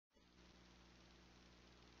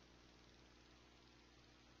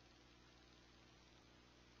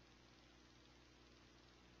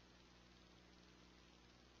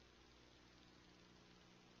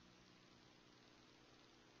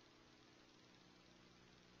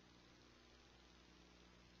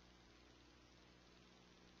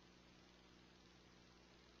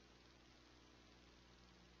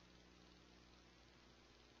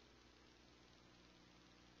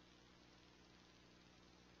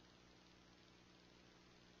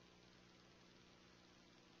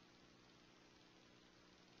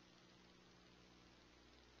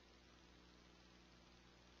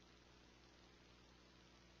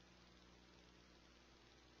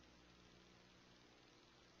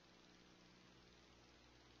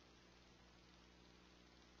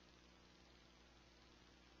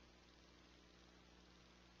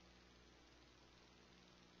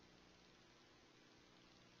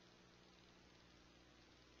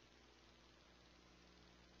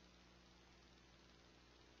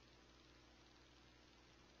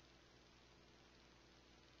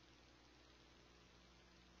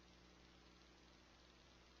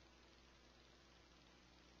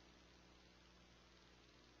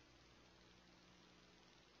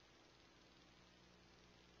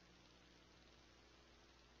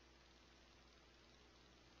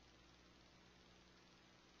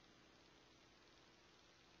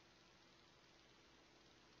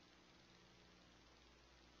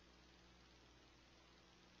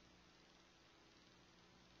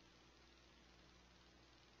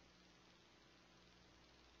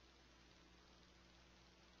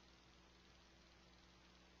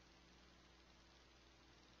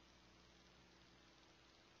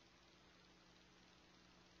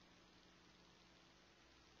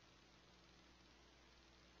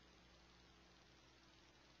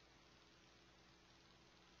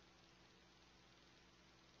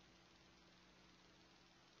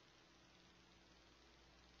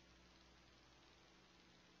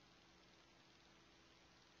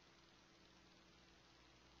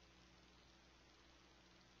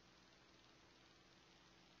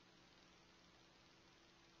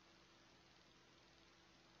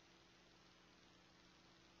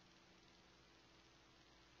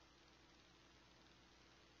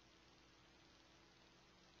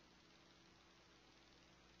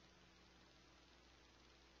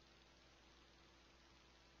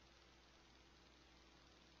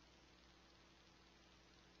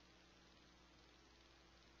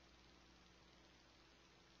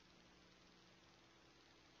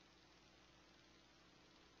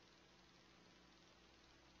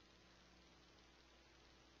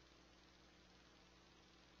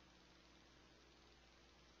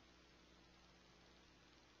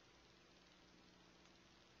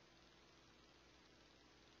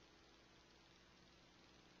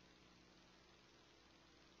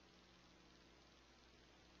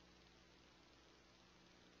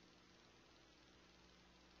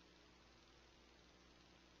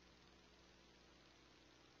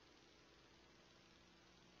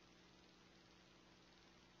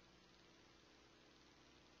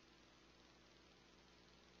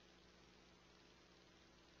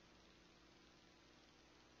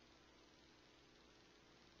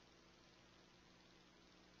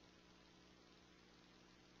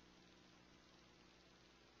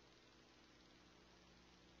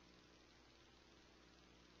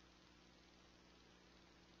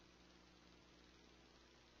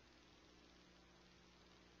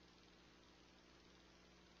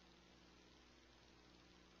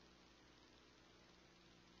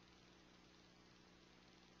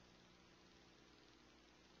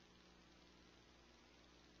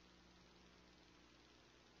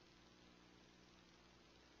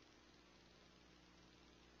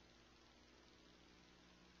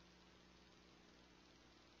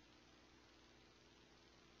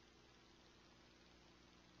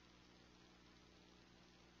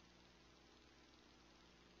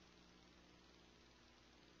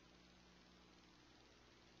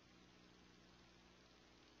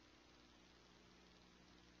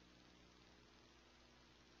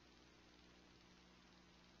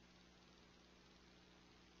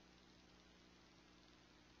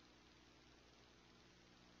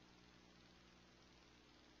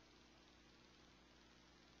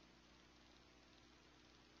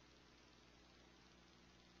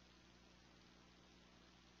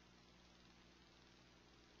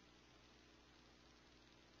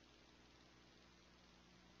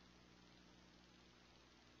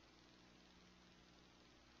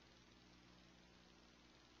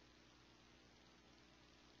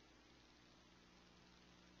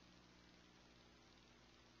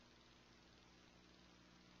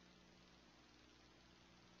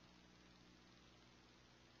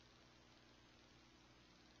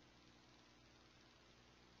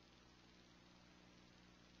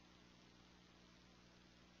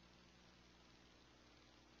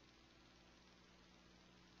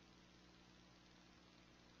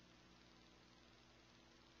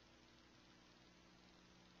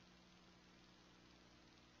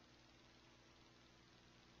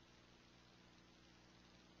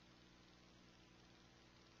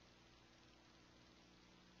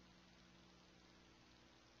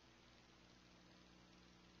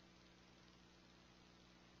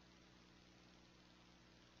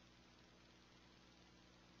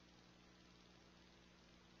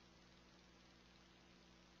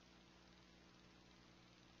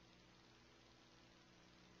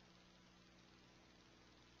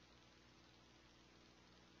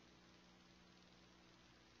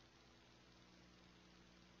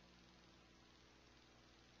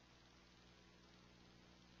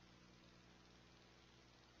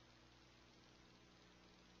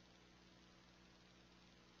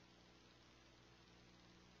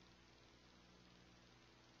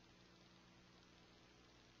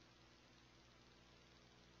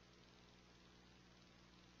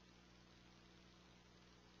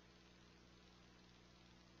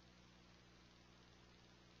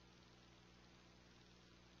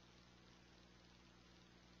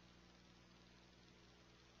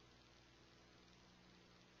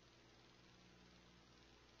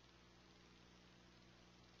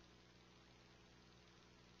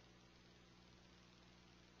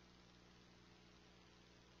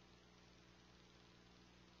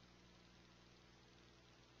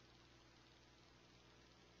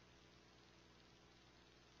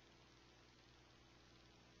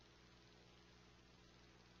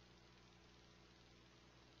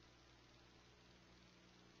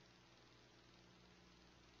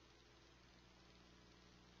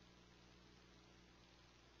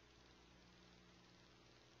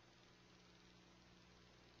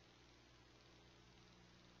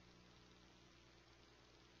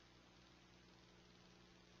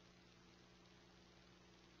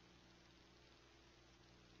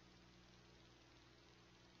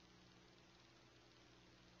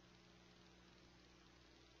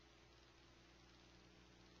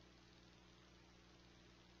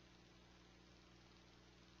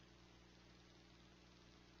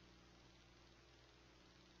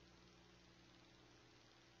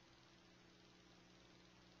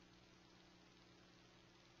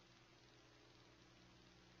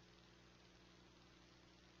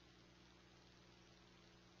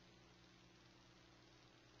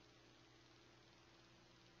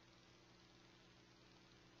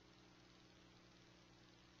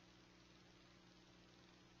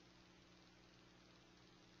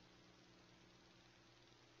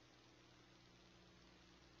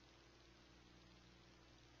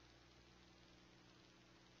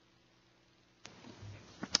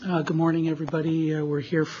Good morning, everybody. We're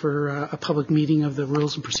here for a public meeting of the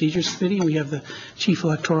Rules and Procedures Committee. We have the Chief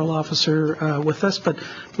Electoral Officer with us, but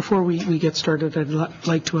before we get started, I'd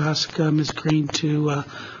like to ask Ms. Green to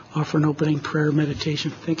offer an opening prayer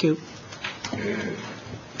meditation. Thank you.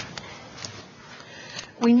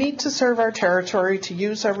 We meet to serve our territory, to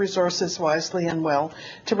use our resources wisely and well,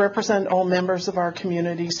 to represent all members of our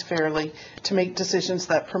communities fairly, to make decisions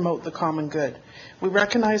that promote the common good. We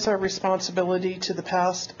recognize our responsibility to the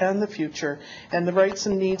past and the future, and the rights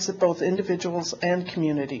and needs of both individuals and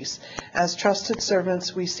communities. As trusted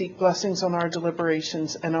servants, we seek blessings on our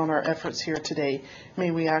deliberations and on our efforts here today.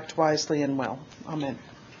 May we act wisely and well. Amen.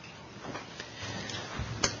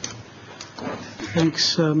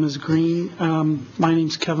 Thanks, Ms. Green. My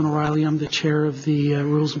name's Kevin O'Reilly. I'm the chair of the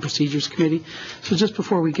Rules and Procedures Committee. So just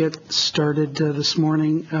before we get started this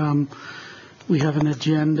morning, we have an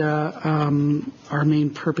agenda. Our main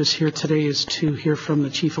purpose here today is to hear from the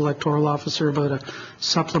Chief Electoral Officer about a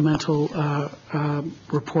supplemental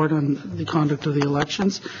report on the conduct of the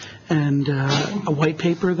elections and a white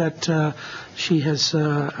paper that she has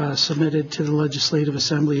submitted to the Legislative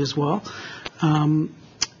Assembly as well.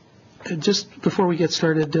 Just before we get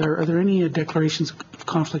started, are there any declarations of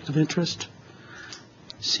conflict of interest?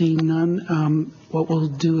 Seeing none, what we'll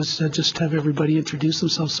do is just have everybody introduce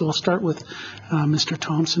themselves. So I'll start with Mr.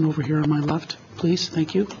 Thompson over here on my left, please.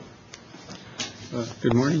 Thank you.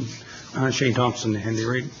 Good morning. Shane Thompson, the Henry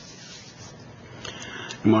Reid.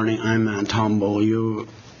 Good morning. I'm Tom Beaulieu,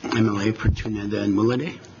 MLA for Trinidad and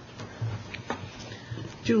Mulladay.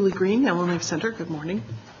 Julie Green, Yellowknife Centre. Good morning.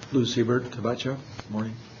 Lou Siebert, Tabacho. Good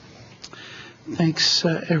morning. Thanks,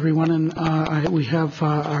 everyone. And we have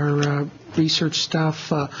our research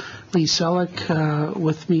staff, Lee Selleck,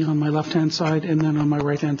 with me on my left-hand side, and then on my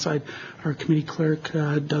right-hand side, our committee clerk,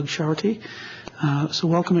 Doug Sharty. So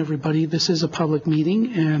welcome, everybody. This is a public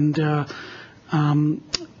meeting, and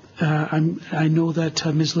I know that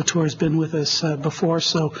Ms. Latour has been with us before,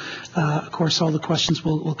 so of course all the questions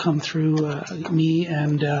will come through me,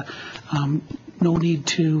 and no need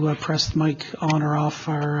to press the mic on or off.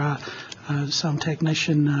 Our sound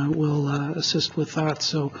technician will assist with that.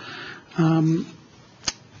 So,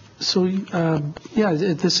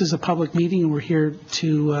 this is a public meeting, and we're here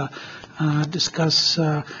to discuss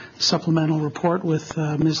supplemental report with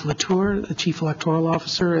Ms. Latour, the Chief Electoral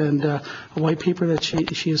Officer, and a white paper that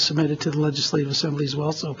she has submitted to the Legislative Assembly as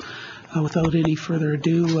well. So, without any further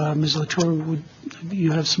ado, Ms. Latour, would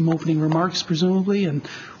you have some opening remarks, presumably, and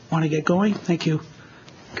want to get going? Thank you.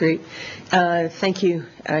 Great. Thank you.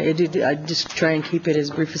 I just try and keep it as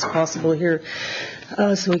brief as possible here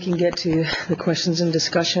so we can get to the questions and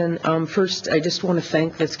discussion. First, I just want to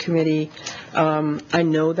thank this committee. I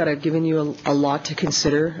know that I've given you a lot to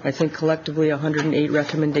consider. I think collectively 108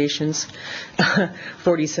 recommendations,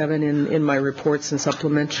 47 in my reports and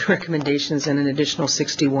supplementary recommendations, and an additional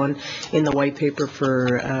 61 in the white paper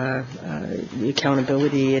for the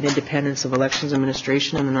accountability and independence of elections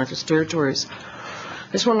administration in the Northwest Territories.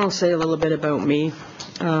 I just want to say a little bit about me.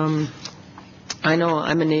 I know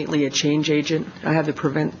I'm innately a change agent. I have the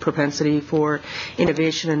propensity for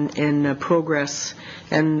innovation and progress.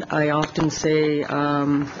 And I often say,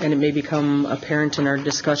 and it may become apparent in our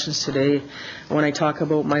discussions today, when I talk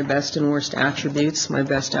about my best and worst attributes, my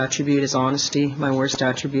best attribute is honesty. My worst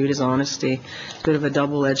attribute is honesty. It's a bit of a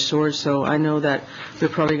double-edged sword. So I know that we're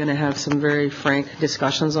probably going to have some very frank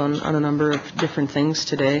discussions on a number of different things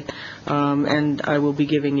today. And I will be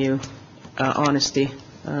giving you honesty.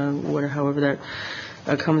 However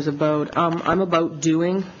that comes about. I'm about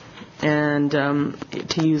doing, and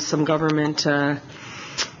to use some government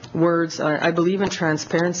words, I believe in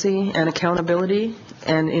transparency and accountability,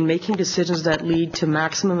 and in making decisions that lead to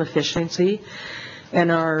maximum efficiency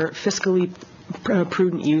and our fiscally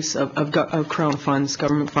prudent use of Crown funds,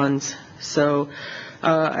 government funds. So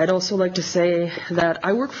I'd also like to say that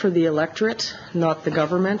I work for the electorate, not the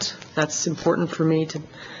government. That's important for me to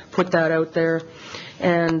put that out there.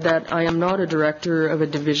 And that I am not a director of a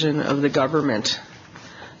division of the government.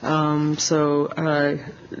 I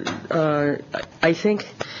think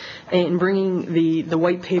in bringing the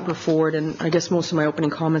white paper forward, and I guess most of my opening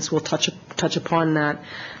comments will touch upon that,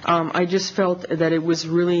 I just felt that it was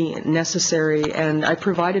really necessary, and I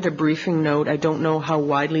provided a briefing note. I don't know how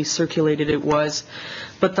widely circulated it was,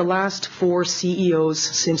 but the last 4 CEOs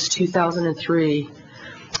since 2003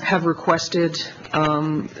 have requested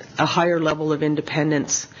a higher level of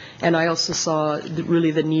independence. And I also saw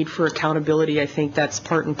really the need for accountability. I think that's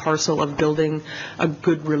part and parcel of building a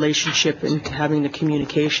good relationship and having the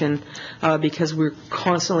communication, because we're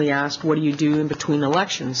constantly asked, what do you do in between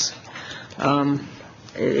elections?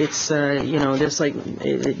 it's there's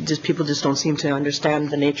just people just don't seem to understand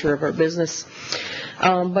the nature of our business.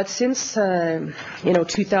 But since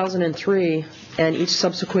 2003 and each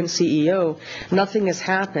subsequent CEO, nothing has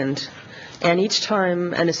happened. And each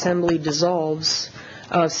time an assembly dissolves,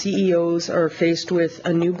 CEOs are faced with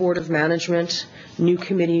a new board of management, new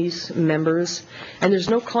committees, members, and there's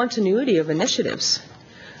no continuity of initiatives.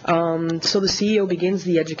 So the CEO begins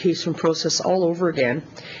the education process all over again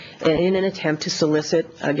in an attempt to solicit,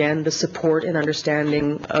 again, the support and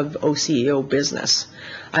understanding of OCEO business.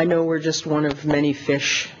 I know we're just one of many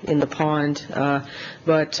fish in the pond,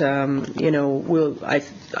 but I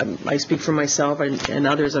speak for myself and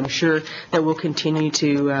others. I'm sure that we'll continue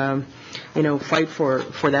to fight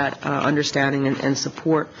for that understanding and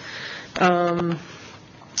support.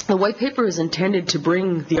 The white paper is intended to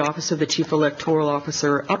bring the Office of the Chief Electoral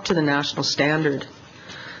Officer up to the national standard.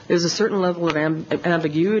 There's a certain level of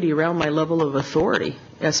ambiguity around my level of authority,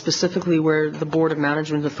 specifically where the Board of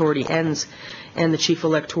Management authority ends and the Chief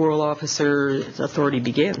Electoral Officer's authority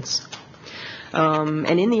begins.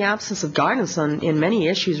 And in the absence of guidance in many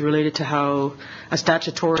issues related to how a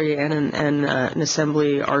statutory and an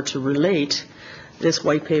assembly are to relate, this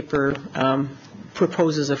white paper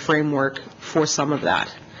proposes a framework for some of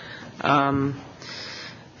that.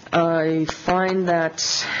 I find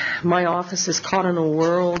that my office is caught in a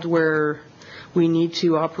world where we need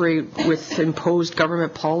to operate with imposed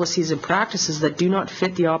government policies and practices that do not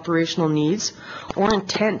fit the operational needs or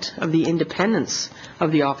intent of the independence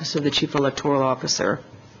of the Office of the Chief Electoral Officer.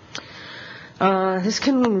 This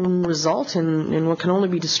can result in what can only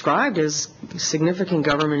be described as significant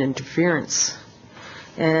government interference.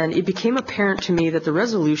 And it became apparent to me that the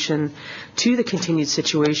resolution to the continued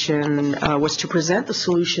situation was to present the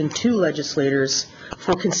solution to legislators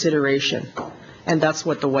for consideration. And that's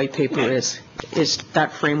what the white paper is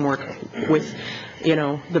that framework with,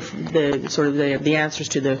 the sort of the answers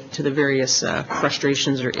to the various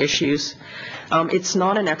frustrations or issues. It's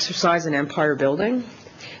not an exercise in empire building.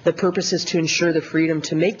 The purpose is to ensure the freedom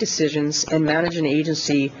to make decisions and manage an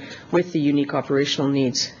agency with the unique operational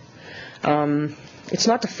needs. It's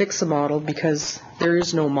not to fix a model because there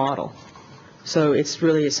is no model. So it's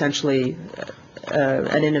really essentially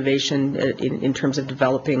an innovation in terms of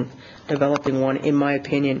developing one, in my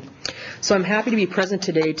opinion. So I'm happy to be present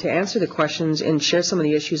today to answer the questions and share some of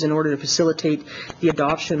the issues in order to facilitate the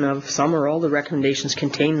adoption of some or all the recommendations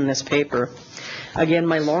contained in this paper. Again,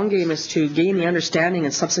 my long game is to gain the understanding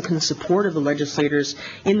and subsequent support of the legislators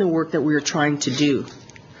in the work that we are trying to do.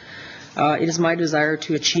 It is my desire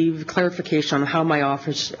to achieve clarification on how my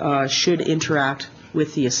office should interact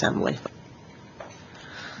with the Assembly.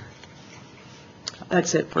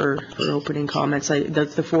 That's it for opening comments.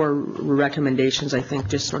 The four recommendations, I think,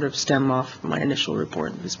 just sort of stem off my initial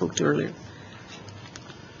report I spoke to earlier.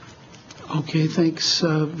 Okay, thanks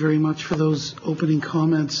very much for those opening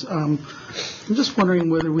comments. I'm just wondering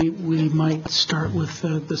whether we might start with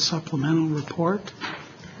the supplemental report,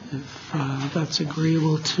 if that's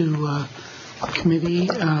agreeable to the committee.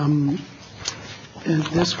 And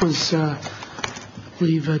this was, I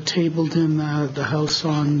believe, tabled in the House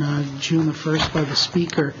on June the 1st by the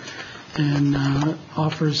Speaker, and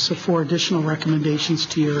offers 4 additional recommendations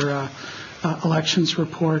to your elections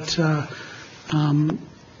report.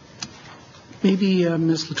 Maybe,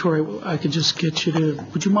 Ms. Latour, I could just get you to,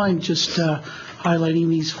 would you mind just highlighting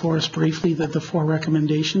these for us briefly, the 4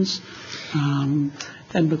 recommendations?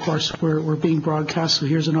 And of course, we're being broadcast, so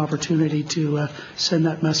here's an opportunity to send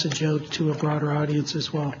that message out to a broader audience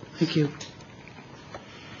as well. Thank you.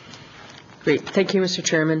 Great. Thank you, Mr.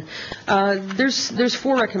 Chairman. There's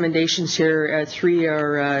 4 recommendations here. 3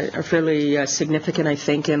 are fairly significant, I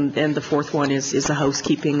think, and the 4th one is a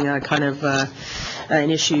housekeeping kind of an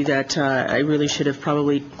issue that I really should have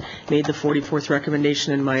probably made the 44th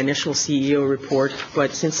recommendation in my initial CEO report.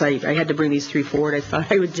 But since I had to bring these 3 forward, I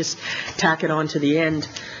thought I would just tack it on to the end.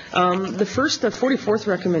 The 44th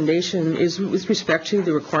recommendation is with respect to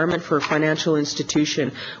the requirement for a financial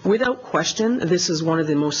institution. Without question, this is one of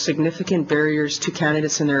the most significant barriers to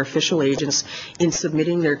candidates and their official agents in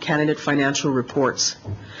submitting their candidate financial reports.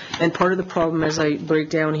 And part of the problem, as I break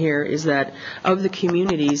down here, is that of the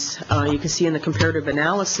communities, you can see in the comparative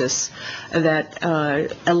analysis that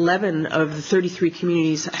 11 of the 33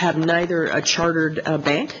 communities have neither a chartered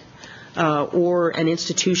bank or an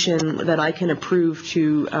institution that I can approve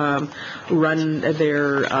to run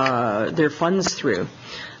their funds through.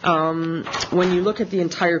 When you look at the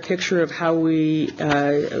entire picture of how we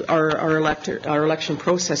our election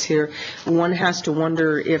process here, one has to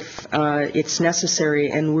wonder if it's necessary,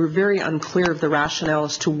 and we're very unclear of the rationale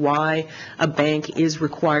as to why a bank is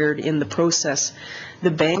required in the process. The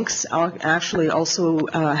banks actually also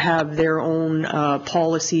have their own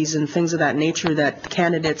policies and things of that nature that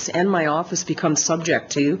candidates and my office become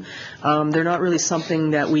subject to. They're not really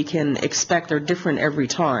something that we can expect. They're different every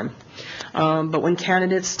time. But when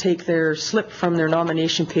candidates take their slip from their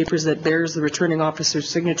nomination papers that bears the returning officer's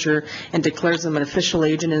signature and declares them an official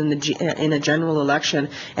agent in a general election,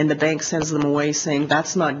 and the bank sends them away saying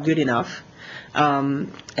that's not good enough,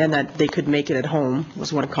 and that they could make it at home,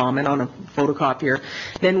 was one comment on a photocopier,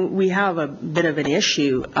 then we have a bit of an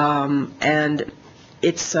issue, and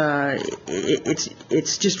it's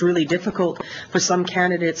just really difficult for some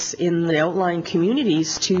candidates in the outlying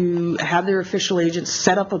communities to have their official agents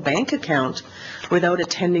set up a bank account without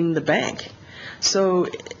attending the bank. So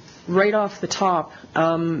right off the top,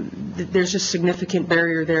 there's a significant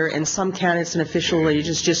barrier there, and some candidates and official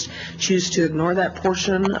agents just choose to ignore that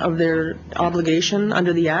portion of their obligation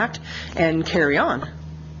under the Act and carry on.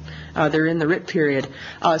 They're in the writ period.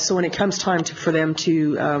 So when it comes time for them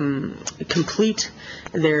to complete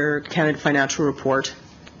their candidate financial report,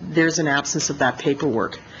 there's an absence of that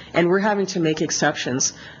paperwork. And we're having to make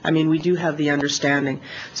exceptions. I mean, we do have the understanding.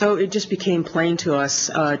 So it just became plain to us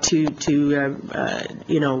have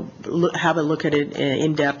a look at it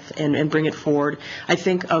in depth and bring it forward. I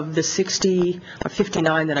think of the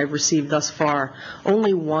 59 that I've received thus far,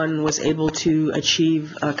 only one was able to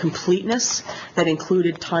achieve completeness that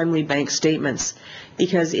included timely bank statements.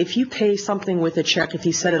 Because if you pay something with a check, if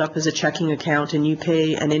you set it up as a checking account and you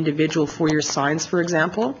pay an individual for your signs, for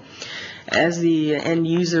example, as the end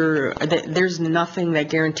user, there's nothing that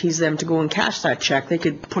guarantees them to go and cash that check. They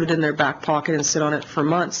could put it in their back pocket and sit on it for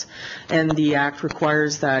months. And the Act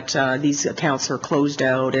requires that these accounts are closed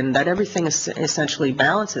out and that everything essentially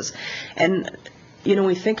balances. And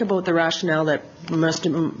we think about the rationale that must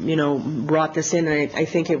have, brought this in, and I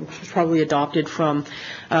think it was probably adopted from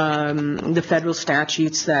the federal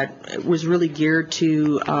statutes that was really geared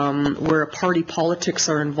to where party politics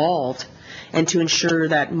are involved, and to ensure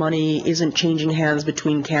that money isn't changing hands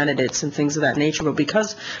between candidates and things of that nature. But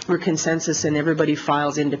because we're consensus and everybody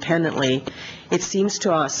files independently, it seems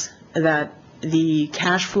to us that the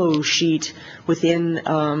cash flow sheet within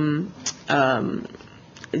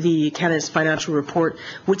the candidate's financial report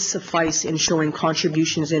would suffice in showing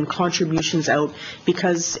contributions in, contributions out,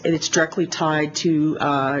 because it's directly tied to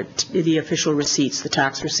the official receipts, the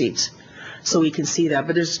tax receipts. So we can see that.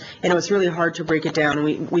 But there's, it's really hard to break it down.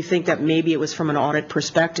 And we think that maybe it was from an audit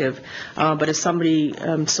perspective. But if somebody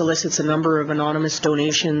solicits a number of anonymous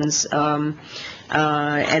donations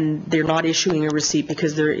and they're not issuing a receipt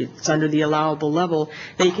because it's under the allowable level,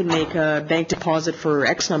 they can make a bank deposit for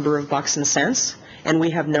X number of bucks and cents, and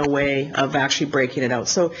we have no way of actually breaking it out.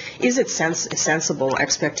 So is it a sensible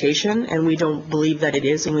expectation? And we don't believe that it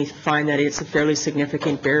is, and we find that it's a fairly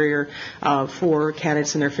significant barrier for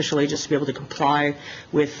candidates and their official agents to be able to comply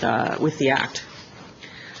with the Act.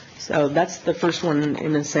 So that's the first one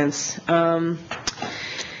in a sense. The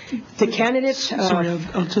candidate... Sorry,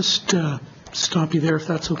 I'll just stop you there if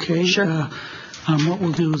that's okay. Sure. What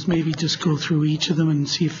we'll do is maybe just go through each of them and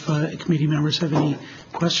see if committee members have any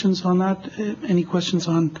questions on that. Any questions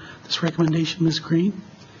on this recommendation, Ms. Green?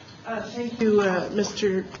 Thank you,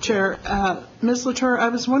 Mr. Chair. Ms. Latour, I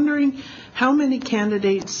was wondering how many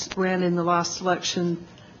candidates ran in the last election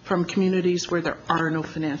from communities where there are no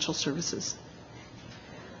financial services?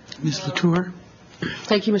 Ms. Latour?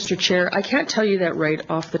 Thank you, Mr. Chair. I can't tell you that right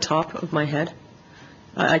off the top of my head.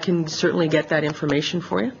 I can certainly get that information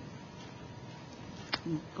for you.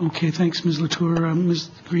 Okay, thanks, Ms. Latour. Ms.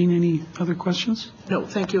 Green, any other questions? No,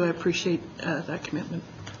 thank you. I appreciate that commitment.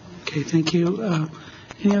 Okay, thank you.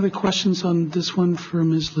 Any other questions on this one for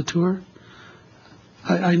Ms. Latour?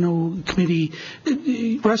 I know committee,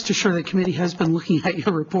 rest assured that committee has been looking at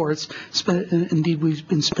your reports. Indeed, we've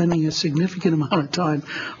been spending a significant amount of time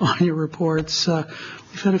on your reports.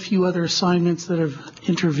 We've had a few other assignments that have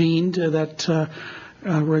intervened that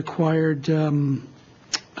required firm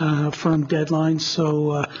deadlines,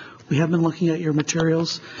 so we have been looking at your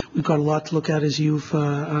materials. We've got a lot to look at, as you've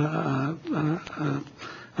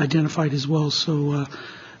identified as well. So,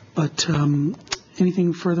 but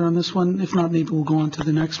anything further on this one? If not, maybe we'll go on to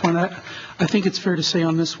the next one. I think it's fair to say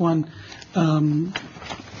on this one,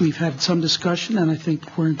 we've had some discussion, and I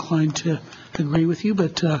think we're inclined to agree with you.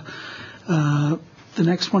 But the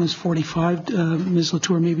next one is 45. Ms.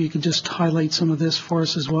 Latour, maybe you could just highlight some of this for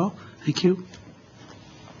us as well. Thank you.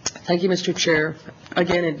 Thank you, Mr. Chair.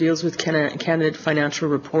 Again, it deals with candidate financial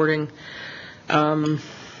reporting.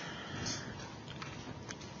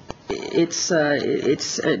 It's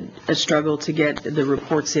a struggle to get the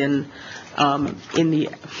reports in the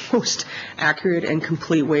most accurate and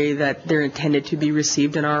complete way that they're intended to be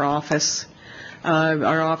received in our office.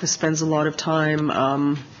 Our office spends a lot of time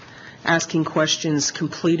asking questions,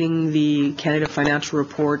 completing the candidate financial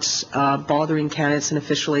reports, bothering candidates and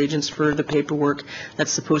official agents for the paperwork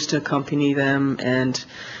that's supposed to accompany them, and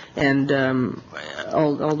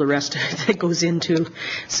all the rest that goes into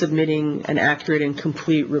submitting an accurate and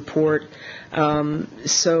complete report.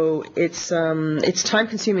 So it's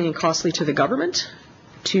time-consuming and costly to the government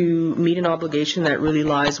to meet an obligation that really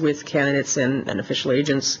lies with candidates and official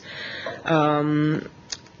agents.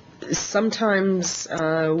 Sometimes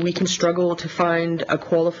we can struggle to find a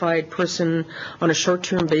qualified person on a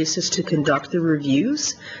short-term basis to conduct the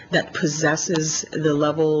reviews that possesses the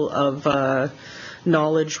level of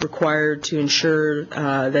knowledge required to ensure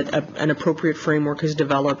that an appropriate framework is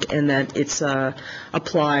developed and that it's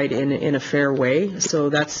applied in a fair way. So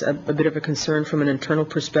that's a bit of a concern from an internal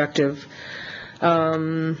perspective.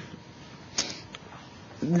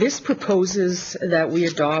 This proposes that we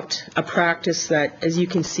adopt a practice that, as you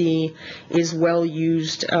can see, is well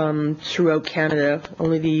used throughout Canada.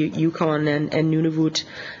 Only the Yukon and Nunavut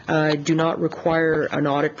do not require an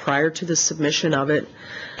audit prior to the submission of it.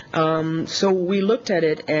 So we looked at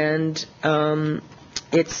it, and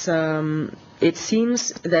it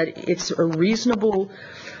seems that it's a reasonable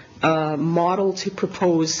model to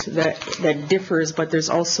propose that differs, but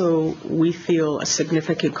there's also, we feel, a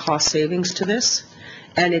significant cost savings to this.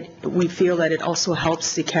 And we feel that it also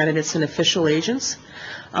helps the candidates and official agents,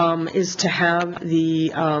 is to have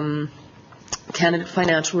the candidate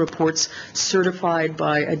financial reports certified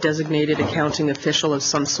by a designated accounting official of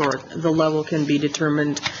some sort. The level can be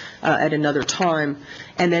determined at another time,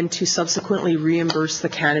 and then to subsequently reimburse the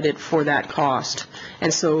candidate for that cost.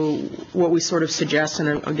 And so what we sort of suggest,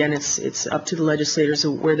 and again, it's up to the legislators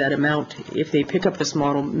where that amount, if they pick up this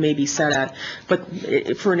model, may be set at.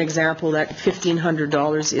 But for an example, that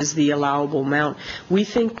 $1,500 is the allowable amount. We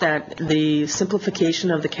think that the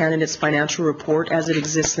simplification of the candidate's financial report as it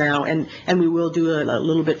exists now, and we will do a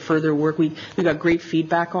little bit further work. We got great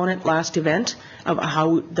feedback on it last event of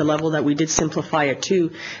how the level that we did simplify it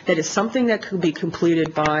to, that is something that could be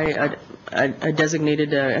completed by a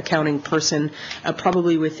designated accounting person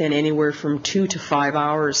probably within anywhere from 2 to 5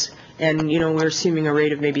 hours. And, you know, we're assuming a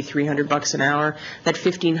rate of maybe $300 an hour. That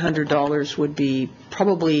 $1,500 would be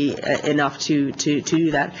probably enough to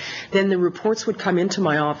do that. Then the reports would come into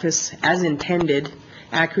my office as intended,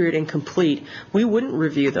 accurate and complete. We wouldn't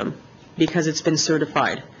review them because it's been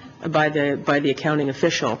certified by the accounting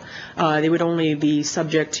official. They would only be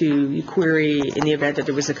subject to query in the event that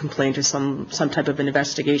there was a complaint or some type of an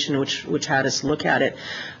investigation which had us look at it.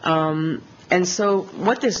 And so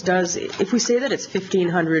what this does, if we say that it's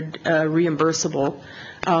 $1,500 reimbursable,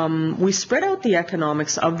 we spread out the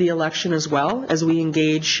economics of the election as well as we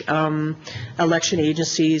engage election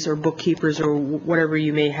agencies or bookkeepers or whatever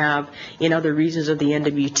you may have in other regions of the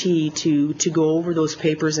NWT to go over those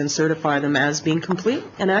papers and certify them as being complete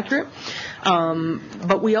and accurate.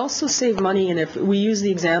 But we also save money, and if we use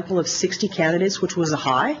the example of 60 candidates, which was a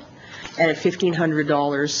high, and at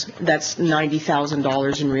 $1,500, that's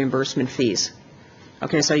 $90,000 in reimbursement fees.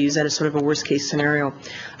 Okay, so I use that as sort of a worst-case scenario.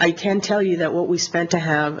 I can tell you that what we spent to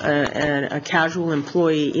have a casual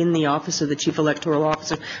employee in the office of the Chief Electoral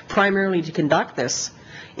Officer, primarily to conduct this,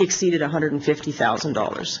 exceeded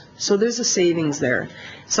 $150,000. So there's a savings there.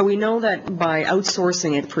 So we know that by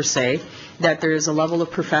outsourcing it, per se, that there is a level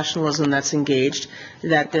of professionalism that's engaged,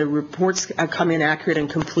 that the reports come in accurate and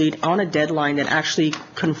complete on a deadline that actually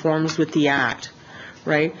conforms with the Act,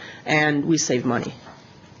 right? And we save money.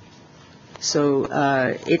 So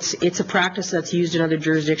it's a practice that's used in other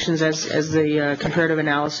jurisdictions, as the comparative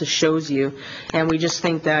analysis shows you, and we just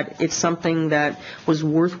think that it's something that was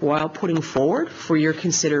worthwhile putting forward for your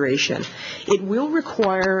consideration. It will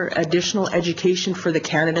require additional education for the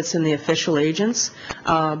candidates and the official agents,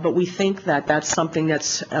 but we think that that's something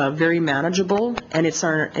that's very manageable, and it's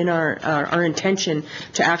our intention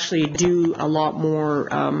to actually do a lot more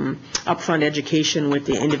upfront education with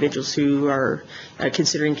the individuals who are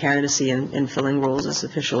considering candidacy and filling roles as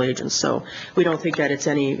official agents. So we don't think that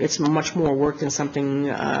it's much more work than something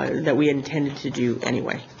that we intended to do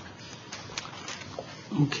anyway.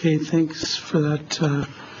 Okay, thanks for that,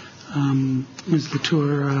 Ms.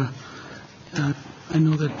 Latour. I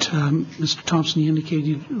know that Mr. Thompson, you indicated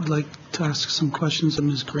you would like to ask some questions of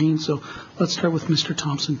Ms. Green, so let's start with Mr.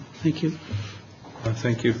 Thompson. Thank you.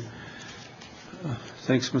 Thank you.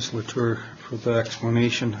 Thanks, Ms. Latour, for the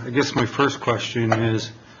explanation. I guess my first question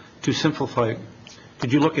is, to simplify,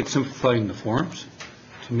 could you look at simplifying the forms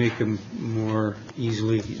to make them more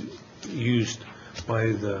easily used by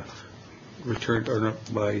the return, or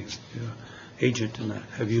not, by agent in that?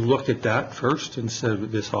 Have you looked at that first instead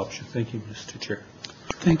of this option? Thank you, Mr. Chair.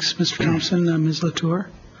 Thanks, Mr. Thompson. Ms. Latour?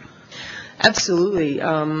 Absolutely.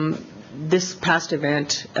 This past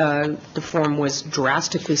event, the form was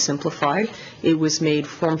drastically simplified. It was made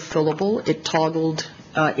form fillable. It toggled,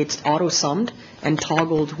 it's auto-summed and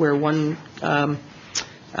toggled where one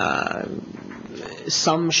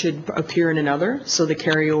sum should appear in another, so the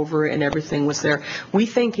carryover and everything was there. We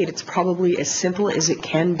think it's probably as simple as it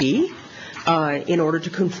can be in order to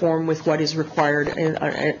conform with what is required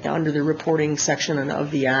under the reporting section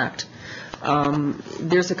of the Act.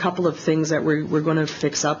 There's a couple of things that we're going to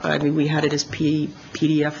fix up. I mean, we had it as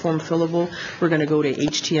PDF form fillable. We're going to go to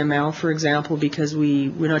HTML, for example, because we're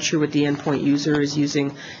not sure what the endpoint user is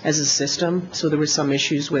using as a system. So there were some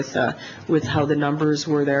issues with how the numbers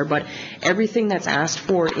were there. But everything that's asked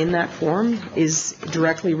for in that form is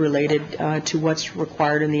directly related to what's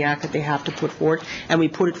required in the Act that they have to put forward. And we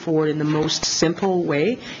put it forward in the most simple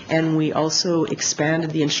way. And we also expanded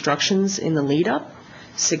the instructions in the lead-up,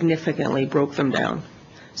 significantly broke them down.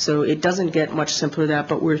 So it doesn't get much simpler than that,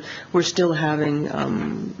 but we're still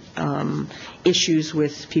having issues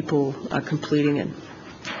with people completing it.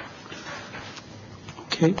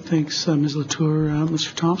 Okay, thanks, Ms. Latour.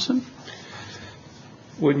 Mr. Thompson?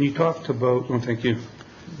 When you talked about, oh, thank you,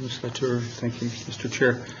 Ms. Latour, thank you, Mr.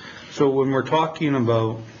 Chair. So when we're talking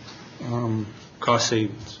about cost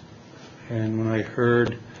savings, and when I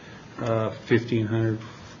heard $1,500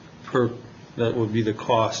 per, that would be the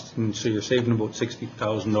cost, and so you're saving about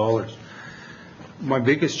 $60,000. My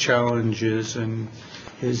biggest challenge is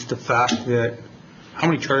the fact that how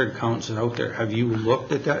many chartered accountants are out there? Have you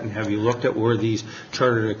looked at that, and have you looked at where these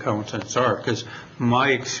chartered accountants are? Because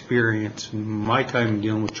my experience and my time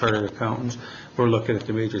dealing with chartered accountants, we're looking at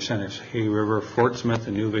the major centers, Hay River, Fort Smith,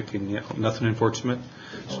 and Nuvik, and nothing in Fort Smith.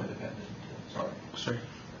 Sorry.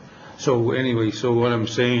 So anyway, so what I'm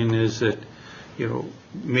saying is that, you know,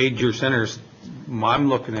 major centers, I'm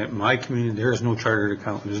looking at my community, there's no chartered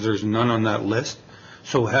accountants. There's none on that list.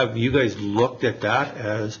 So have you guys looked at that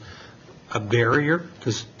as a barrier?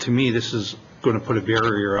 Because to me, this is going to put a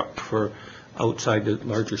barrier up for outside the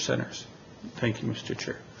larger centers. Thank you, Mr.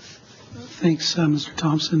 Chair. Thanks, Mr.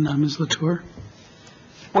 Thompson. Ms. Latour?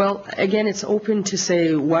 Well, again, it's open to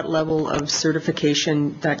say what level of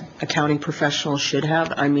certification that accounting professionals should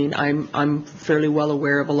have. I mean, I'm fairly well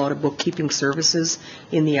aware of a lot of bookkeeping services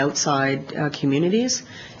in the outside communities,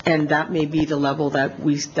 and that may be the level that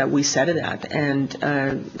we set it at.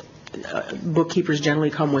 And bookkeepers generally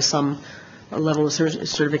come with some level of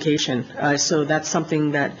certification, so that's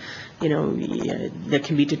something that, you know, that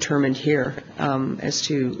can be determined here as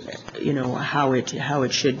to, you know, how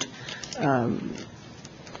it should.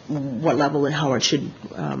 What level and how it should,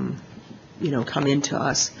 you know, come into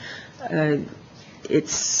us.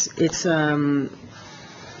 It's I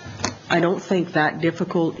don't think that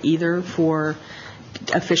difficult either for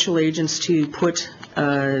official agents to put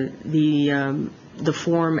the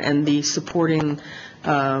form and the supporting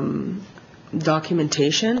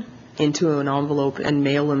documentation into an envelope and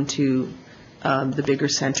mail them to the bigger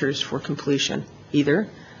centers for completion either.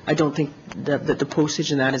 I don't think that the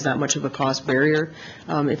postage in that is that much of a cost barrier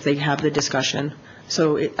if they have the discussion.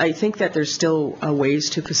 So I think that there's still ways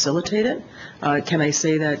to facilitate it. Can I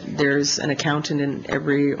say that there's an accountant in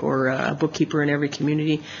every, or a bookkeeper in every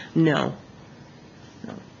community? No.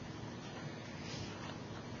 I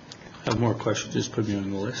have more questions. Just put me on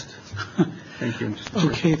the list. Thank you, Mr. Chair.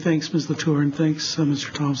 Okay, thanks, Ms. Latour, and thanks,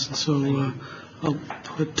 Mr. Thompson. So I'll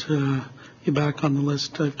put you back on the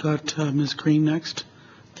list. I've got Ms. Green next.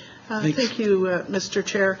 Thank you, Mr.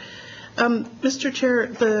 Chair. Mr. Chair,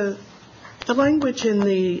 the language in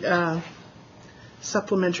the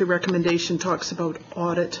supplementary recommendation talks about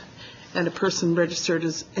audit and a person registered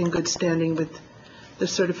as in good standing with the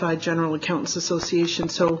Certified General Accountants Association.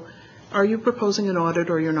 So are you proposing an audit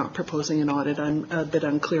or you're not proposing an audit? I'm a bit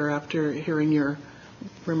unclear after hearing your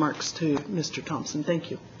remarks to Mr. Thompson. Thank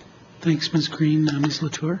you. Thanks, Ms. Green. Ms.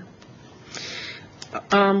 Latour?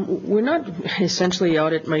 We're not, essentially,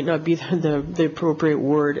 audit might not be the appropriate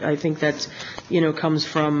word. I think that, you know, comes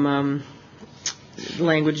from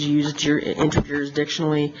language used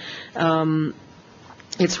interjurisdictionally.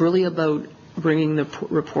 It's really about bringing the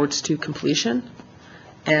reports to completion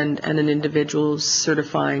and an individual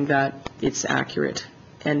certifying that it's accurate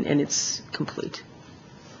and it's complete.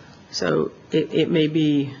 So it may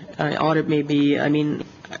be, audit may be, I mean,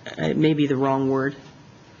 it may be the wrong word.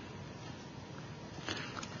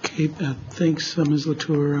 Okay, thanks, Ms.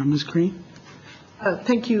 Latour. Ms. Green?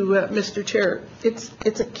 Thank you, Mr. Chair.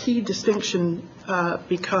 It's a key distinction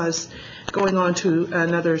because going on to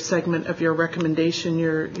another segment of your recommendation,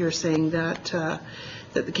 you're saying that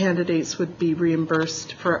that the candidates would be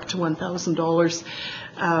reimbursed for up to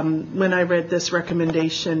 $1,000. When I read this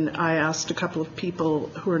recommendation, I asked a couple of people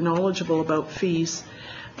who are knowledgeable about fees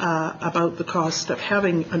about the cost of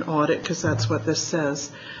having an audit, because that's what this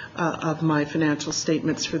says, of my financial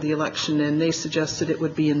statements for the election, and they suggested it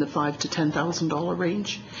would be in the $5,000 to $10,000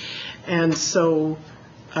 range. And so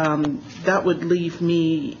that would leave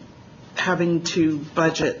me having to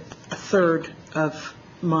budget a third of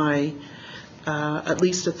my, at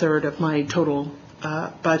least a third of my total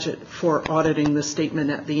budget for auditing the statement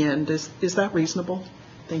at the end. Is that reasonable?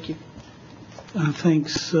 Thank you.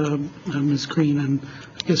 Thanks, Ms. Green. And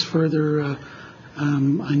I guess further,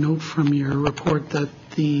 I note from your report that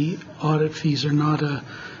the audit fees are not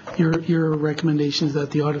your recommendation is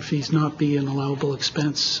that the audit fees not be an allowable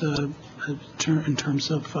expense in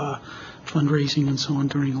terms of fundraising and so on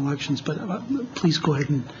during elections. But please go ahead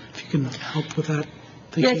and if you can help with that.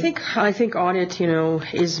 Thank you. I think audit,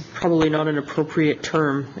 is probably not an appropriate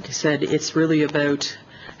term. Like I said, it's really about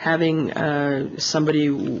having somebody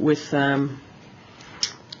with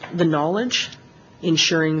the knowledge,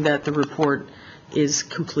 ensuring that the report is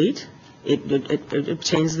complete, it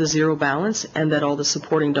obtains the zero balance, and that all the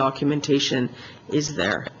supporting documentation is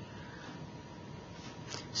there.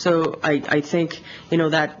 So I think,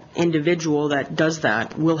 that individual that does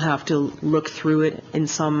that will have to look through it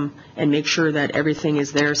and make sure that everything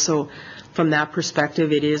is there. So from that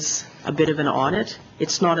perspective, it is a bit of an audit.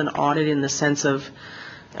 It's not an audit in the sense of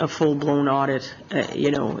a full-blown audit.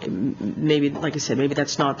 Maybe, like I said, maybe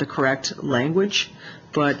that's not the correct language,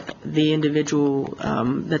 but the individual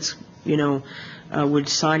that's, would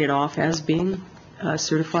sign it off as being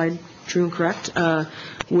certified true and correct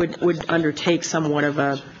would undertake somewhat of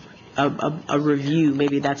a review,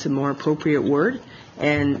 maybe that's a more appropriate word,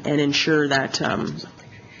 and ensure that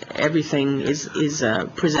everything is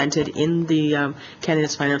presented in the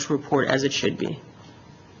candidate's financial report as it should be.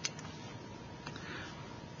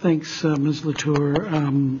 Thanks, Ms. Latour.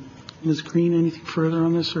 Ms. Green, anything further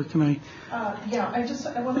on this, or can I? I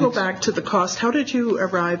want to go back to the cost. How did you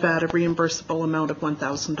arrive at a reimbursable amount of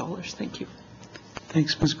 $1,000? Thank you.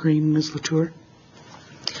 Thanks, Ms. Green. Ms. Latour?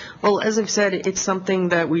 Well, as I've said, it's something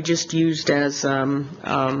that we just used as a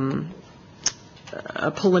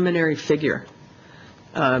preliminary figure.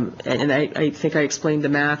 And I think I explained the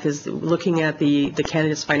math is looking at the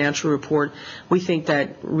candidate's financial report. We think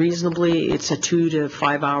that reasonably it's a 2 to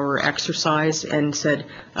 5 hour exercise, and said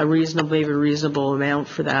a reasonable amount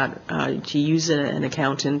for that to use an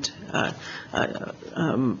accountant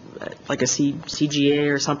like a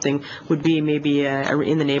CGA or something would be maybe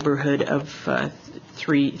in the neighborhood of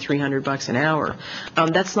 $300 an hour.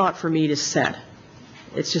 That's not for me to set.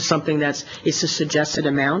 It's just something it's a suggested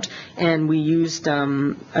amount, and we used,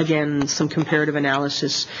 again, some comparative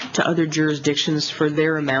analysis to other jurisdictions for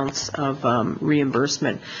their amounts of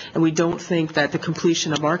reimbursement. And we don't think that the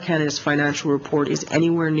completion of our candidate's financial report is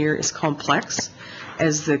anywhere near as complex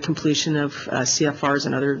as the completion of CFRs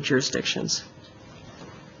in other jurisdictions.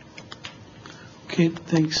 Okay,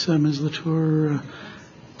 thanks, Ms. Latour.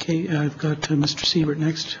 Okay, I've got Mr. Siebert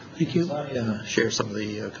next. Thank you. I share some of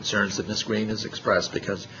the concerns that Ms. Green has expressed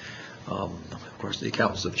because, of course, the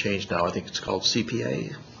accountants have changed now. I think it's called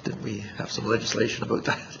CPA. Didn't we have some legislation about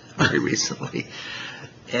that very recently?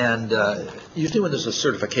 And usually when there's a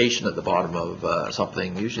certification at the bottom of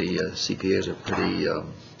something, usually CPAs are pretty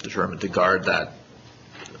determined to guard that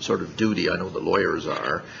sort of duty. I know the lawyers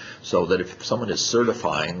are. So that if someone is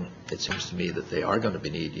certifying, it seems to me that they are going to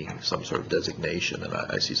be needing some sort of designation, and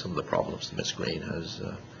I see some of the problems that Ms. Green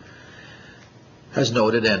has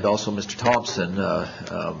noted, and also Mr. Thompson.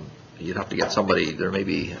 You'd have to get somebody. There may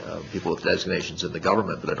be people with designations in the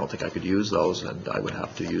government, but I don't think I could use those, and I would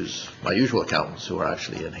have to use my usual accountants who are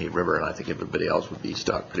actually in Hay River, and I think everybody else would be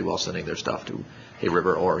stuck pretty well sending their stuff to Hay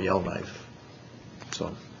River or Yellowknife.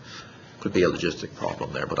 So. Could be a logistic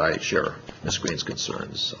problem there, but I share Ms. Green's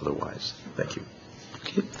concerns otherwise. Thank you.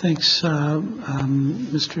 Okay, thanks,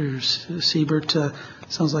 Mr. Siebert.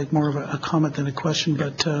 Sounds like more of a comment than a question,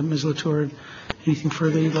 but Ms. Latour, anything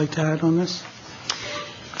further you'd like to add on this?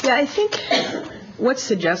 Yeah, I think what's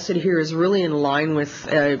suggested here is really in line with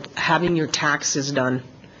having your taxes done,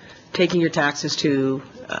 taking your taxes to,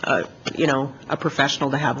 a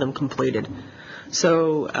professional to have them completed.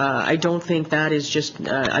 So I don't think that is just,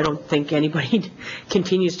 I don't think anybody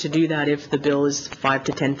continues to do that if the bill is $5,000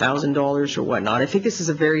 to $10,000 or whatnot. I think this is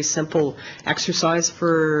a very simple exercise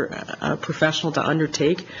for a professional to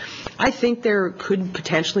undertake. I think there could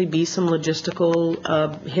potentially be some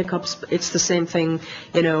logistical hiccups. It's the same thing,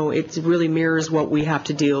 it really mirrors what we have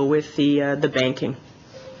to deal with the banking.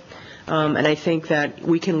 And I think that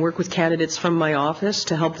we can work with candidates from my office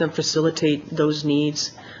to help them facilitate those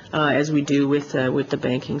needs as we do with the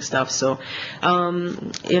banking stuff. So,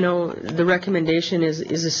 the recommendation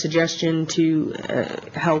is a suggestion to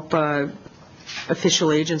help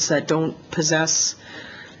official agents that don't possess,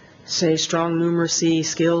 say, strong numeracy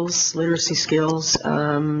skills, literacy skills,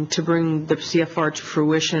 to bring the CFR to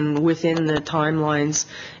fruition within the timelines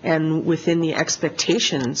and within the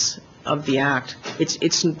expectations of the Act.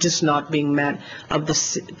 It's just not being met. Of the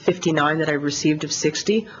 59 that I received of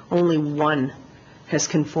 60, only one has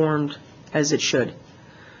conformed as it should.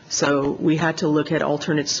 So we had to look at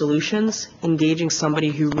alternate solutions. Engaging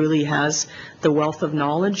somebody who really has the wealth of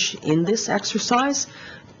knowledge in this exercise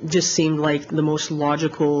just seemed like the most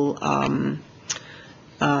logical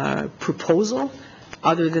proposal.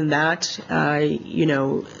 Other than that,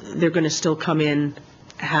 they're going to still come in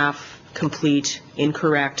half complete,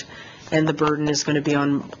 incorrect, and the burden is going to be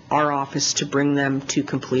on our office to bring them to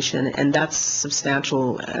completion, and that's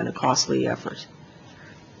substantial and a costly effort.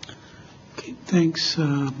 Okay, thanks,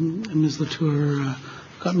 Ms. Latour.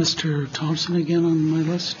 Got Mr. Thompson again on my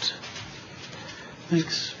list.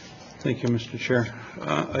 Thanks. Thank you, Mr. Chair.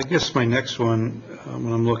 I guess my next one,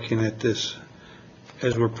 when I'm looking at this,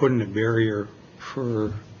 as we're putting a barrier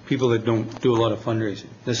for people that don't do a lot of fundraising,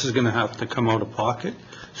 this is going to have to come out of pocket.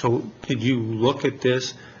 So did you look at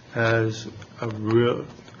this as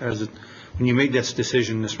when you made this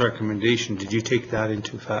decision, this recommendation, did you take that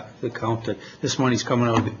into account that this money's coming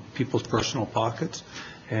out of people's personal pockets?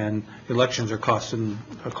 And elections are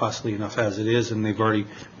costly enough as it is, and they've already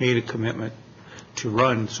made a commitment to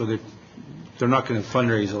run, so that they're not going to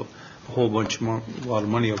fundraise a whole bunch more, a lot of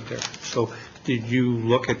money out there. So did you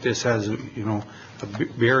look at this as a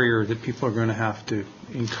barrier that people are going to have to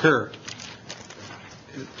incur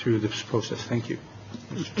through this process? Thank you,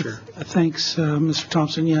 Mr. Chair. Thanks, Mr.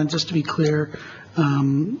 Thompson. Yeah, just to be clear,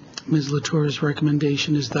 Ms. Latour's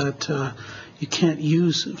recommendation is that you can't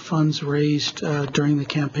use funds raised during the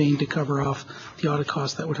campaign to cover off the audit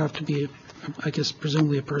cost. That would have to be, I guess,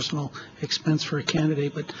 presumably a personal expense for a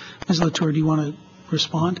candidate. But Ms. Latour, do you want to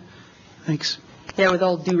respond? Thanks. Yeah, with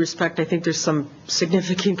all due respect, I think there's some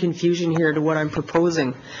significant confusion here to what I'm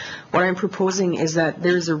proposing. What I'm proposing is that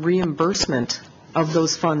there's a reimbursement of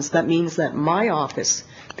those funds. That means that my office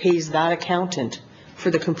pays that accountant for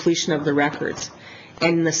the completion of the records.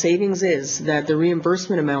 And the savings is that the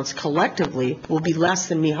reimbursement amounts collectively will be less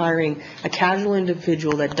than me hiring a casual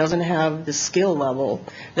individual that doesn't have the skill level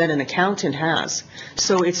that an accountant has.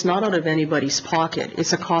 So it's not out of anybody's pocket.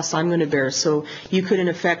 It's a cost I'm going to bear. So you could, in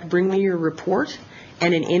effect, bring me your report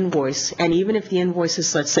and an invoice. And even if the invoice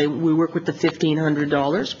is, let's say, we work with the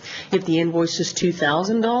 $1,500, if the invoice is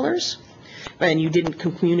 $2,000, and you didn't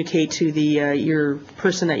communicate to the your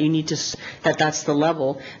person that you need to that's the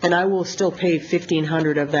level, then I will still pay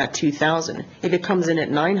 $1,500 of that $2,000. If it comes in at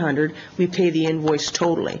 $900, we pay the invoice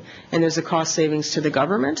totally, and there's a cost savings to the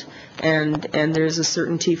government, and there's a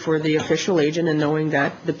certainty for the official agent in knowing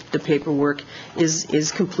that the paperwork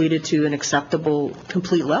is completed to an acceptable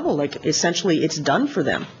complete level. Like, essentially, it's done for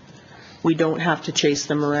them. We don't have to chase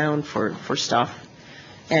them around for stuff.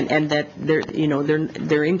 And that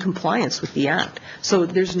they're in compliance with the Act. So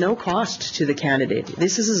there's no cost to the candidate.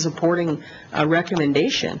 This is a supporting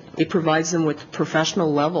recommendation. It provides them with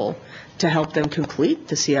professional level to help them complete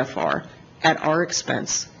the CFR at our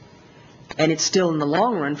expense. And it's still, in the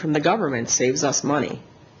long run, from the government, saves us money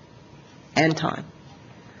and time.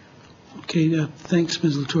 Okay, thanks,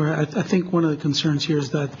 Ms. Latour. I think one of the concerns here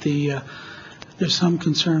is that there's some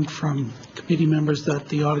concern from committee members that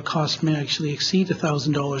the audit cost may actually exceed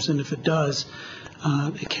 $1,000, and if it does,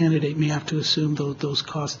 a candidate may have to assume those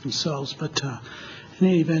costs themselves. But in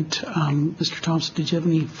any event, Mr. Thompson, did you have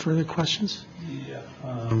any further questions? Yeah.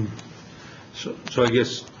 So I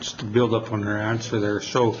guess just to build up on her answer there.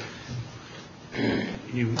 So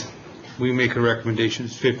we make a recommendation.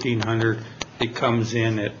 It's $1,500. It comes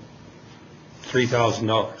in at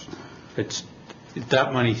 $3,000.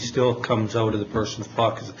 That money still comes out of the person's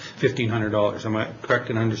pocket, $1,500. Am I correct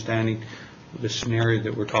in understanding the scenario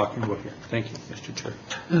that we're talking about here? Thank you, Mr. Chair.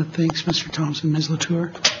 Thanks, Mr. Thompson. Ms.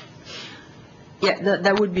 Latour? Yeah,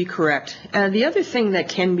 that would be correct. The other thing that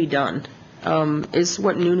can be done is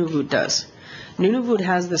what Nunavut does. Nunavut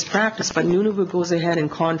has this practice, but Nunavut goes ahead and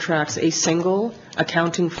contracts a single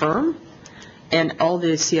accounting firm, and all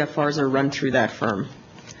the CFRs are run through that firm.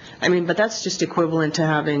 I mean, but that's just equivalent to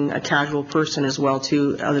having a casual person as well,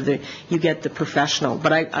 too. You get the professional.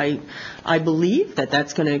 But I believe that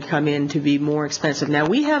that's going to come in to be more expensive. Now,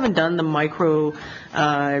 we haven't done the micro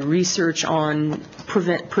research on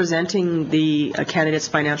presenting the candidate's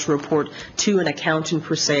financial report to an accountant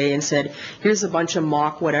per se and said, here's a bunch of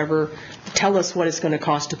mock whatever, tell us what it's going to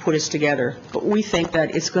cost to put us together. But we think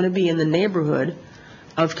that it's going to be in the neighborhood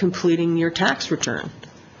of completing your tax return.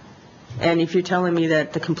 And if you're telling me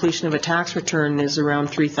that the completion of a tax return is around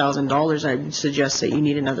 $3,000, I would suggest that you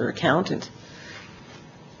need another accountant.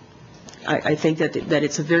 I think that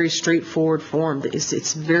it's a very straightforward form.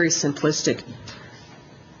 It's very simplistic.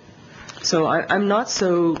 So I'm not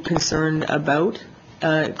so concerned about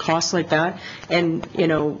costs like that. And, you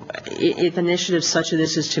know, if initiatives such as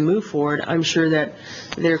this is to move forward, I'm sure that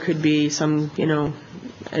there could be some, you know,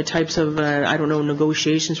 types of, I don't know,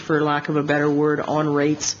 negotiations, for lack of a better word, on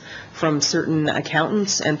rates from certain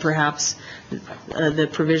accountants, and perhaps the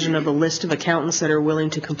provision of a list of accountants that are willing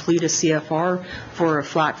to complete a CFR for a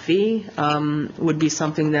flat fee would be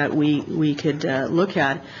something that we could look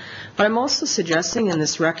at. But I'm also suggesting in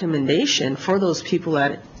this recommendation for those people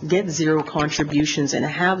that get zero contributions and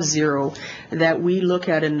have zero, that we look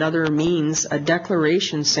at another means, a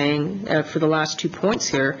declaration saying, for the last 2 points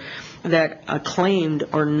here, that acclaimed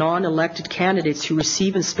or non-elected candidates who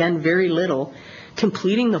receive and spend very little,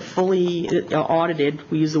 completing the fully audited,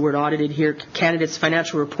 we use the word audited here, candidate's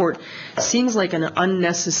financial report, seems like an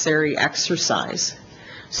unnecessary exercise.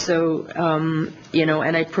 So, you know,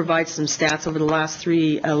 and I provide some stats over the last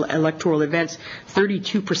 3 electoral events.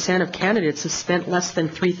 32% of candidates have spent less than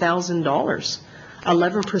 $3,000.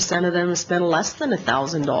 11% of them have spent less than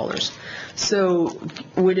 $1,000. So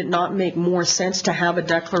would it not make more sense to have a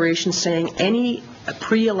declaration saying any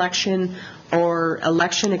pre-election or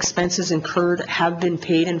election expenses incurred have been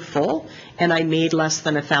paid in full, and I made less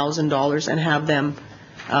than $1,000, and have them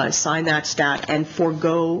sign that stat and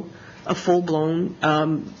forego a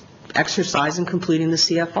full-blown exercise in completing the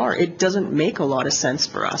CFR? It doesn't make a lot of sense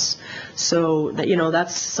for us. So, you know,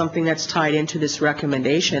 that's something that's tied into this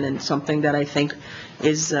recommendation, and something that I think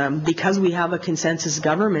is, because we have a consensus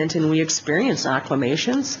government and we experience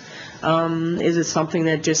acclamations, is it something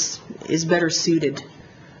that just is better suited?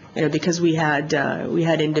 You know, because we had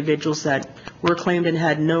individuals that were claimed and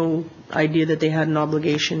had no idea that they had an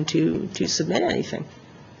obligation to submit anything.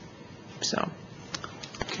 So.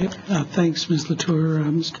 Okay, thanks, Ms. Latour.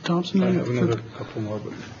 Mr. Thompson? I have another couple more,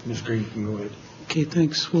 but Ms. Green can go ahead. Okay,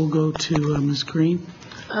 thanks. We'll go to Ms. Green.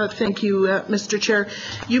 Thank you, Mr. Chair.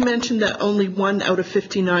 You mentioned that only 1 out of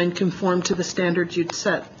 59 conform to the standards you'd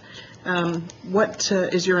set. What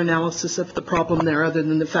is your analysis of the problem there, other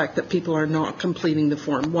than the fact that people are not completing the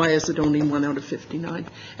form? Why is it only 1 out of 59?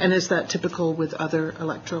 And is that typical with other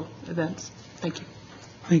electoral events? Thank you.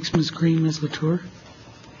 Thanks, Ms. Green. Ms. Latour?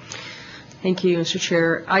 Thank you, Mr.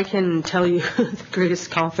 Chair. I can tell you with the greatest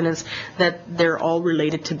confidence that they're all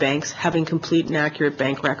related to banks having complete and accurate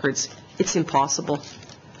bank records. It's impossible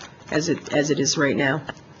as it is right now.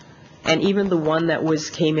 And even the one that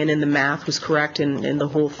came in and the math was correct in the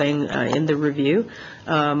whole thing in the review,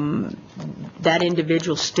 that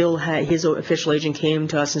individual still had, his official agent came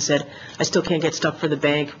to us and said, I still can't get stuff for the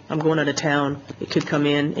bank. I'm going out of town. It could come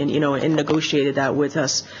in, and, you know, and negotiated that with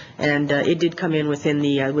us. And it did come in within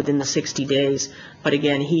the 60 days. But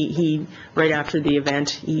again, he right after the event,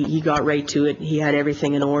 he got right to it. He had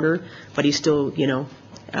everything in order, but he still, you know,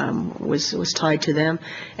 was tied to them.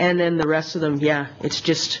 And then the rest of them, yeah, it's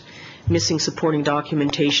just missing supporting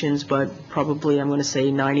documentations, but probably I'm going to say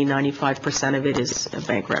 90-95% of it is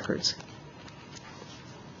bank records.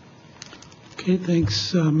 Okay,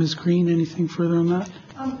 thanks, Ms. Green. Anything further on that?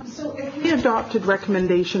 So if we adopted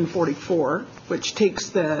recommendation 44, which takes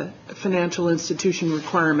the financial institution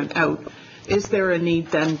requirement out, is there a need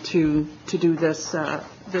then to do this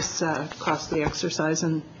costly exercise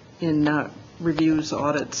in reviews,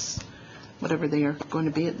 audits, whatever they are going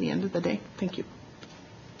to be at the end of the day? Thank you.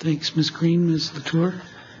 Thanks, Ms. Green. Ms. Latour?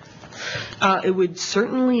 It would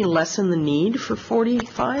certainly lessen the need for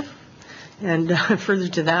 45. And further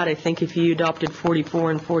to that, I think if you adopted 44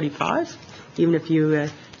 and 45, even if you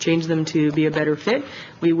change them to be a better fit,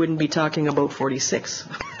 we wouldn't be talking about 46,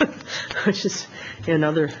 which is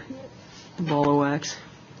another ball of wax.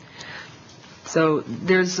 So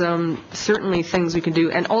there's certainly things we can do,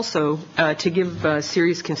 and also to give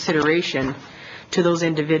serious consideration to those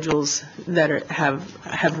individuals that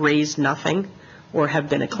have raised nothing or have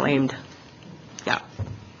been acclaimed. Yeah.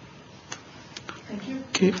 Thank you.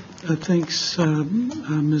 Okay, thanks,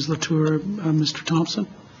 Ms. Latour. Mr. Thompson?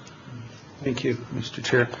 Thank you, Mr.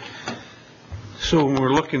 Chair. So when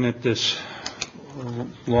we're looking at this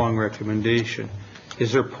long recommendation,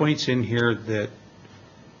 is there points in here that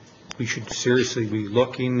we should seriously be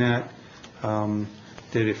looking at? That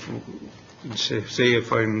if, say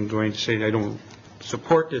if I'm going to say I don't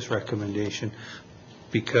support this recommendation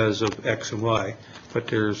because of X and Y, but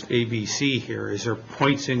there's A, B, C here, is there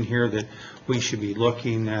points in here that we should be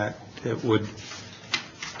looking at that would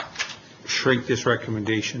shrink this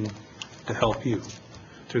recommendation to help you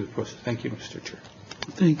through the process? Thank you, Mr. Chair.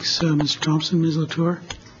 Thanks, Mr. Thompson. Ms. Latour?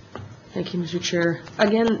 Thank you, Mr. Chair.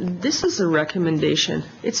 Again, this is a recommendation.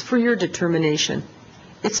 It's for your determination.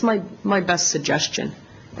 It's my best suggestion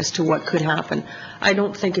as to what could happen. I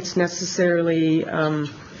don't think it's necessarily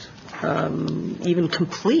even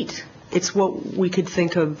complete. It's what we could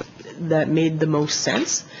think of that made the most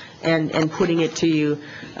sense, and putting it to you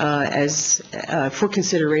as for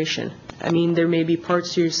consideration. I mean, there may be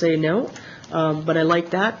parts you say no, but I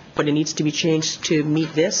like that, but it needs to be changed to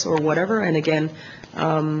meet this or whatever. And again,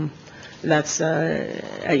 that's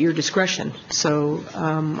at your discretion. So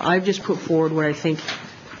I've just put forward what I think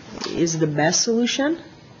is the best solution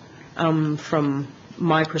from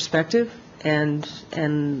my perspective, and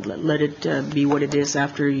let it be what it is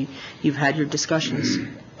after you've had your discussions.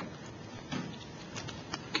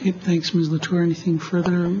 Okay, thanks, Ms. Latour. Anything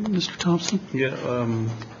further, Mr. Thompson? Yeah,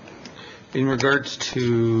 in regards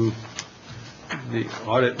to the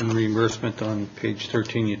audit and reimbursement on page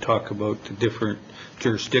 13, you talk about the different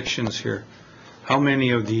jurisdictions here. How many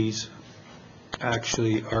of these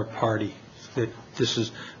actually are party? That this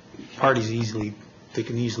is parties easily, they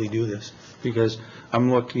can easily do this, because I'm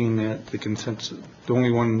looking at the consensus. The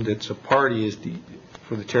only one that's a party is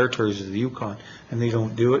for the territories is the Yukon, and they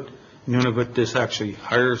don't do it. None of it. This actually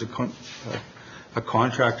hires a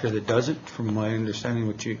contractor that does it, from my understanding,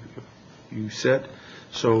 what you said.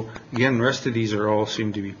 So again, the rest of these are all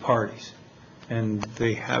seem to be parties, and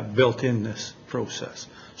they have built in this process.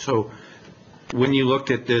 So when you looked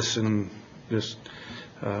at this and this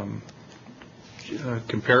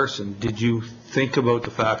comparison, did you think about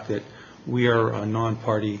the fact that we are a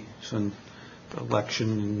non-party election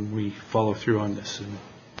and we follow through on this? And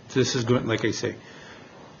this is going, like I say,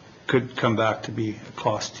 could come back to be a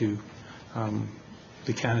cost to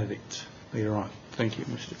the candidates later on. Thank you,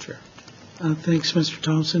 Mr. Chair. Thanks, Mr.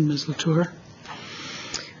 Thompson. Ms. Latour?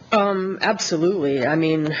 Absolutely. I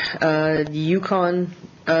mean, the Yukon,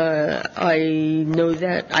 I know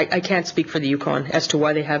that, I can't speak for the Yukon as to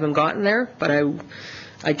why they haven't gotten there, but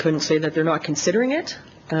I couldn't say that they're not considering it.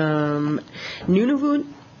 Nunavut,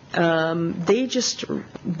 they just,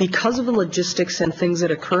 because of the logistics and things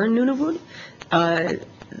that occur in Nunavut,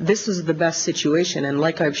 this is the best situation. And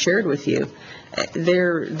like I've shared with you,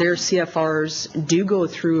 their CFRs do go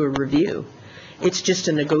through a review. It's just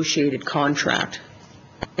a negotiated contract.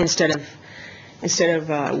 Instead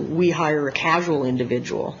of we hire a casual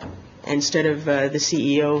individual, instead of the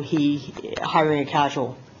CEO he hiring a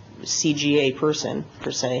casual CGA person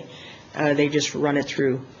per se, they just run it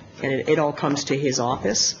through, and it all comes to his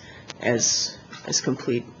office as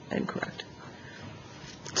complete and correct.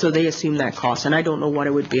 So they assume that cost, and I don't know what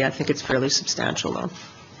it would be. I think it's fairly substantial, though.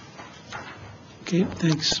 Okay,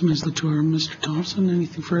 thanks, Ms. Latour. Mr. Thompson,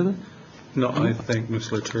 anything further? No, I thank Ms.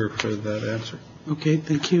 Latour for that answer. Okay,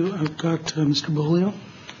 thank you. I've got Mr. Bolio.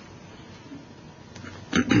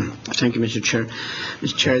 Thank you, Mr. Chair.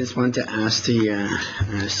 Mr. Chair, I just wanted to ask the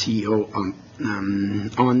CEO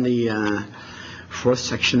on the fourth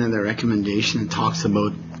section of the recommendation. It talks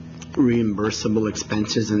about reimbursable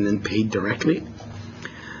expenses and then paid directly.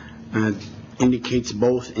 Indicates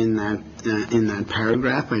both in that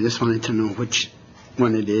paragraph. I just wanted to know which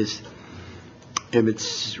one it is. If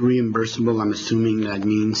it's reimbursable, I'm assuming that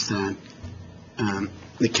means that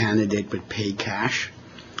the candidate would pay cash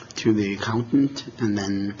to the accountant and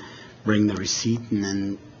then bring the receipt and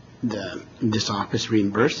then this office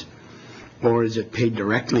reimburse, or is it paid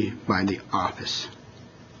directly by the office?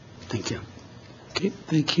 Thank you. Okay,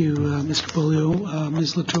 thank you, Mr. Bolio.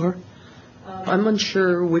 Ms. Latour? I'm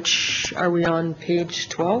unsure which, are we on page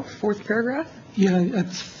 12, fourth paragraph? Yeah,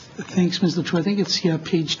 thanks, Ms. Latour. I think it's,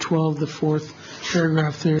 page 12, the fourth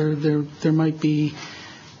paragraph there. There might be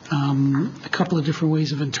a couple of different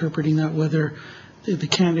ways of interpreting that, whether the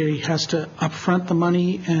candidate has to upfront the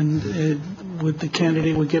money and the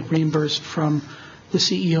candidate would get reimbursed from the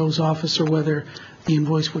CEO's office, or whether the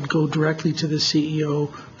invoice would go directly to the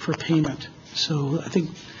CEO for payment. So I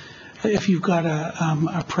think if you've got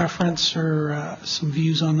a preference or some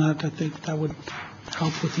views on that, I think that would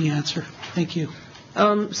help with the answer. Thank you.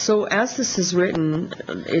 So as this is written,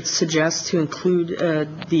 it suggests to include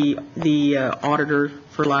the auditor,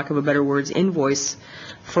 for lack of a better words, invoice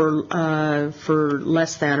for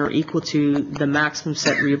less than or equal to the maximum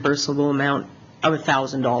set reimbursable amount of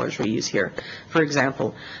 $1,000 we use here, for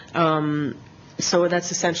example. So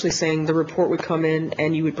that's essentially saying the report would come in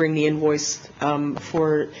and you would bring the invoice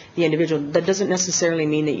for the individual. That doesn't necessarily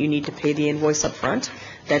mean that you need to pay the invoice up front.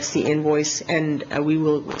 That's the invoice, and we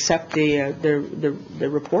will accept the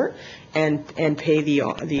report and pay the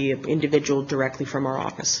individual directly from our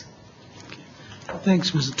office.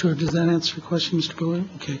 Thanks, Ms. Latour. Does that answer your question, Mr. Boyle?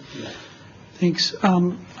 Okay. Thanks.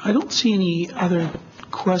 I don't see any other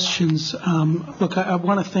questions. Look, I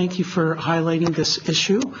want to thank you for highlighting this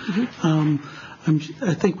issue.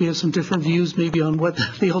 I think we have some different views maybe on what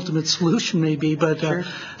the ultimate solution may be, but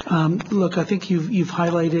look, I think you've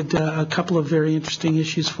highlighted a couple of very interesting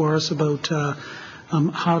issues for us about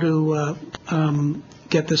how to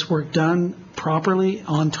get this work done properly,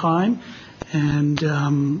 on time, and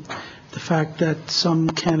the fact that some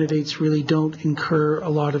candidates really don't incur a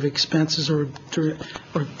lot of expenses, or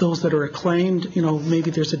those that are acclaimed, maybe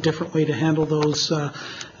there's a different way to handle those to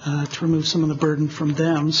remove some of the burden from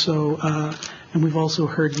them. So, and we've also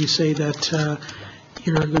heard you say that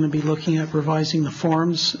you're going to be looking at revising the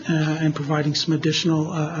forms and providing some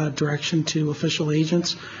additional direction to official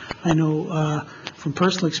agents. I know from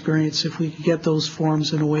personal experience, if we could get those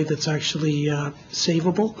forms in a way that's actually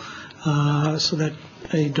savable, so that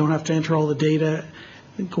you don't have to enter all the data,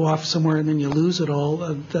 go off somewhere, and then you lose it all,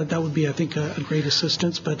 that would be, I think, a great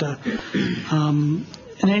assistance. But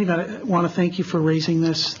in any event, I want to thank you for raising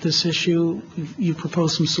this issue. You've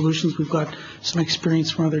proposed some solutions. We've got some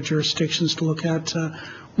experience from other jurisdictions to look at.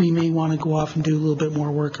 We may want to go off and do a little bit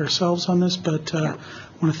more work ourselves on this, but I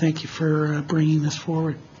want to thank you for bringing this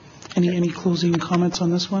forward. Any closing comments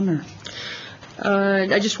on this one? Or?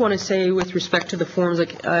 I just want to say, with respect to the forms, that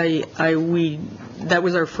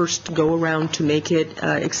was our first go around to make it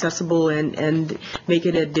accessible and make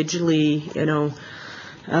it a digitally,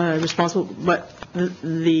 responsible. But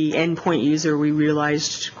the endpoint user, we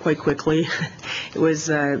realized quite quickly, it was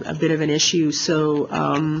a bit of an issue.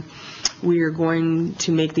 So we are going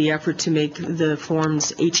to make the effort to make the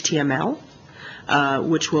forms HTML.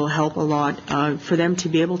 Which will help a lot for them to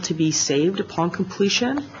be able to be saved upon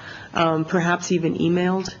completion, perhaps even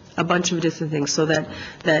emailed, a bunch of different things, so that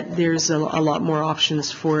there's a lot more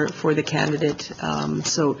options for the candidate.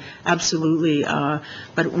 So absolutely,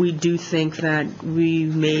 but we do think that we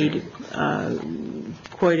made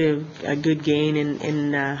quite a good gain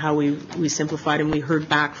in how we simplified, and we heard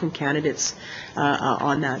back from candidates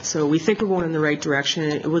on that. So we think we're going in the right direction,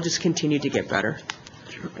 and it will just continue to get better.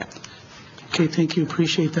 Sure. Yeah. Okay, thank you.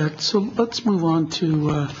 Appreciate that. So let's move on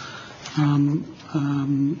to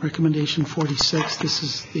recommendation 46. This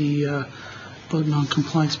is the about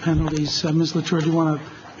non-compliance penalties. Ms. Latour, do you want to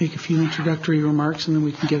make a few introductory remarks, and then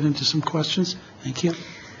we can get into some questions? Thank you.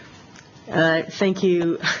 Thank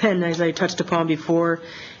you. And as I touched upon before,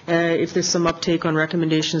 if there's some uptake on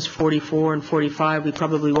recommendations 44 and 45, we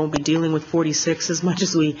probably won't be dealing with 46 as much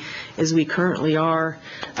as we currently are.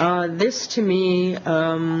 This, to me,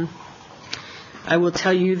 I will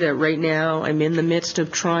tell you that right now I'm in the midst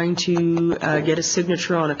of trying to get a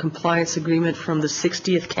signature on a compliance agreement from the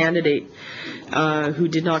 60th candidate who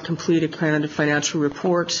did not complete a candidate financial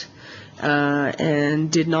report and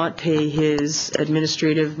did not pay his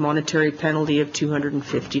administrative monetary penalty of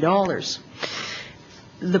 $250.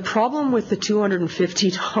 The problem with the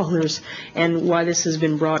 $250 and why this has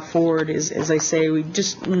been brought forward is, as I say, we're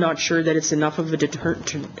just not sure that it's enough of a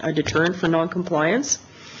deterrent for noncompliance.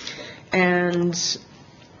 And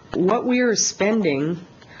what we are spending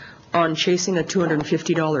on chasing a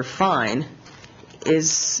 $250 fine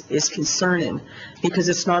is concerning, because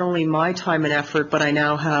it's not only my time and effort, but I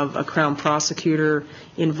now have a Crown prosecutor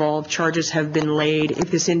involved. Charges have been laid.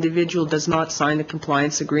 If this individual does not sign the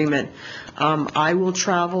compliance agreement, I will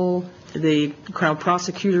travel, the Crown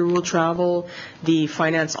prosecutor will travel, the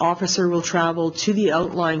finance officer will travel to the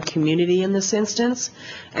outlying community in this instance,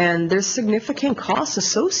 and there's significant costs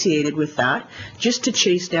associated with that just to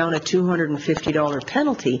chase down a $250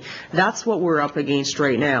 penalty. That's what we're up against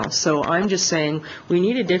right now. So I'm just saying we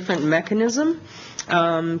need a different mechanism,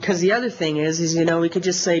 because the other thing is we could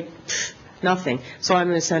just say nothing. So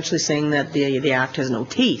I'm essentially saying that the Act has no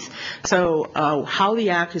teeth. So how the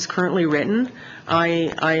Act is currently written,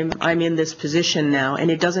 I'm in this position now, and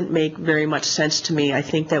it doesn't make very much sense to me. I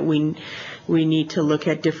think that we need to look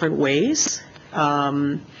at different ways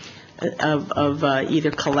of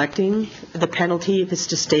either collecting the penalty if it's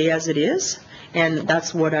to stay as it is, and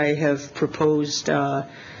that's what I have proposed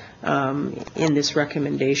in this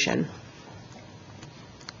recommendation.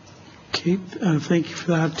 Okay, thank you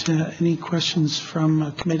for that. Any questions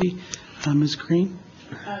from committee? Ms. Green?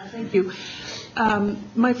 Thank you.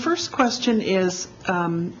 My first question is,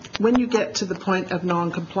 when you get to the point of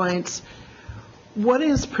non-compliance, what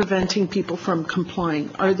is preventing people from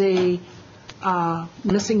complying? Are they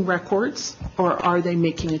missing records, or are they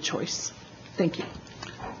making a choice? Thank you.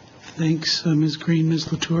 Thanks, Ms. Green.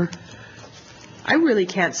 Ms. Latour? I really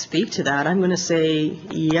can't speak to that. I'm going to say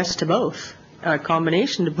yes to both, a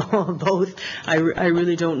combination of both. I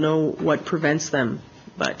really don't know what prevents them,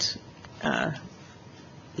 but,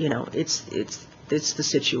 it's the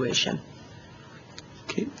situation.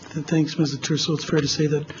 Okay, thanks, Ms. Latour. So it's fair to say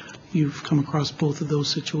that you've come across both of those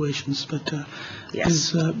situations, but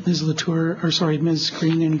Yes. Ms. Latour, or sorry, Ms.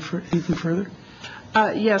 Green, anything further?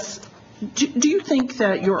 Yes. Do you think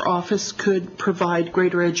that your office could provide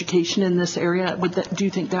greater education in this area? Do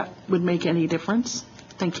you think that would make any difference?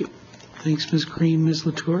 Thank you. Thanks, Ms. Green. Ms.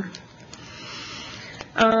 Latour?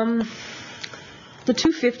 The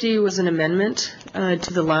 250 was an amendment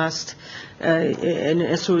to the last,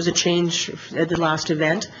 and so it was a change at the last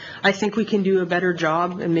event. I think we can do a better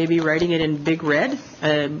job and maybe writing it in big red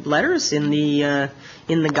letters in the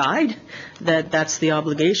guide that's the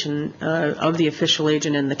obligation of the official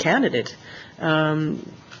agent and the candidate.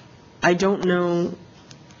 I don't know,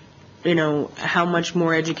 how much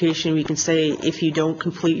more education we can say if you don't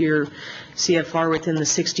complete your CFR within the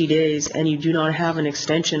 60 days and you do not have an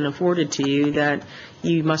extension afforded to you, that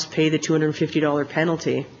you must pay the $250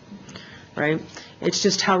 penalty, right? It's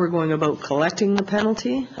just how we're going about collecting the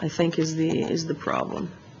penalty, I think, is the problem,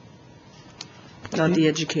 not the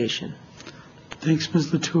education. Thanks,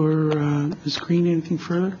 Ms. Latour. Ms. Green, anything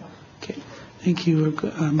further? Okay, thank you.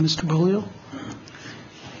 Mr. Bolio?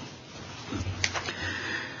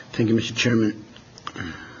 Thank you, Mr. Chairman.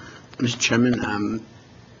 Mr. Chairman,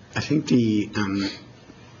 I think the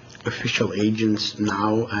official agents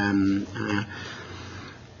now,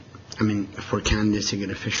 for candidates to get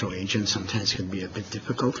official agents sometimes could be a bit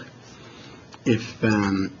difficult. If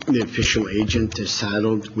the official agent is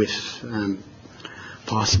saddled with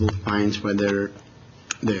possible fines, whether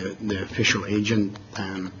the official agent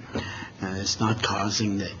is not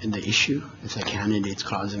causing the issue, if the candidate's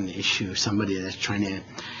causing the issue, somebody that's trying to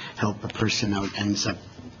help a person out ends up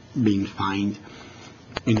being fined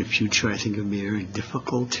in the future, I think it would be very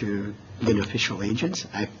difficult to get official agents.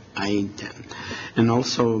 And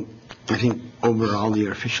also, I think overall the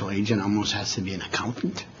official agent almost has to be an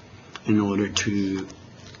accountant in order to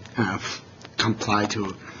comply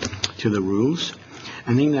to the rules.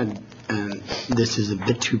 I think that this is a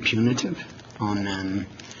bit too punitive on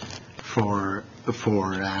for what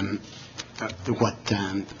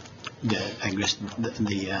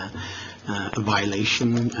the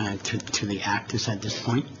violation to the act is at this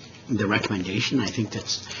point. The recommendation, I think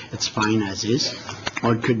it's fine as is,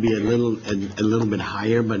 or it could be a little bit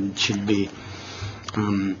higher, but it should be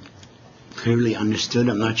clearly understood.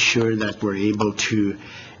 I'm not sure that we're able to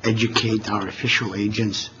educate our official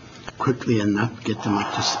agents quickly enough, get them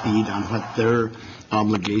up to speed on what their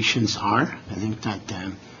obligations are. I think that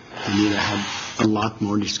we need to have a lot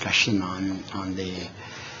more discussion on the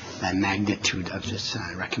magnitude of this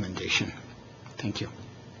recommendation. Thank you.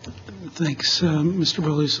 Thanks, Mr.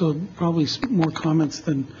 Bolio. So probably more comments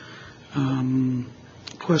than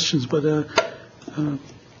questions, but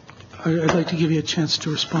I'd like to give you a chance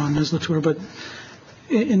to respond, Ms. Latour. But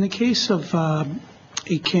in the case of a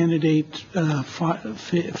candidate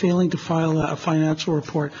failing to file a financial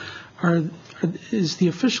report, is the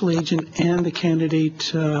official agent and the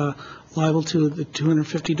candidate liable to the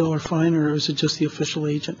 $250 fine, or is it just the official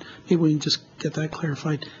agent? Maybe we can just get that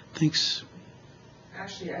clarified. Thanks.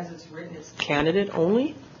 Actually, as it's written, it's candidate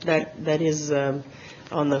only that is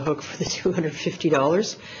on the hook for the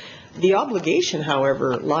 $250. The obligation,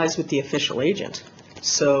 however, lies with the official agent.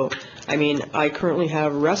 So, I currently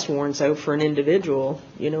have arrest warrants out for an individual,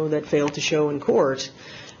 that failed to show in court.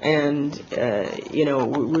 And,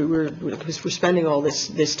 we're spending all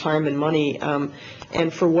this time and money,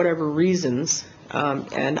 and for whatever reasons,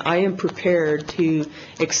 and I am prepared to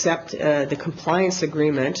accept the compliance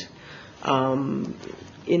agreement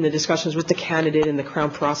in the discussions with the candidate and the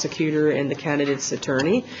Crown Prosecutor and the candidate's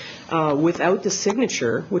attorney without the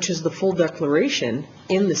signature, which is the full declaration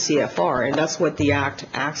in the CFR, and that's what the Act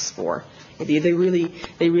asks for. They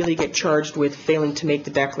really get charged with failing to make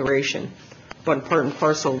the declaration. But part and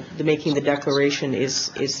parcel, making the declaration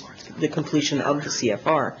is the completion of the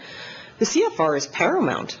CFR. The CFR is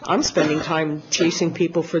paramount. I'm spending time chasing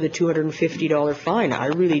people for the $250 fine. I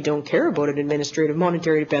really don't care about an administrative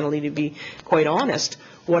monetary penalty, to be quite honest.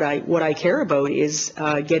 What I care about is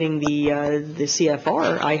getting the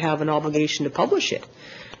CFR. I have an obligation to publish it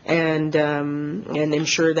and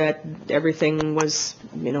ensure that everything was,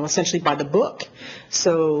 essentially by the book.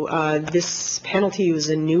 So this penalty was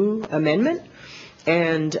a new amendment,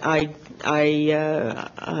 and I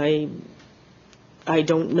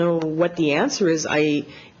don't know what the answer is. I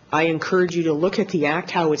encourage you to look at the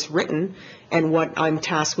Act, how it's written, and what I'm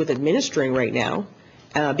tasked with administering right now,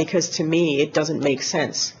 because to me it doesn't make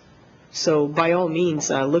sense. So by all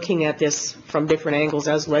means, looking at this from different angles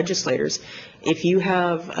as legislators, if you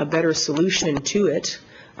have a better solution to it,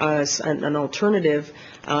 an alternative,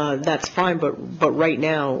 that's fine. But right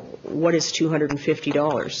now, what is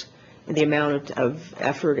 $250? The amount of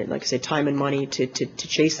effort and, like I said, time and money to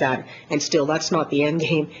chase that, and still that's not the end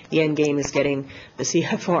game. The end game is getting the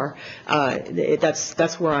CFR.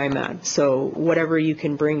 That's where I'm at. So whatever you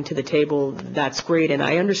can bring to the table, that's great. And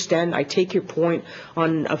I understand, I take your point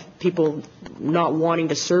on people not wanting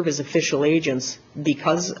to serve as official agents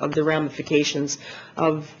because of the ramifications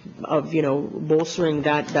of bolstering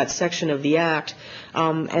that section of the Act.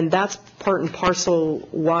 And that's part and parcel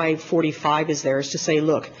why 45 is there, is to say,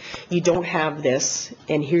 look, you don't have this,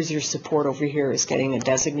 and here's your support over here is getting a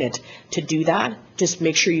designate to do that. Just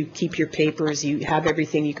make sure you keep your papers, you have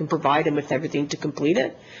everything, you can provide them with everything to complete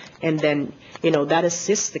it, and then, that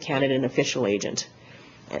assists the candidate and official agent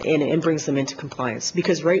and brings them into compliance.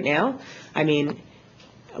 Because right now,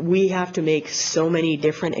 we have to make so many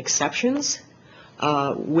different exceptions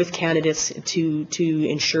with candidates to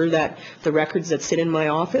ensure that the records that sit in my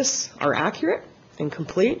office are accurate and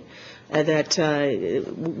complete, that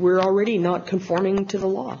we're already not conforming to the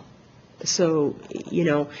law. So,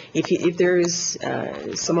 if there is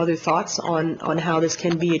some other thoughts on how this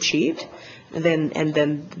can be achieved,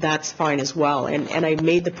 then that's fine as well. And I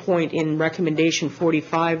made the point in recommendation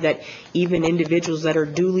 45 that even individuals that are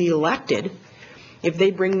duly elected, if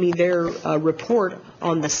they bring me their report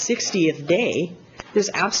on the 60th day,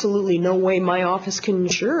 there's absolutely no way my office can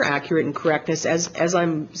ensure accurate and correctness as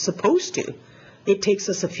I'm supposed to. It takes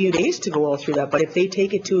us a few days to go all through that, but if they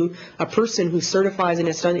take it to a person who certifies and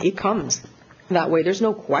it's done, it comes that way. There's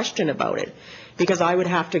no question about it, because I would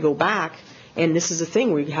have to go back, and this is the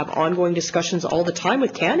thing, we have ongoing discussions all the time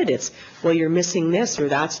with candidates. Well, you're missing this, or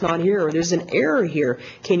that's not here, or there's an error here.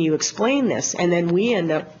 Can you explain this? And then we end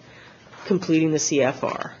up completing the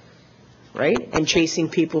CFR. Right? And chasing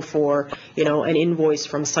people for, an invoice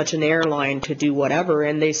from such an airline to do whatever.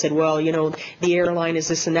 And they said, well, the airline is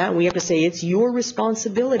this and that. And we have to say it's your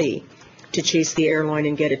responsibility to chase the airline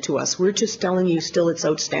and get it to us. We're just telling you still it's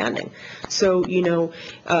outstanding. So,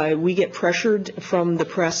 we get pressured from the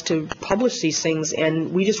press to publish these things,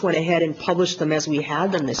 and we just went ahead and published them as we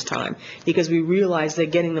had them this time, because we realized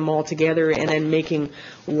that getting them all together and then making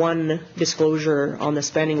one disclosure on the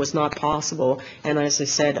spending was not possible. And as I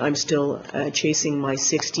said, I'm still chasing my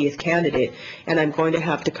 60th candidate, and I'm going to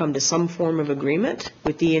have to come to some form of agreement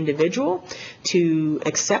with the individual to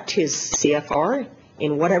accept his CFR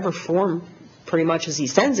in whatever form, pretty much as he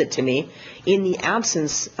sends it to me, in the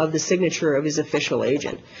absence of the signature of his official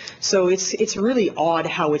agent. So it's really odd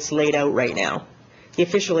how it's laid out right now. The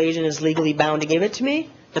official agent is legally bound to give it to me.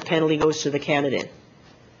 The penalty goes to the candidate.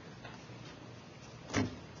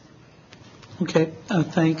 Okay,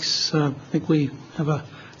 thanks. I think we have a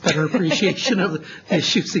better appreciation of the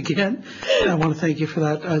issues again. I want to thank you for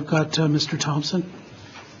that. I've got Mr. Thompson.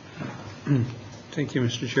 Thank you,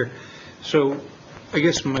 Mr. Chair. So I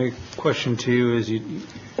guess my question to you is,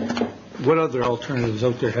 what other alternatives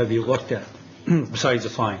out there have you looked at besides a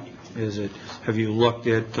fine? Have you looked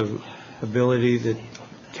at the ability that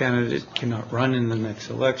candidate cannot run in the next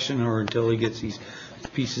election or until he gets these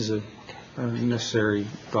pieces of necessary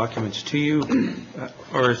documents to you,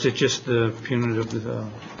 or is it just the punitive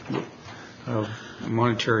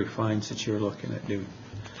monetary fines that you're looking at doing?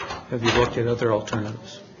 Have you looked at other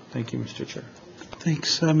alternatives? Thank you, Mr. Chair.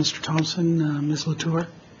 Thanks, Mr. Thompson. Ms. Latour?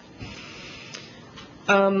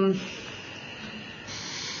 I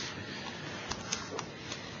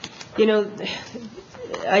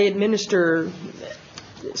administer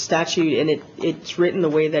statute, and it's written the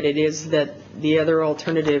way that it is, that the other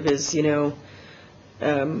alternative is, we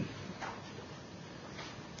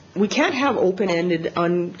can't have open-ended,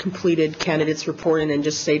 uncompleted candidates report and then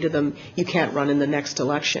just say to them, you can't run in the next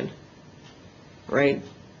election, right?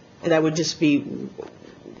 That would just be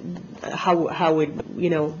how would,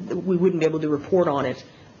 we wouldn't be able to report on it.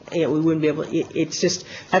 We wouldn't be able, it's just,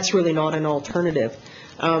 that's really not an alternative.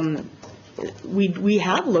 we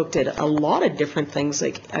have looked at a lot of different things,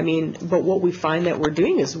 but what we find that we're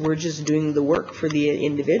doing is we're just doing the work for the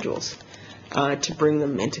individuals to bring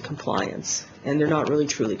them into compliance, and they're not really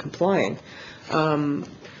truly complying.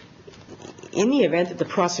 In the event that the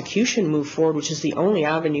prosecution move forward, which is the only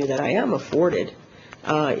avenue that I am afforded,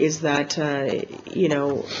 is that, a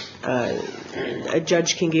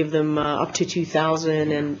judge can give them up to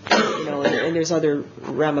 $2,000 and there's other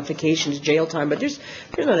ramifications, jail time, but there's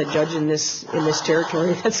not a judge in this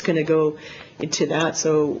territory that's going to go into that.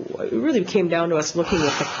 So it really came down to us looking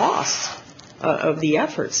at the costs of the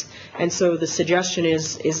efforts. And so the suggestion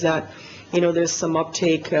is that, there's some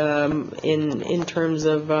uptake in terms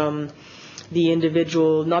of the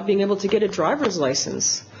individual not being able to get a driver's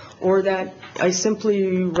license, or that I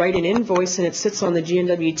simply write an invoice and it sits on the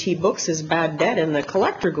GNWT books as bad debt and the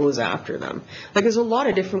collector goes after them. There's a lot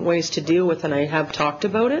of different ways to deal with, and I have talked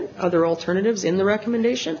about it, other alternatives in the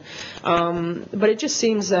recommendation. But it just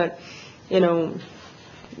seems that,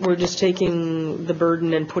 we're just taking the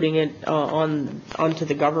burden and putting it onto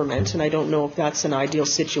the government, and I don't know if that's an ideal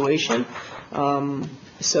situation.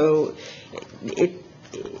 So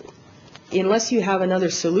unless you have another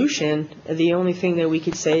solution, the only thing that we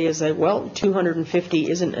could say is that, well, 250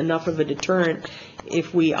 isn't enough of a deterrent.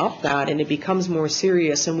 If we up that and it becomes more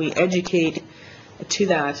serious and we educate to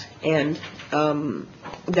that end,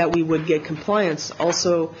 that we would get compliance.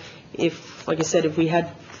 Also, if, like I said, if we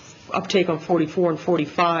had uptake on 44 and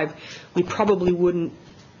 45, we probably wouldn't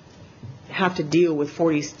have to deal with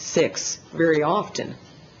 46 very often.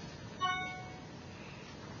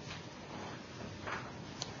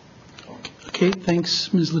 Okay,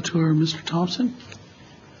 thanks, Ms. Latour. Mr. Thompson?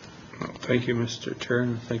 Thank you, Mr. Chair,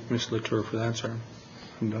 and thank Ms. Latour for the answer.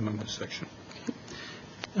 I'm done on this section.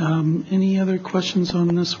 Any other questions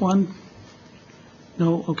on this one?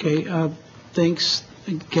 No? Okay. Thanks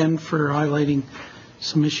again for highlighting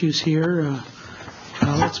some issues here.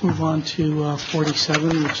 Let's move on to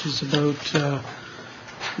 47, which is about the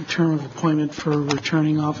term of appointment for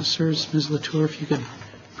returning officers. Ms. Latour, if you could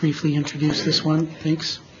briefly introduce this one.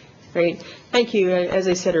 Thanks. Great. Thank you. As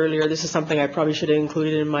I said earlier, this is something I probably should have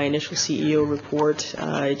included in my initial CEO report.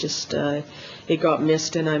 It got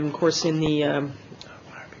missed, and I'm, of course, in the,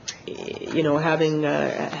 having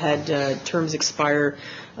had terms expire,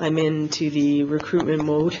 I'm into the recruitment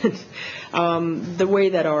mode. The way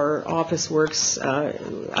that our office works,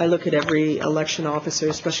 I look at every election officer,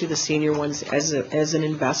 especially the senior ones, as an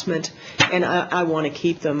investment, and I want to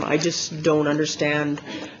keep them. I just don't understand,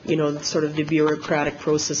 sort of the bureaucratic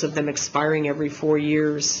process of them expiring every 4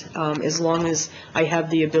 years. As long as I have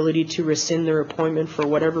the ability to rescind their appointment for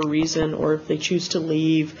whatever reason, or if they choose to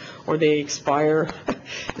leave or they expire,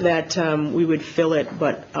 that we would fill it.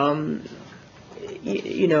 But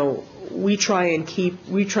we try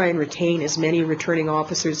and retain as many returning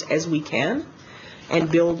officers as we can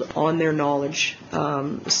and build on their knowledge.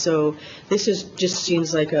 So this just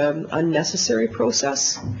seems like a unnecessary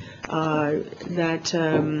process that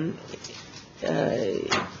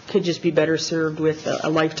could just be better served with a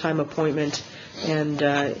lifetime appointment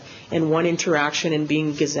and one interaction and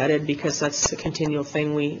being gazetted, because that's a continual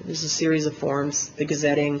thing. There's a series of forms, the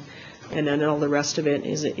gazetting, and then all the rest of it.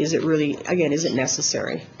 Is it really, again, is it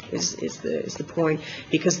necessary? Is the point?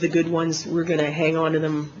 Because the good ones, we're going to hang on to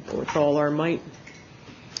them with all our might.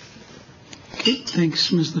 Okay,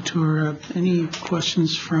 thanks, Ms. Latour. Any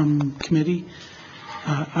questions from committee?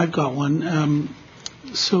 I've got one.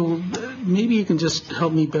 So maybe you can just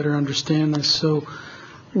help me better understand this. So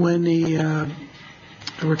when a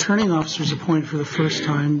returning officer is appointed for the first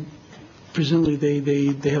time, presumably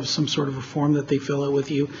they have some sort of a form that they fill out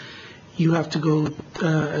with you. You have to go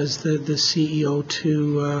as the CEO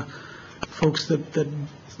to folks that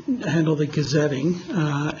handle the gazetting,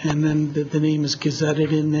 and then the name is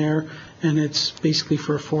gazetted in there, and it's basically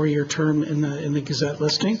for a 4-year term in the Gazette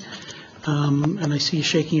listing. And I see you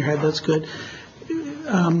shaking your head. That's good.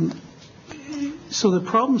 So the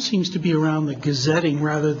problem seems to be around the gazetting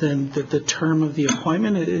rather than the term of the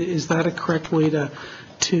appointment. Is that a correct way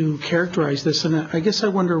to characterize this? And I guess I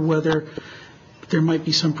wonder whether there might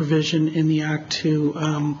be some provision in the Act to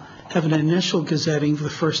have an initial gazetting for the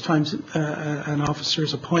first time an officer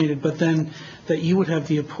is appointed, but then that you would have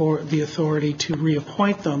the authority to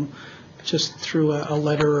reappoint them just through a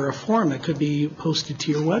letter or a form that could be posted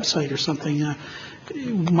to your website or something.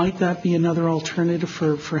 Might that be another alternative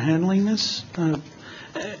for handling this?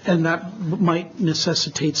 And that might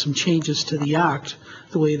necessitate some changes to the Act,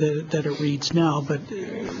 the way that it reads now. But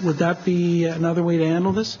would that be another way to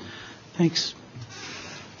handle this? Thanks.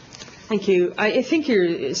 Thank you. I think you're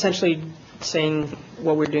essentially saying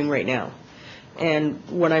what we're doing right now. And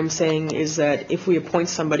what I'm saying is that if we appoint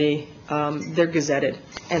somebody, they're gazetted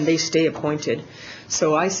and they stay appointed.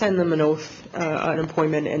 So I send them an oath, an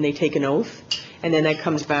appointment, and they take an oath, and then that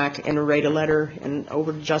comes back and write a letter, and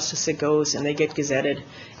over to justice it goes, and they get gazetted.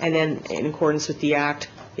 And then in accordance with the act,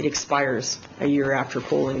 it expires a year after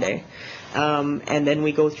polling day. And then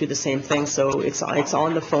we go through the same thing. So it's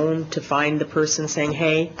on the phone to find the person saying,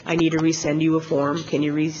 hey, I need to resend you a form. Can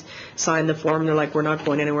you re-sign the form? They're like, we're not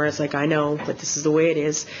going anywhere. It's like, I know, but this is the way it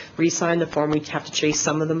is. Re-sign the form. We have to chase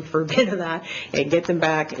some of them for a bit of that and get them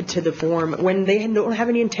back to the form when they don't have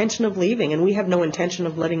any intention of leaving, and we have no intention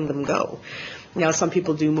of letting them go. Now, some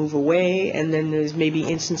people do move away, and then there's maybe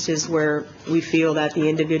instances where we feel that the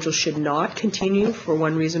individual should not continue for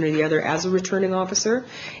one reason or the other as a returning officer,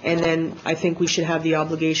 and then I think we should have the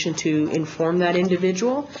obligation to inform that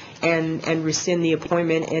individual and rescind the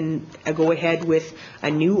appointment and go ahead with a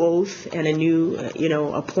new oath and a new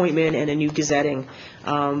appointment and a new gazetting.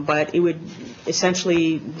 But it would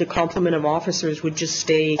essentially, the complement of officers would just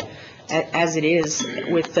stay as it is,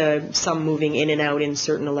 with some moving in and out in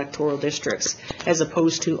certain electoral districts, as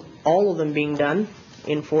opposed to all of them being done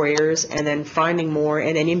in 4 years and then finding more,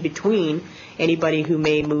 and then in between anybody who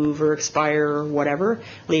may move or expire or whatever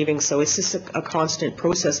leaving. So it's just a constant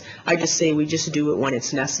process. I just say we just do it when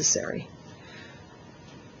it's necessary.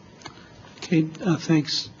 Okay,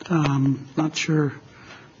 thanks. Not sure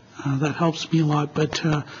that helps me a lot, but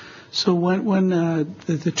so when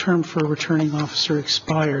the term for returning officer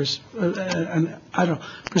expires, and I don't,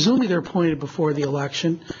 presumably they're appointed before the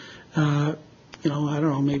election, I don't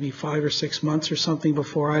know, maybe 5 or 6 months or something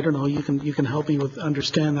before. I don't know. You can help me with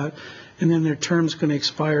understand that, and then their term's going to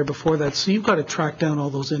expire before that. So you've got to track down all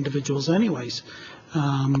those individuals, anyways,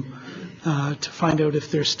 to find out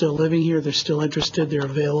if they're still living here, they're still interested, they're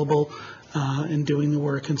available, in doing the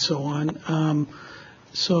work, and so on.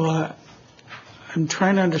 I'm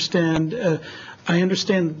trying to understand. I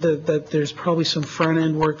understand that there's probably some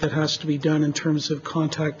front-end work that has to be done in terms of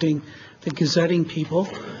contacting the gazetting people,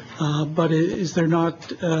 but is there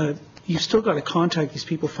not, you've still got to contact these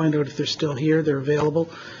people, find out if they're still here, they're available.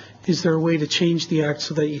 Is there a way to change the act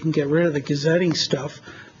so that you can get rid of the gazetting stuff,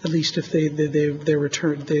 at least if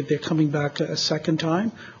they're coming back a second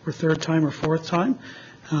time or third time or fourth time?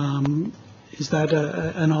 Is that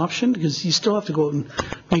an option? Because you still have to go out and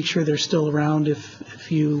make sure they're still around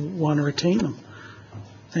if you want to retain them.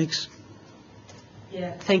 Thanks.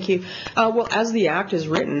 Yeah, thank you. Well, as the act is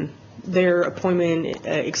written, their appointment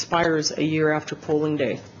expires a year after polling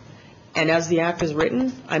day. And as the act is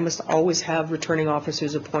written, I must always have returning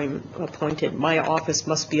officers appointed. My office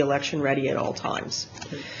must be election ready at all times.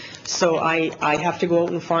 So I have to go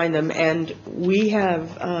out and find them, and we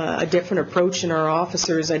have a different approach in our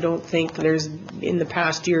officers. I don't think there's, in the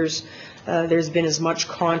past years, there's been as much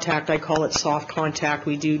contact. I call it soft contact.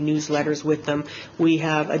 We do newsletters with them. We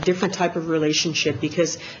have a different type of relationship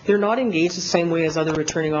because they're not engaged the same way as other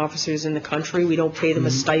returning officers in the country. We don't pay them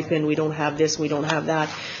a stipend. We don't have this. We don't have that.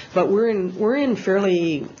 But we're in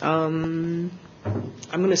fairly, I'm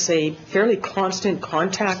going to say, fairly constant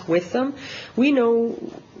contact with them. We know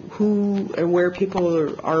who and where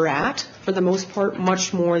people are at, for the most part,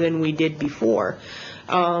 much more than we did before.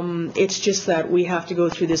 It's just that we have to go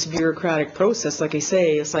through this bureaucratic process. Like I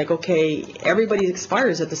say, it's like, okay, everybody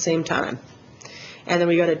expires at the same time. And then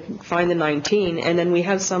we got to find the 19, and then we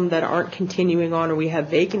have some that aren't continuing on, or we have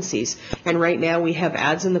vacancies. And right now we have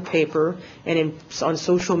ads in the paper and on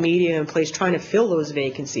social media in place trying to fill those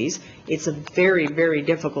vacancies. It's a very, very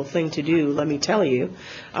difficult thing to do, let me tell you.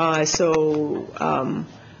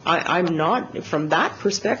 I'm not, from that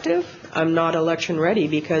perspective, I'm not election ready,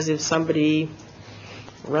 because if somebody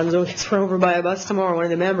gets run over by a bus tomorrow, one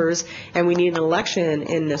of the members, and we need an election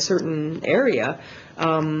in a certain area,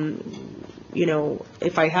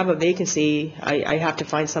 if I have a vacancy, I have to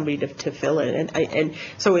find somebody to fill it. And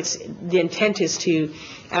so the intent is to,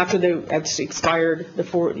 after it's expired,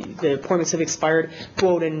 the appointments have expired,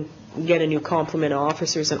 go out and get a new complement of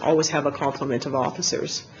officers and always have a complement of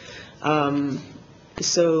officers.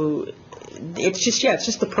 So it's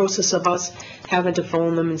just the process of us having to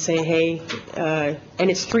phone them and say, hey, and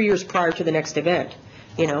it's 3 years prior to the next event,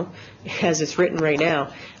 as it's written right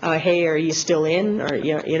now. Hey, are you still in? Or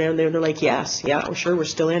they're like, yes, yeah, sure, we're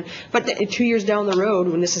still in. But 2 years down the road,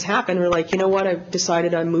 when this has happened, we're like, you know what? I've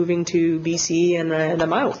decided I'm moving to BC and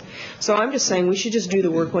I'm out. So I'm just saying we should just do the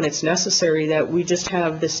work when it's necessary. That we just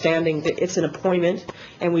have the standing that it's an appointment,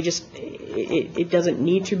 and we just it doesn't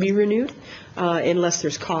need to be renewed unless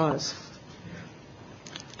there's cause.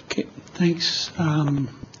 Okay, thanks.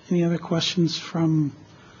 Any other questions from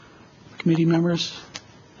committee members?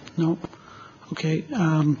 No? Okay.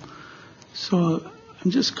 So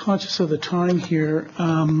I'm just conscious of the time here.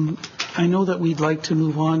 I know that we'd like to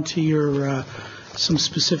move on to your some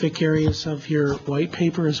specific areas of your white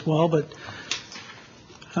paper as well, but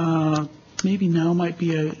maybe now might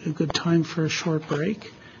be a good time for a short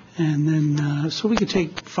break. And then, so we could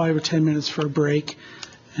take 5 or 10 minutes for a break,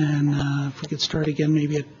 and if we could start again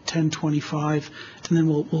maybe at 10:25, and then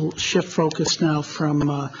we'll shift focus now from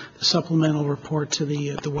the supplemental report to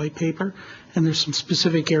the white paper. And there's some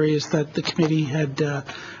specific areas that the committee had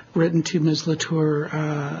written to Ms. Latour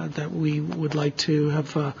that we would like to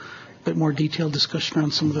have a bit more detailed discussion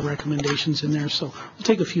around some of the recommendations in there. So we'll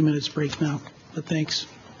take a few minutes break now, but thanks.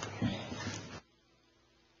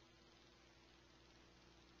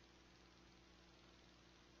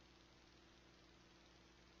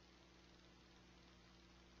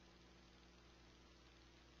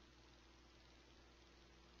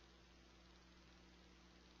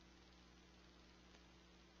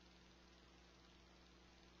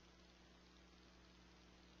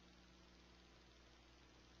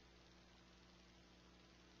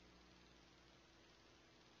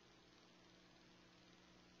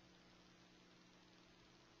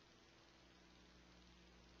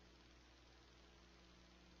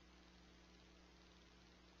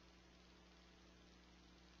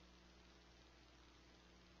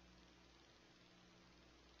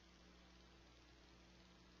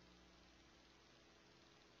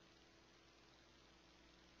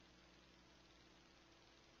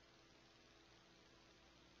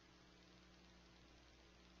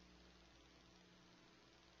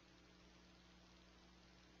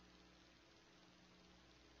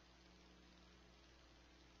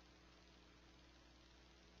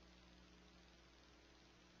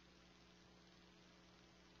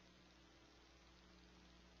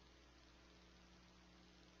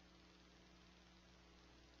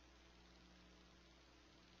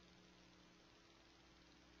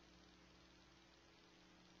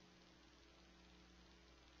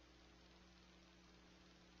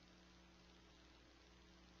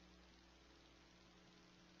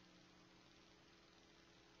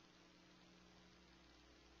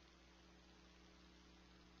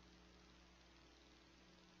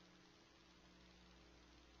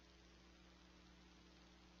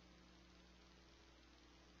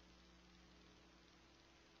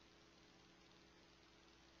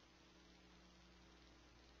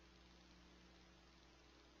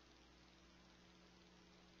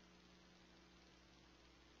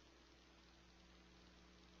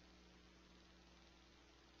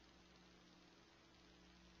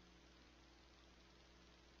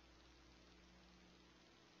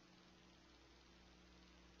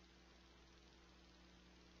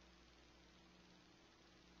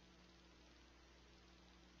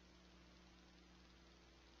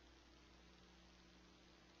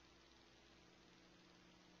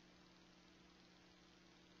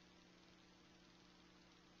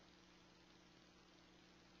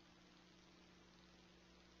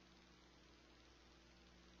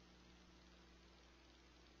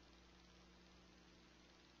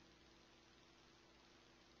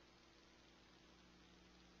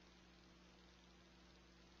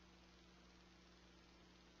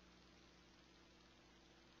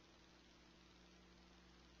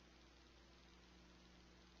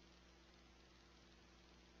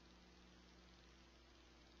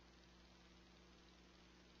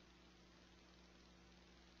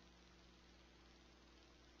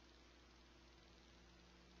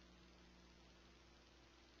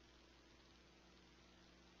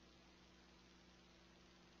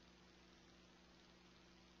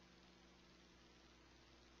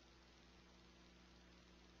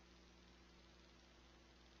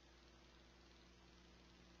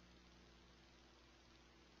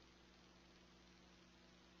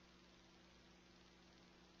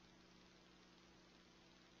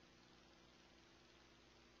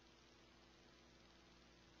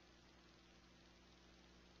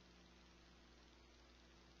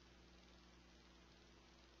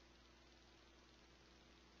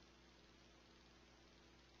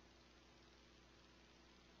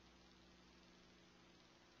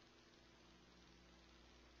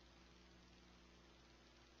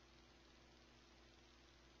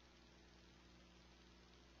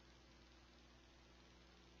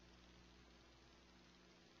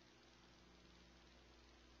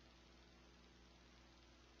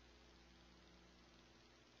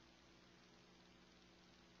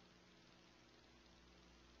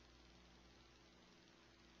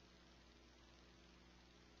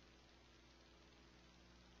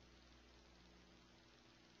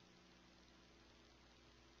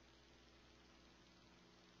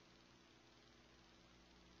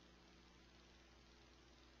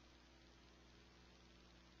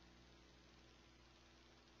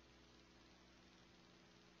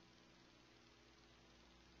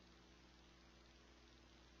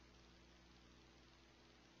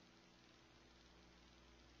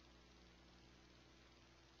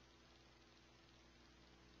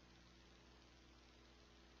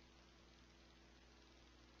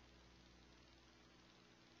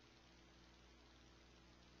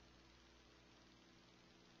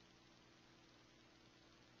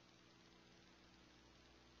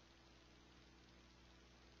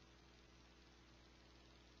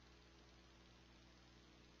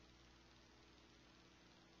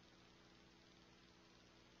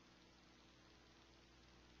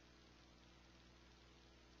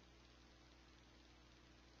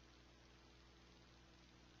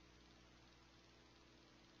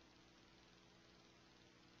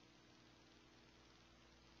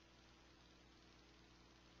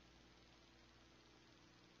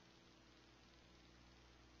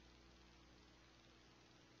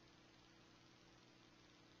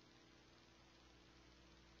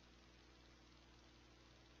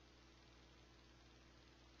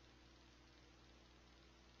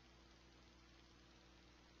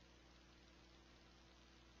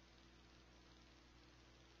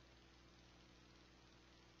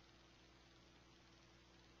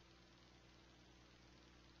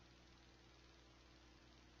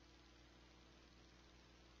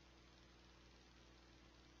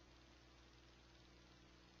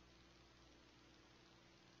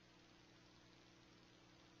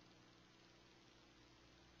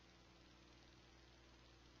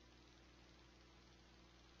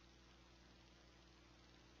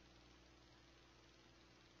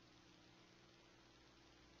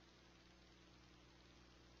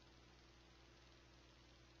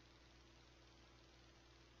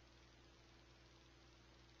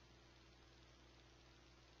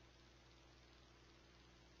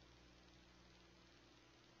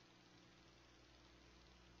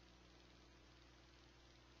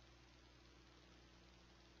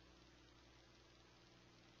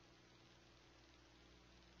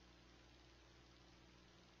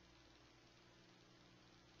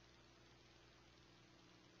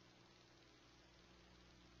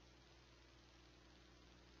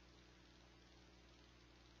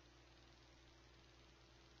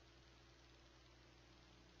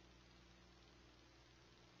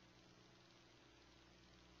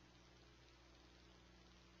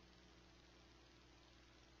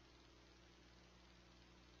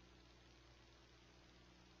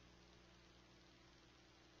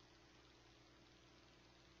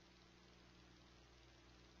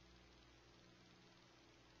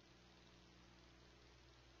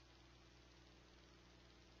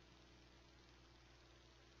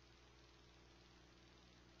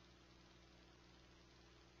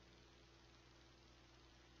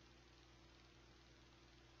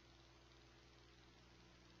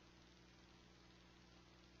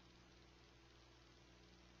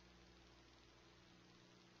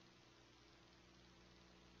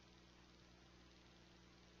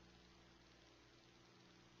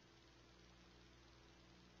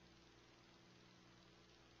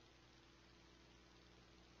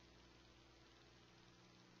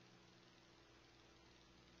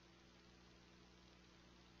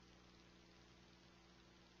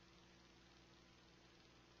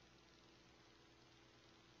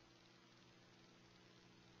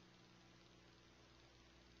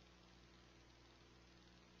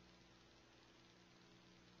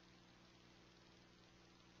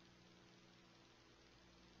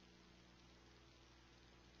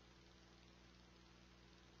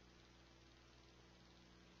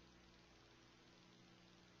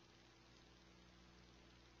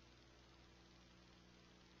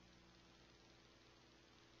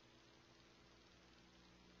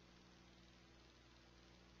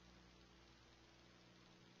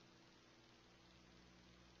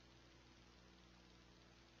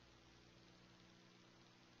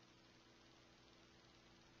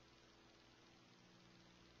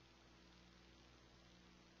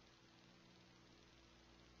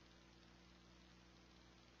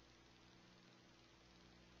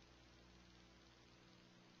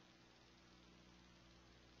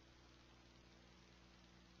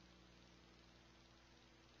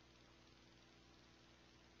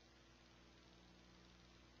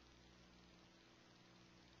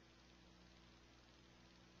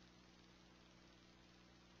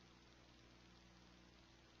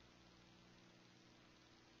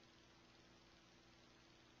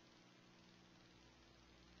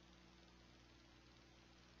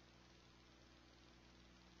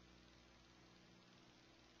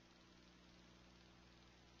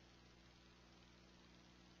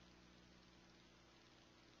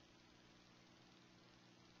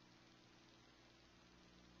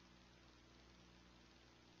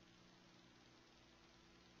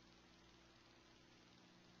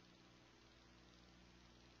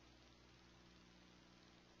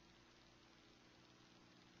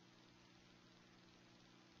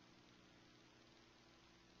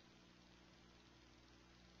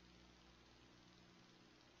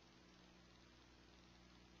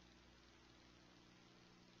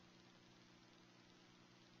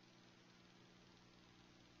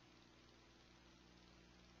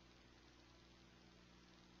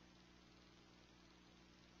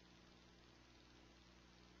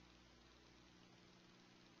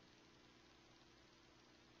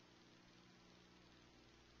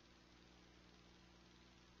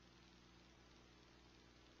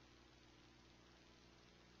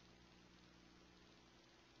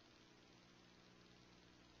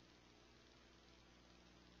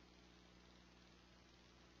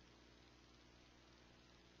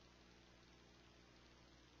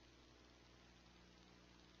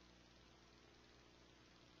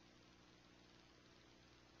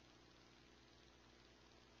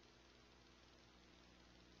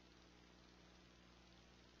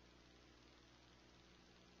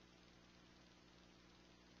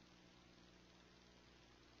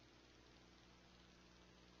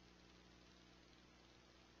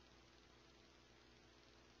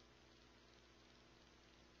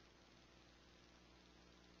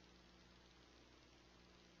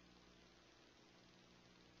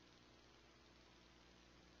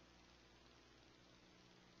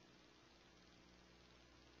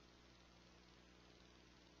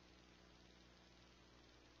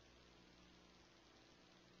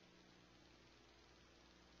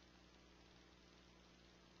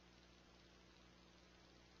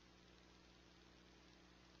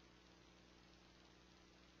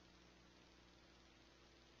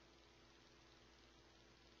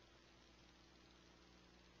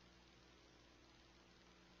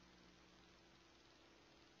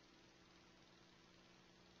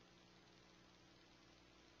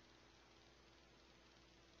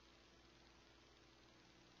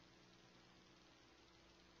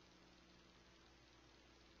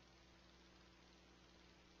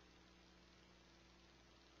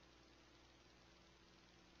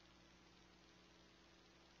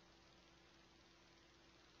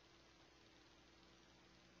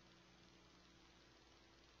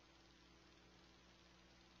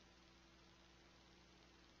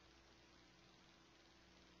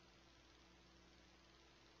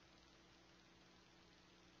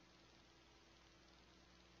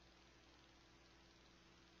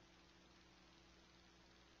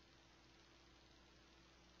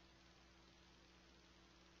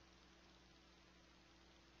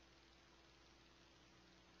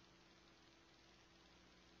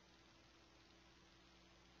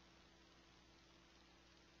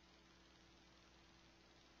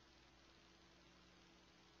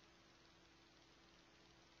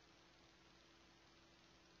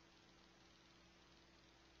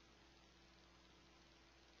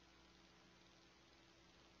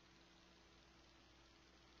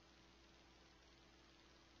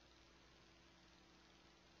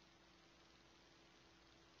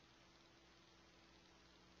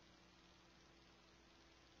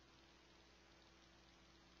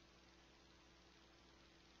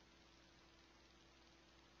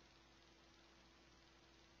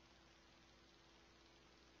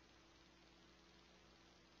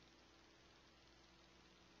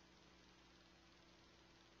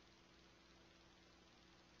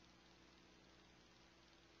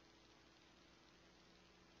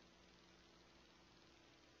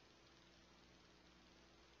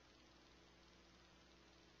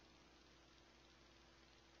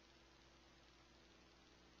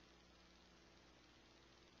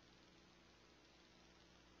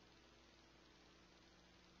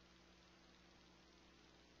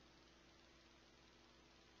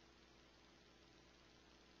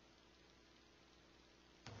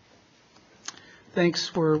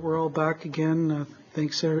 Thanks. We're all back again.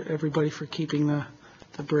 Thanks everybody for keeping the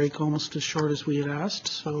break almost as short as we had asked.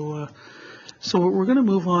 So we're going to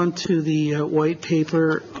move on to the white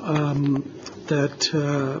paper that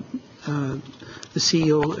the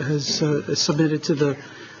CEO has submitted to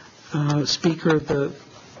the Speaker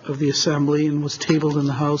of the Assembly and was tabled in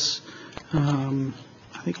the House. I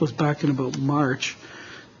think it was back in about March.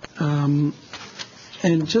 And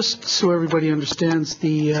just so everybody understands,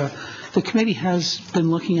 the committee has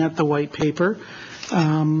been looking at the white paper,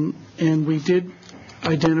 and we did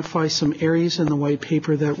identify some areas in the white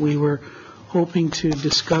paper that we were hoping to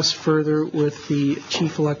discuss further with the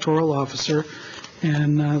Chief Electoral Officer,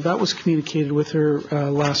 and that was communicated with her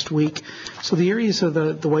last week. So the areas of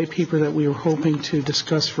the white paper that we were hoping to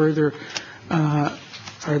discuss further are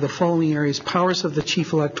the following areas: powers of the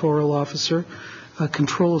Chief Electoral Officer,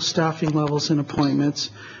 control of staffing levels and appointments,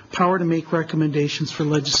 power to make recommendations for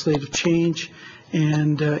legislative change,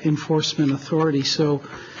 and enforcement authority. So,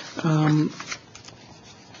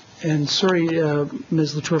 and sorry,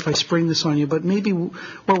 Ms. Latour, if I spring this on you, but maybe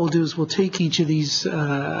what we'll do is we'll take each of these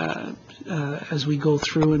as we go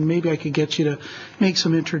through, and maybe I could get you to make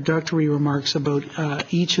some introductory remarks about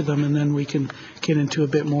each of them, and then we can get into a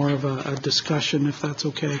bit more of a discussion, if that's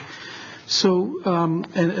okay. So,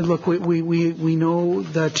 and look, we know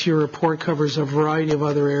that your report covers a variety of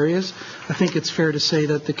other areas. I think it's fair to say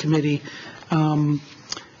that the committee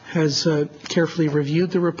has carefully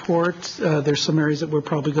reviewed the report. There's some areas that we're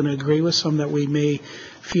probably going to agree with, some that we may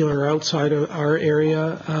feel are outside of our area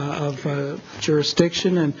of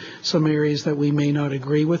jurisdiction, and some areas that we may not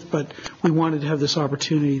agree with, but we wanted to have this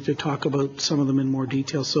opportunity to talk about some of them in more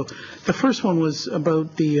detail. So the first one was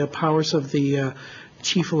about the powers of the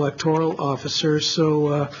Chief Electoral Officer.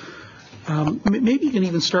 So maybe you can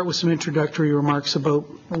even start with some introductory remarks about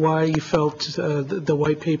why you felt the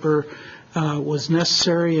white paper was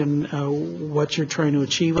necessary and what you're trying to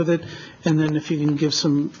achieve with it, and then if you can give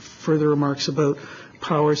some further remarks about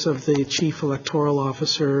powers of the Chief Electoral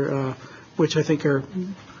Officer, which I think are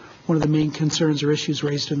one of the main concerns or issues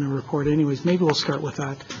raised in the report. Anyways, maybe we'll start with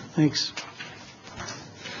that. Thanks.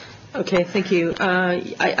 Okay, thank you.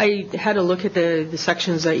 I had a look at the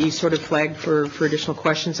sections that you sort of flagged for additional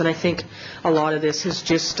questions, and I think a lot of this is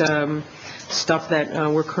just stuff that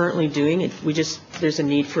we're currently doing. There's a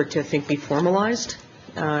need for it to, I think, be formalized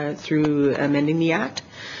through amending the Act.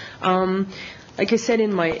 Like I said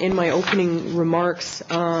in my opening remarks,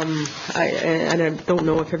 and I don't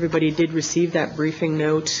know if everybody did receive that briefing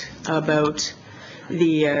note about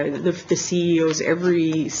the CEOs.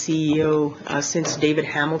 Every CEO since David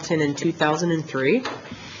Hamilton in 2003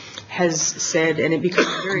 has said, and it becomes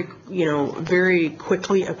very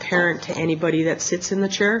quickly apparent to anybody that sits in the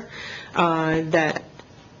chair that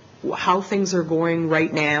how things are going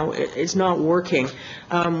right now is not working.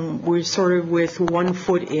 We're sort of with one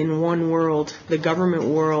foot in one world, the government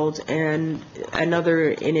world, and another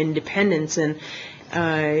in independence, and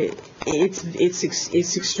it's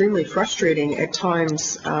extremely frustrating at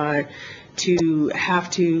times to have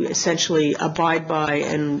to essentially abide by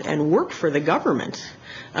and work for the government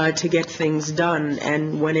to get things done,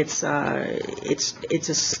 and when it's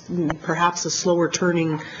perhaps a slower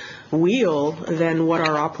turning wheel than what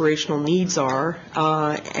our operational needs are,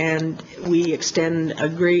 and we extend a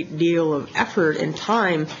great deal of effort and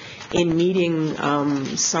time in meeting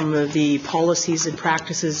some of the policies and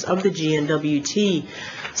practices of the GNWT.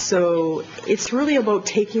 So it's really about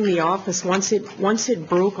taking the office once it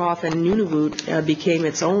broke off and Nunavut became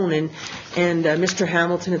its own, and Mr.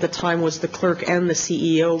 Hamilton at the time was the clerk and the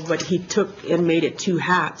CEO, but he took and made it two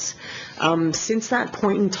hats. Since that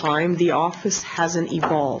point in time, the office hasn't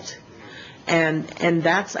evolved, and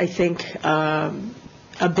that's, I think, a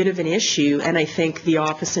bit of an issue, and I think the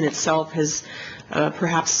office in itself has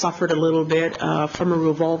perhaps suffered a little bit from a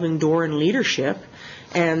revolving door in leadership,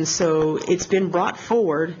 and so it's been brought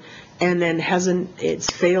forward and then it's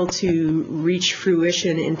failed to reach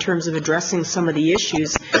fruition in terms of addressing some of the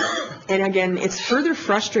issues. And again, it's further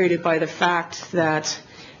frustrated by the fact that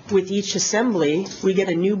with each assembly we get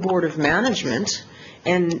a new board of management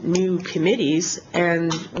and new committees,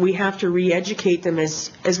 and we have to re-educate them as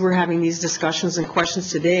we're having these discussions and questions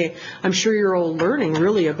today. I'm sure you're all learning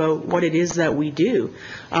really about what it is that we do.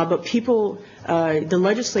 But people, the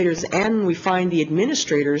legislators, and we find the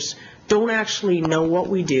administrators don't actually know what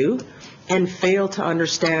we do and fail to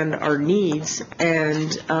understand our needs, and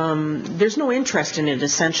there's no interest in it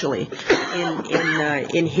essentially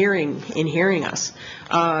in hearing us.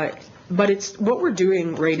 But it's what we're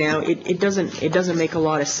doing right now. It doesn't make a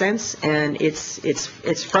lot of sense, and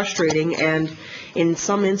it's frustrating. And in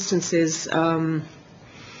some instances,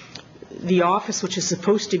 the office, which is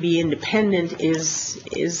supposed to be independent,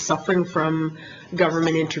 is suffering from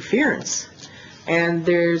government interference. And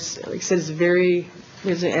there's, like I said,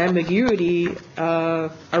 there's an ambiguity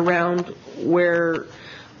around where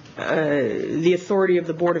the authority of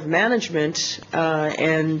the Board of Management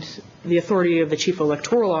and the authority of the Chief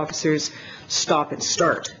Electoral Officers stop and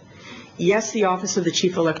start. Yes, the Office of the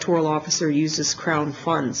Chief Electoral Officer uses Crown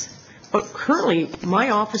funds, but currently my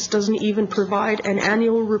office doesn't even provide an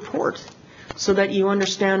annual report so that you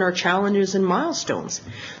understand our challenges and milestones.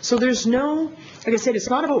 So there's no, like I said, it's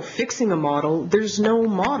not about fixing a model, there's no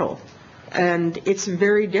model. And it's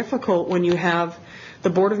very difficult when you have the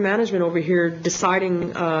Board of Management over here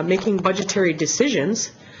deciding, making budgetary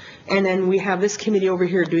decisions, and then we have this committee over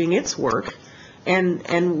here doing its work, and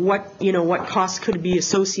what costs could be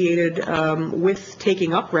associated with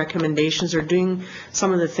taking up recommendations or doing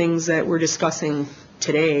some of the things that we're discussing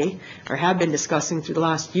today or have been discussing through the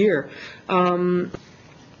last year. I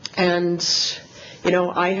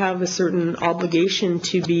have a certain obligation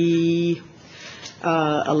to be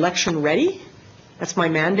election ready. That's my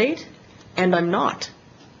mandate, and I'm not.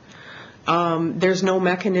 There's no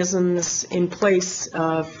mechanisms in place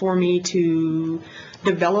for me to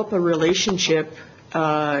develop a relationship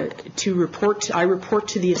to report. I report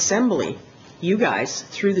to the Assembly, you guys,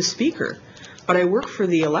 through the Speaker, but I work for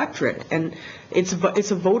the electorate, and it's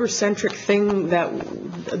a voter-centric thing, that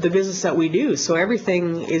the business that we do. So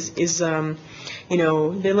everything is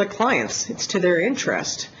they're like clients. It's to their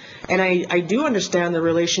interest. And I do understand the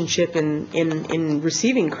relationship in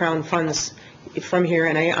receiving Crown funds from here,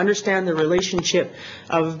 and I understand the relationship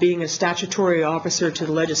of being a statutory officer to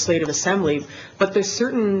the Legislative Assembly, but there's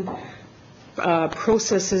certain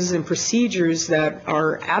processes and procedures that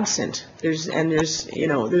are absent.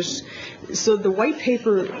 So the white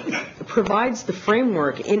paper provides the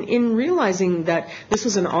framework. In realizing that this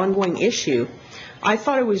was an ongoing issue, I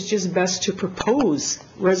thought it was just best to propose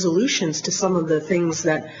resolutions to some of the things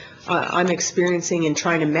that I'm experiencing in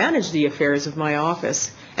trying to manage the affairs of my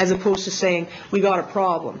office, as opposed to saying, we got a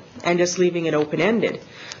problem, and just leaving it open-ended.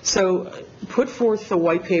 So put forth the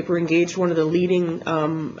white paper, engaged one of the leading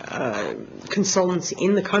consultants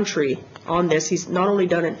in the country on this. He's not only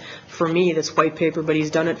done it for me, this white paper, but he's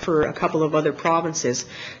done it for a couple of other provinces,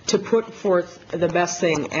 to put forth the best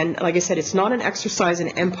thing. And like I said, it's not an exercise in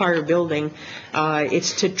empire building.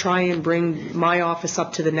 It's to try and bring my office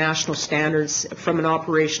up to the national standards from an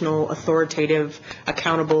operational, authoritative,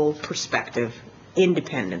 accountable perspective,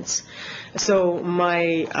 independence. So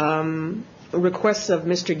my requests of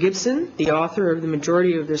Mr. Gibson, the author of the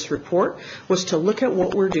majority of this report, was to look at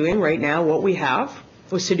what we're doing right now, what we have,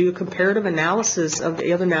 was to do a comparative analysis of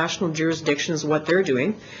the other national jurisdictions, what they're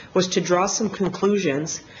doing, was to draw some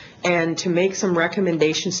conclusions and to make some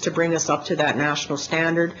recommendations to bring us up to that national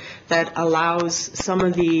standard that allows some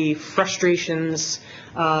of the frustrations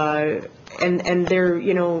and they're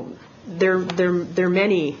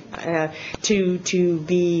many to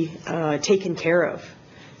be taken care of,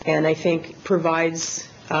 and I think provides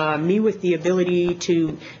me with the ability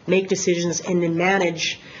to make decisions and to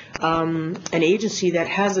manage an agency that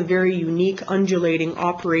has a very unique, undulating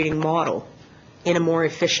operating model in a more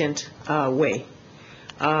efficient way,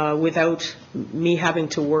 without me having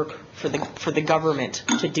to work for the government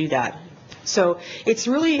to do that. So it's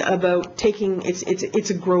really about taking, it's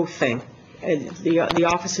a growth thing. The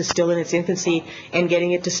office is still in its infancy and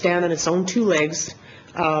getting it to stand on its own two legs,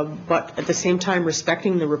 but at the same time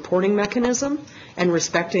respecting the reporting mechanism and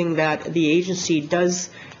respecting that the agency does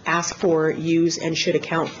ask for, use, and should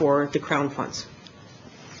account for the Crown funds.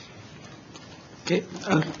 Okay,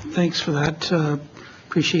 thanks for that.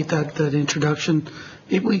 Appreciate that introduction.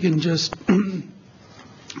 Maybe we can just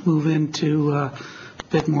move into a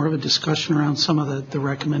bit more of a discussion around some of the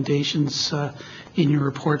recommendations in your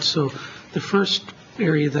report. So the first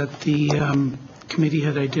area that the committee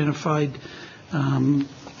had identified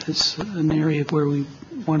as an area where we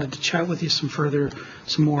wanted to chat with you some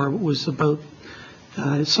more was about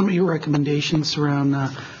some of your recommendations around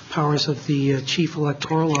powers of the Chief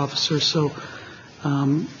Electoral Officer. So,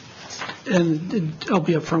 and I'll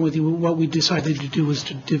be upfront with you, what we decided to do was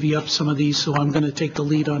to divvy up some of these, so I'm going to take the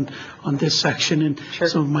lead on this section, and sure,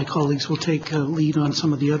 some of my colleagues will take lead on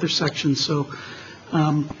some of the other sections. So,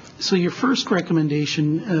 so your first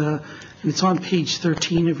recommendation, and it's on page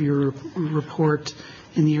 13 of your report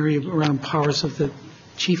in the area around powers of the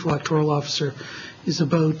Chief Electoral Officer, is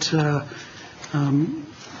about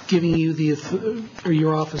giving you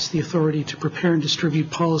your office the authority to prepare and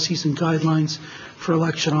distribute policies and guidelines for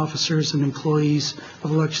election officers and employees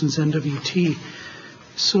of Elections NWT.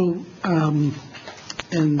 So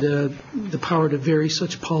the power to vary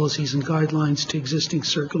such policies and guidelines to existing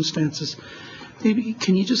circumstances. Maybe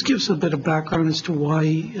can you just give us a bit of background as to why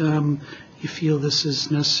you feel this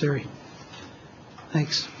is necessary?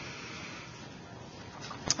 Thanks.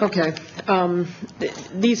 Okay.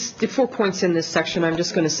 The 4 points in this section, I'm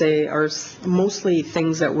just going to say, are mostly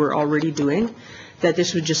things that we're already doing, that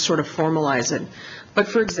this would just sort of formalize it. But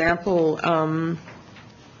for example,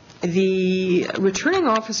 the returning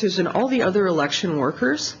officers and all the other election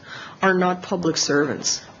workers are not public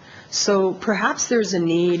servants. So perhaps there's a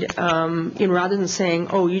need, rather than saying,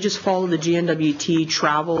 oh, you just follow the GNWT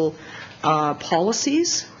travel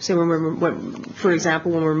policies, say for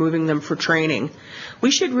example, when we're moving them for training,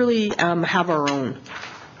 we should really have our own,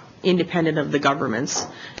 independent of the governments,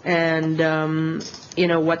 and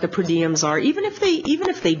what the per diems are, even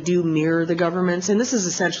if they do mirror the governments. And this is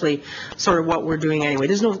essentially sort of what we're doing anyway.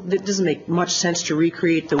 It doesn't make much sense to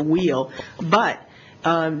recreate the wheel, but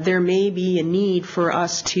there may be a need for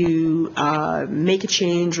us to make a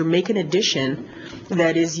change or make an addition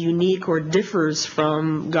that is unique or differs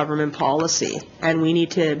from government policy. And we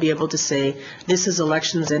need to be able to say, this is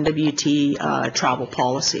elections NWT travel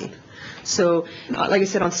policy. So, like I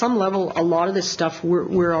said, on some level, a lot of this stuff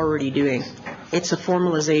we're already doing. It's a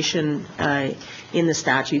formalization in the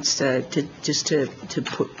statutes to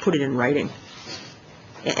put it in writing.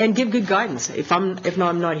 And give good guidance. If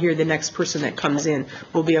I'm not here, the next person that comes in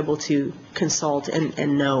will be able to consult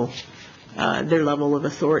and know their level of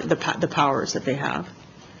authority, the powers that they have.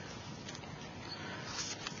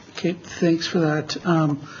 Okay, thanks for that.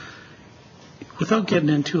 Without getting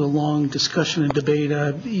into a long discussion and debate,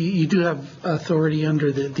 you do have authority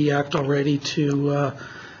under the Act already to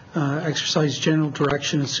exercise general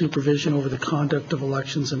direction and supervision over the conduct of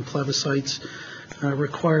elections and plebiscites,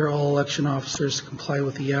 require all election officers to comply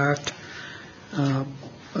with the Act.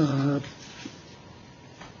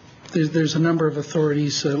 There's a number of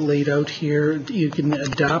authorities laid out here. You can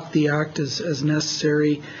adopt the Act as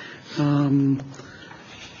necessary.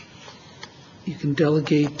 You can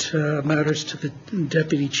delegate matters to the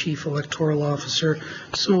Deputy Chief Electoral Officer.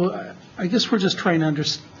 So I guess we're just trying to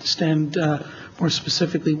understand more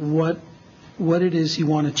specifically what it is you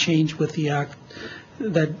want to change with the Act.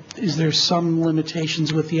 That is there some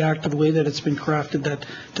limitations with the Act of the way that it's been crafted that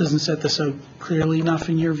doesn't set this out clearly enough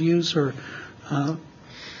in your views, or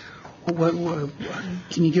what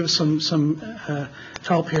can you give us some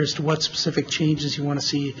help here as to what specific changes you want to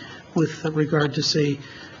see with regard to, say,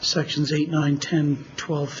 sections 8, 9, 10,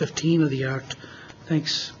 12, 15 of the Act?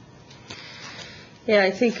 Thanks. Yeah, I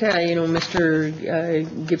think,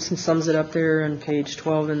 Mr. Gibson sums it up there on page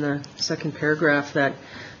 12 in the second paragraph, that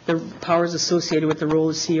the powers associated with the role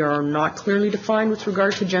of CR are not clearly defined with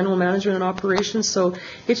regard to general management and operations. So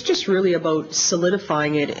it's just really about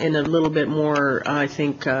solidifying it in a little bit more, I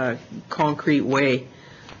think, concrete way.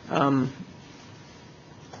 In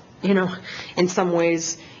some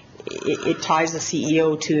ways, it ties the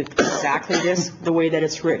CEO to exactly this, the way that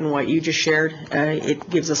it's written, what you just shared. It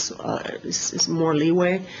gives us more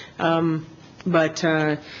leeway. But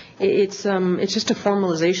it's just a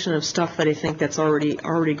formalization of stuff that I think that's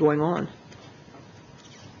already going on.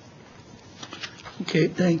 Okay,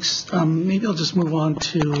 thanks. Maybe I'll just move on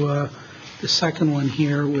to the second one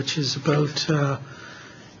here, which is about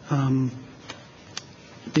the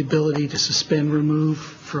ability to suspend, remove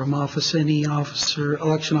from office any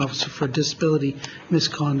election officer for disability,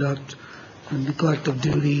 misconduct, neglect of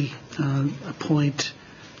duty, appoint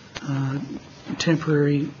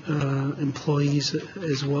temporary employees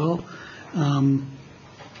as well. Do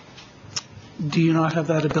you not have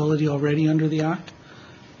that ability already under the Act?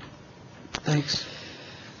 Thanks.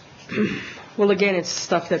 Well, again, it's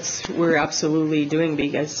stuff we're absolutely doing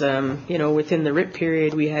because, within the RIP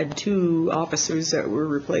period, we had 2 officers that were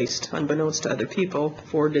replaced, unbeknownst to other people,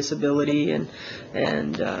 for disability and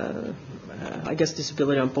I guess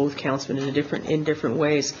disability on both counts, but in different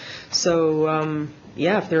ways. So,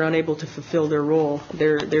 if they're unable to fulfill their role,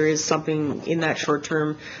 there is something in that short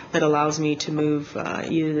term that allows me to move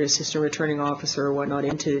either the assistant returning officer or whatnot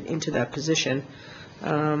into that position.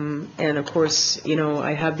 And of course,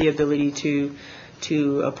 I have the ability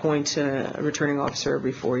to appoint a returning officer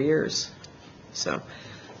every 4 years. So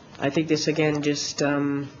I think this again just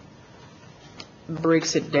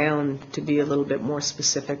breaks it down to be a little bit more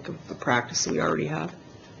specific of the practice that we already have.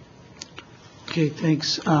 Okay,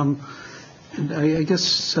 thanks. And I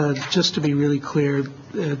guess just to be really clear,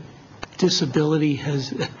 disability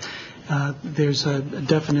has there's a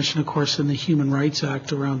definition, of course, in the Human Rights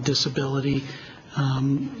Act around disability.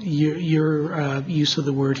 Your use of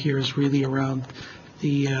the word here is really around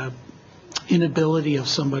the inability of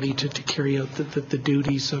somebody to carry out the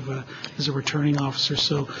duties of as a returning officer.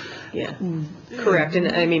 So, Yeah, correct.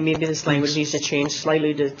 And I mean, maybe this language needs to change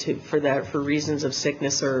slightly for reasons of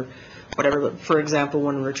sickness or whatever. But for example,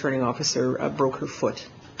 when a returning officer broke her foot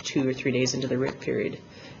 2 or 3 days into the writ period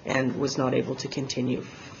and was not able to continue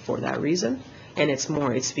for that reason. And it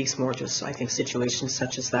speaks more to, I think, situations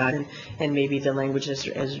such as that, and maybe the language as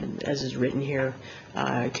is written here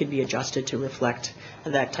could be adjusted to reflect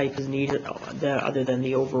that type of need, other than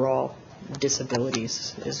the overall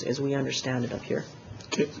disabilities, as we understand it up here.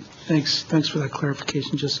 Okay, thanks for that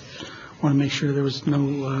clarification. Just want to make sure there was no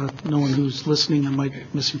one who's listening that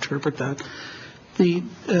might misinterpret that.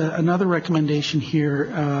 Another recommendation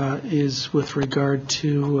here is with regard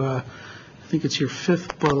to. I think it's your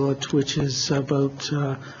 5th bullet, which is about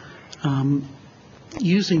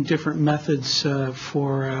using different methods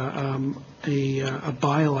for a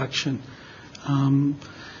by-election.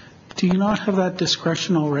 Do you not have that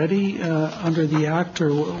discretion already under the Act,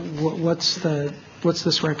 or what's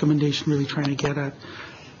this recommendation really trying to get at?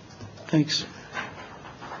 Thanks.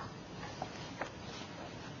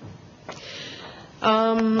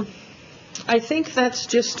 I think that's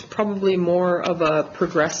just probably more of a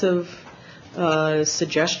progressive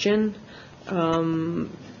suggestion.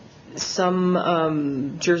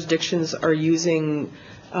 Some jurisdictions are using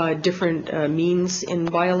different means in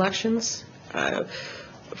by-elections.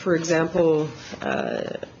 For example,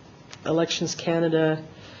 Elections Canada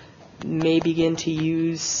may begin to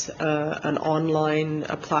use an online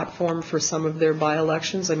platform for some of their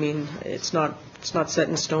by-elections. I mean, it's not set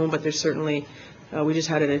in stone, but there's certainly. We just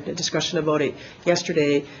had a discussion about it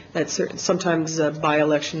yesterday, that sometimes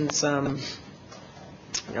by-elections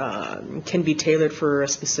can be tailored for a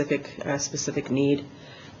specific need.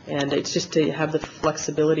 And it's just to have the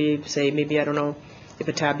flexibility, say, maybe, I don't know, if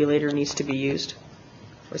a tabulator needs to be used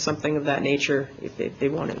or something of that nature, if they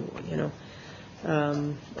want it,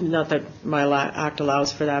 Not that my Act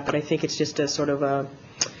allows for that, but I think it's just a sort of a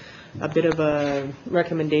bit of a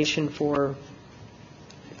recommendation for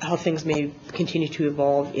how things may continue to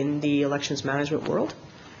evolve in the elections management world.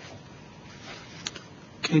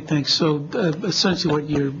 Okay, thanks. So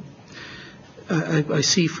essentially what I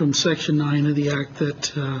see from Section 9 of the Act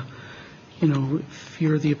that, if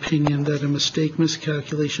you're the opinion that a mistake,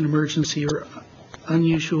 miscalculation, emergency, or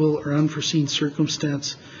unusual or unforeseen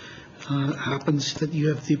circumstance happens, that you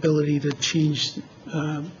have the ability to change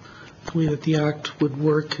the way that the Act would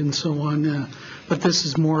work and so on. But this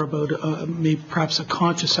is more about maybe perhaps a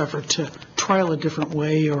conscious effort to trial a different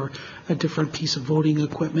way, or a different piece of voting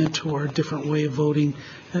equipment, or a different way of voting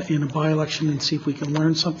in a by-election, and see if we can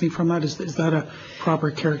learn something from that. Is that a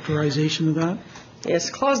proper characterization of that?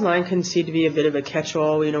 Yes, Clause 9 can seem to be a bit of a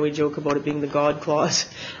catch-all. We joke about it being the God clause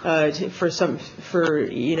for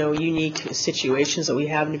unique situations that we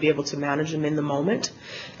have, to be able to manage them in the moment.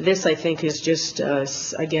 This, I think, is just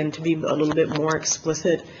again to be a little bit more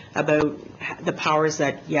explicit about the powers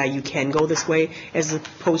that you can go this way, as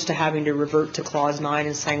opposed to having to revert to Clause 9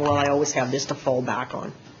 and saying, well, I always have this to fall back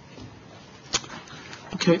on.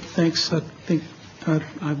 Okay, thanks. I think I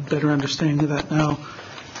have a better understanding of that now.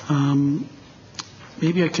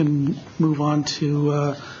 Maybe I can move on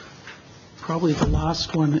to probably the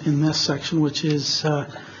last one in this section, which is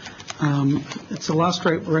it's the last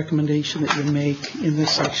recommendation that you make in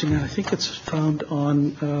this section, and I think it's found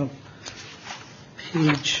on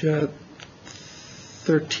page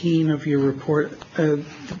 13 of your report.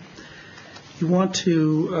 You want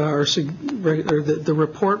to, the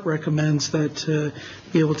report recommends that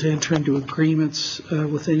be able to enter into agreements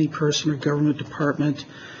with any person or government department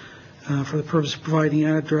for the purpose of providing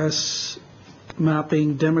address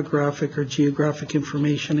mapping, demographic or geographic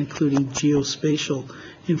information, including geospatial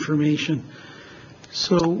information.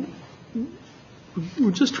 So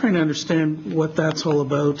we're just trying to understand what that's all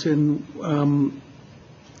about, and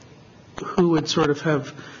who would sort of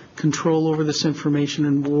have control over this information,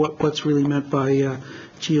 and what's really meant by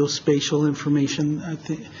geospatial information. I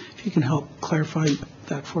think if you can help clarify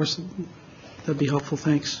that for us, that'd be helpful.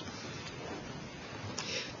 Thanks.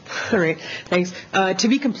 All right, thanks. To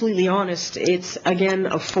be completely honest, it's, again,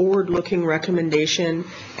 a forward-looking recommendation,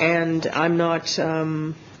 and I'm not,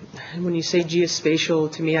 when you say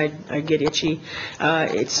geospatial, to me, I get itchy.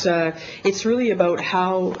 It's really about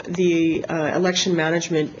how the election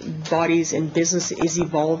management bodies and business is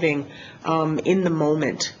evolving in the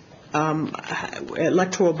moment.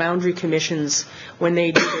 electoral boundary commissions, when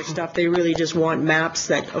they do their stuff, they really just want maps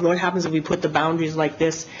that, what happens if we put the boundaries like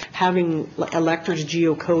this, having electors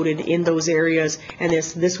geocoded in those areas, and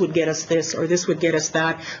this would get us this, or this would get us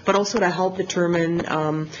that, but also to help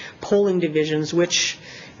determine polling divisions, which,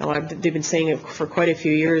 they've been saying it for quite a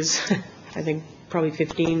few years, I think probably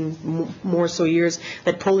 15 more so years,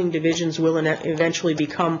 that polling divisions will eventually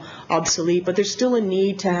become obsolete, but there's still a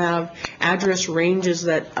need to have address ranges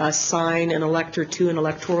that assign an elector to an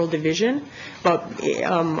electoral division. But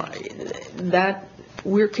that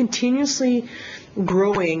we're continuously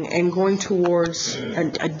growing and going towards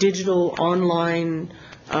a digital online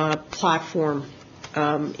platform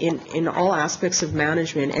in all aspects of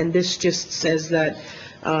management, and this just says that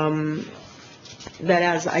that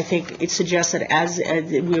as I think it suggests that as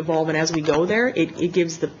we evolve and as we go there, it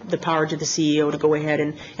gives the power to the CEO to go ahead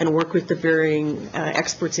and work with the varying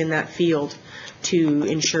experts in that field to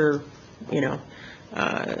ensure,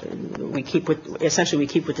 we keep with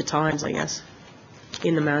the times, I guess,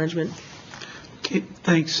 in the management. Okay,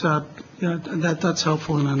 thanks. That's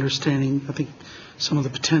helpful in understanding, I think, some of the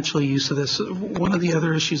potential use of this. One of the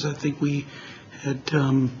other issues I think we had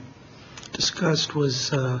discussed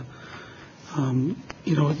was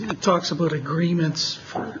it talks about agreements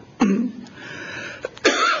for,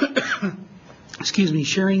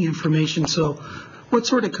 sharing information. So what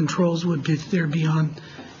sort of controls would there be on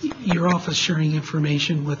your office sharing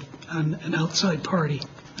information with an outside party?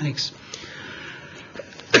 Thanks.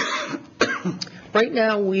 Right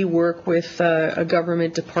now, we work with a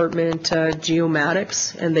government department,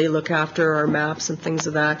 Geomatics, and they look after our maps and things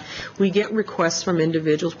of that. We get requests from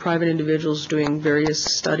individuals, private individuals doing various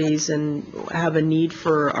studies and have a need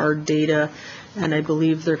for our data, and I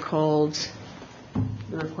believe they're called,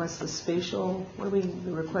 the requests, the spatial,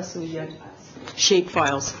 the requests that we get? Shape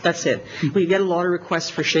files, that's it. We get a lot of requests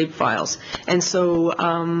for shape files. And so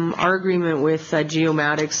our agreement with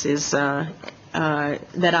Geomatics is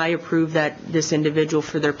that I approve that this individual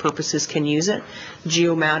for their purposes can use it.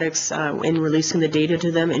 Geomatics, in releasing the data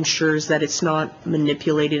to them, ensures that it's not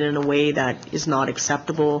manipulated in a way that is not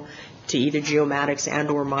acceptable to either Geomatics and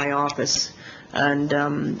or my office. And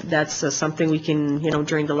that's something we can,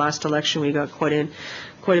 during the last election we got quite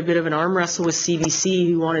a bit of an arm wrestle with CVC,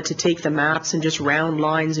 who wanted to take the maps and just round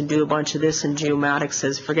lines and do a bunch of this, and Geomatics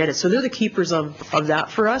says forget it. So they're the keepers of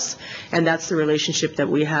that for us, and that's the relationship that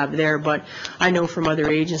we have there. But I know from other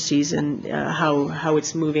agencies and how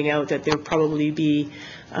it's moving out that there'll probably be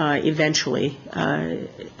eventually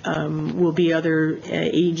will be other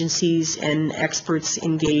agencies and experts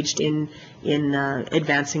engaged in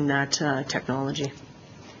advancing that technology.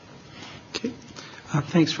 Okay.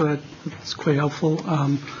 Thanks for that. That's quite helpful.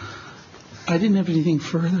 I didn't have anything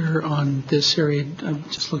further on this area. I'm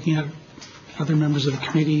just looking at other members of the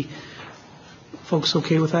committee. Folks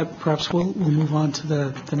okay with that? Perhaps we'll move on to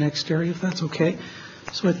the next area, if that's okay.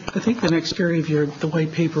 So I think the next area of the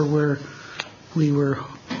white paper where we were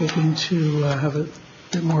hoping to have a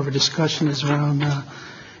bit more of a discussion is around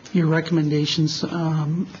your recommendations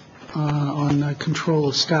on control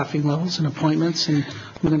of staffing levels and appointments, and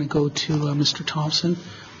I'm going to go to Mr. Thompson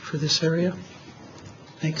for this area.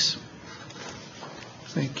 Thanks.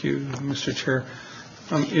 Thank you, Mr. Chair.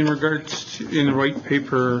 In regards to, in the white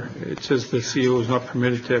paper, it says the CEO is not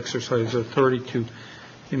permitted to exercise authority to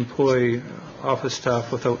employ office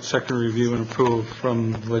staff without second review and approval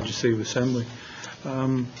from the Legislative Assembly.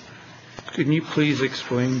 Can you please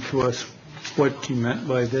explain to us what you meant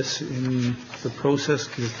by this in the process?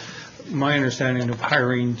 'Cause my understanding of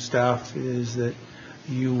hiring staff is that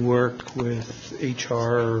you work with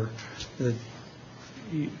HR or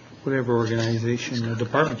whatever organization or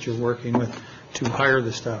department you're working with to hire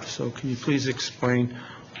the staff. So can you please explain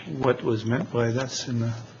what was meant by this in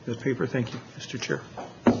the paper? Thank you, Mr. Chair.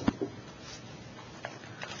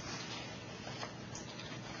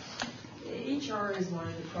 HR is one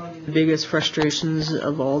of probably the biggest frustrations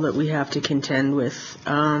of all that we have to contend with.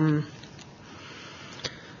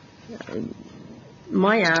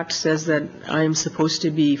 My act says that I'm supposed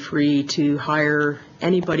to be free to hire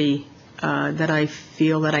anybody that I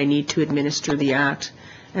feel that I need to administer the act.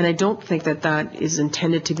 And I don't think that that is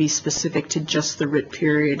intended to be specific to just the writ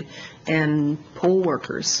period and poll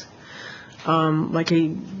workers. Like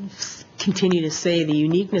I continue to say, the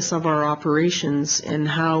uniqueness of our operations and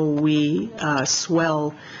how we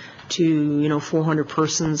swell to 400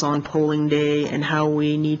 persons on polling day, and how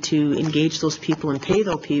we need to engage those people and pay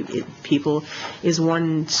those people is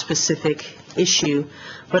one specific issue,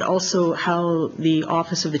 but also how the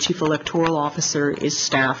Office of the Chief Electoral Officer is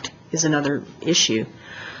staffed is another issue.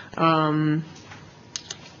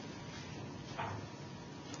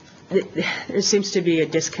 there seems to be a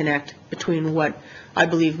disconnect between what I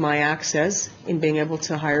believe my act says in being able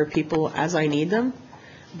to hire people as I need them,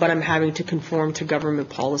 but I'm having to conform to government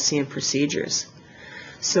policy and procedures.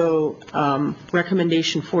 So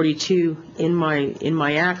recommendation 42 in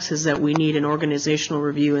my act says that we need an organizational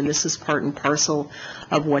review, and this is part and parcel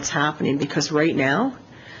of what's happening, because right now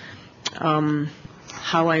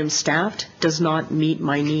how I am staffed does not meet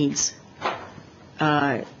my needs.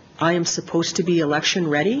 I am supposed to be election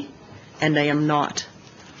ready, and I am not.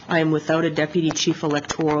 I am without a deputy chief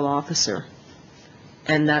electoral officer,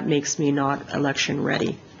 and that makes me not election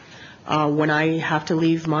ready. When I have to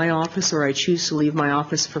leave my office, or I choose to leave my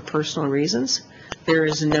office for personal reasons, there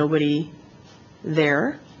is nobody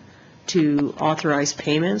there to authorize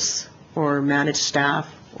payments or manage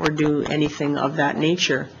staff or do anything of that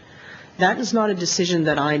nature. That is not a decision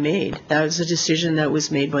that I made. That is a decision that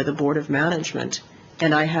was made by the Board of Management,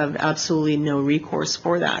 and I have absolutely no recourse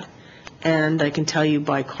for that. And I can tell you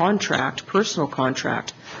by contract, personal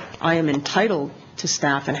contract, I am entitled to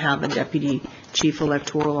staff and have a deputy chief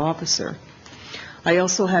electoral officer. I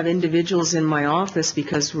also have individuals in my office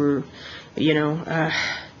because I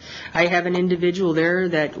have an individual there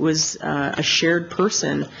that was a shared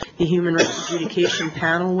person. The Human Rights Adjudication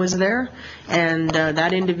Panel was there, and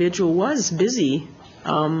that individual was busy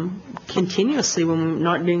continuously when we were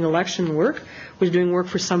not doing election work, was doing work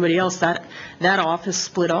for somebody else. That office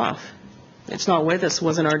split off. It's not with us,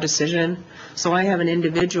 wasn't our decision. So I have an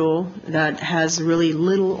individual that has really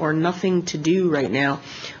little or nothing to do right now.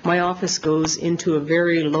 My office goes into a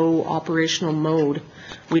very low operational mode.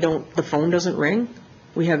 The phone doesn't ring.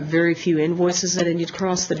 We have very few invoices that I need to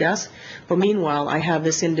cross the desk. But meanwhile, I have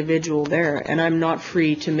this individual there, and I'm not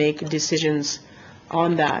free to make decisions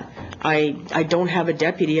on that. I don't have a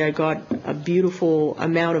deputy. I got a beautiful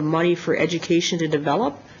amount of money for education to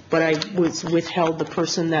develop, but I was withheld the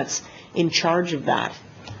person that's in charge of that.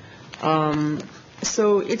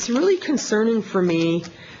 So it's really concerning for me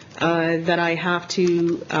that I have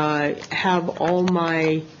to have all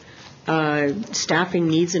my staffing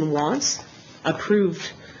needs and wants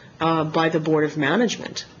approved by the Board of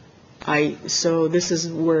Management. So this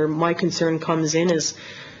is where my concern comes in, is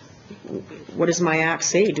what does my act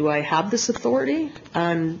say? Do I have this authority?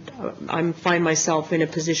 And I find myself in a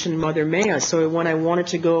position, Mother Mea. So when I wanted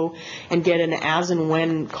to go and get an as and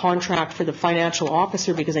when contract for the financial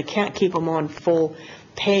officer, because I can't keep them on full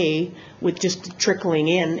pay with just trickling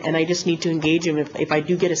in, and I just need to engage him. If I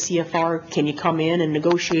do get a CFR, can you come in and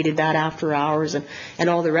negotiated that after hours and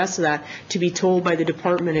all the rest of that, to be told by the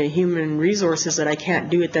Department of Human Resources that I can't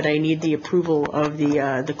do it, that I need the approval of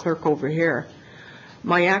the clerk over here.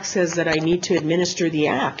 My act says that I need to administer the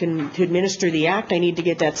act, and to administer the act I need to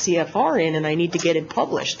get that CFR in, and I need to get it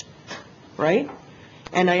published, right?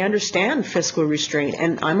 And I understand fiscal restraint,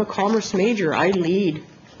 and I'm a commerce major. I lead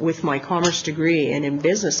with my commerce degree, and in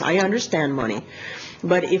business I understand money.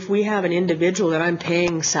 But if we have an individual that I'm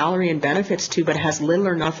paying salary and benefits to but has little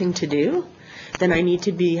or nothing to do, then I need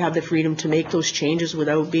to have the freedom to make those changes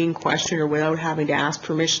without being questioned or without having to ask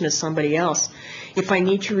permission of somebody else. If I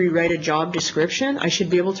need to rewrite a job description, I should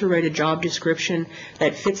be able to write a job description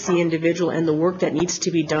that fits the individual and the work that needs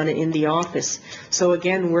to be done in the office. So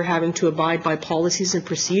again, we're having to abide by policies and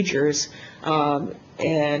procedures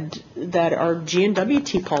and that are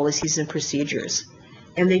GNWT policies and procedures,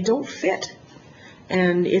 and they don't fit.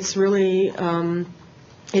 And it's really,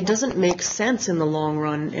 it doesn't make sense in the long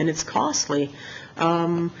run, and it's costly.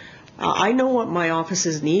 I know what my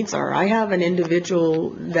office's needs are. I have an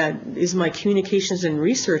individual that is my communications and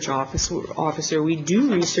research officer. We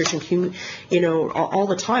do research and all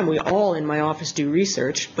the time. We all in my office do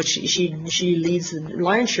research, but she leads the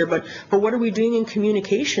lion's share. But what are we doing in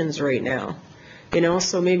communications right now?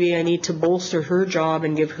 So maybe I need to bolster her job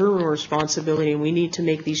and give her a responsibility, and we need to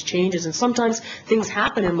make these changes. And sometimes things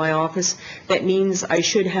happen in my office that means I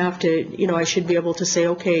should have to, I should be able to say,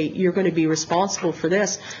 okay, you're going to be responsible for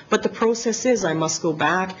this. But the process is I must go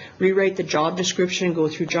back, rewrite the job description, go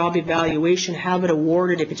through job evaluation, have it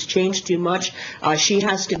awarded. If it's changed too much, she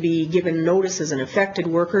has to be given notice as an affected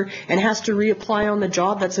worker and has to reapply on the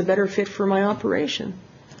job that's a better fit for my operation,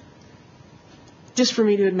 just for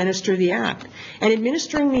me to administer the act. And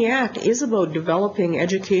administering the act is about developing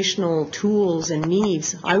educational tools and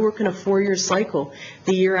needs. I work in a 4-year cycle.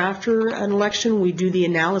 The year after an election, we do the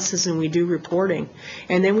analysis and we do reporting.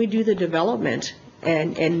 And then we do the development.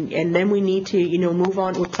 And then we need to, move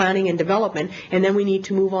on with planning and development. And then we need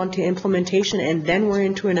to move on to implementation. And then we're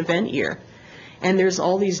into an event year. And there's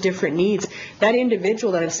all these different needs. That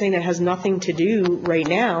individual that I'm saying that has nothing to do right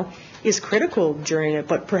now, is critical during it,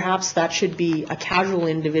 but perhaps that should be a casual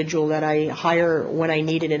individual that I hire when I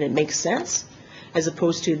need it and it makes sense, as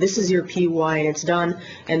opposed to this is your PY and it's done,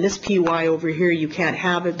 and this PY over here you can't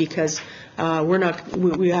have it because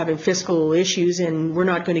we're having fiscal issues and we're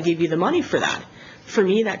not going to give you the money for that. For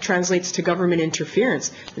me, that translates to government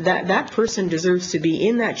interference. That person deserves to be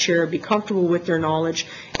in that chair, be comfortable with their knowledge,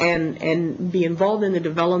 and be involved in the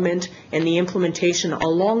development and the implementation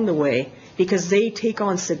along the way, because they take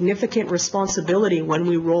on significant responsibility when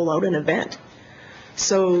we roll out an event.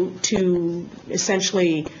 So to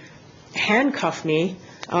essentially handcuff me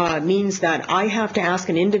means that I have to ask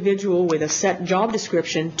an individual with a set job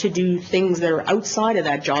description to do things that are outside of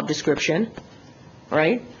that job description,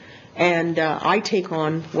 right? And I take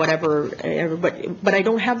on whatever, but I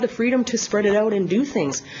don't have the freedom to spread it out and do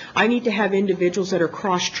things. I need to have individuals that are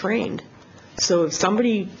cross-trained. So if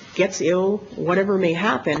somebody gets ill, whatever may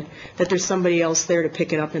happen, that there's somebody else there to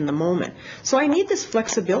pick it up in the moment. So I need this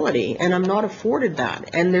flexibility, and I'm not afforded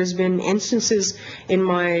that. And there's been instances in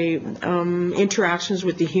my interactions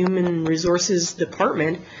with the Human Resources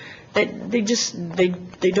Department that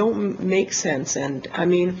they don't make sense. And I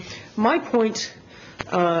mean, my point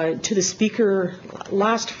to the speaker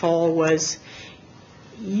last fall was,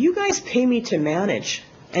 you guys pay me to manage,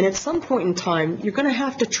 and at some point in time you're going to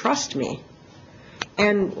have to trust me.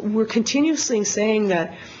 And we're continuously saying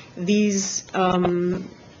that these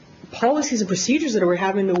policies and procedures that we're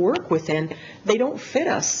having to work within, they don't fit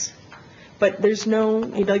us, but there's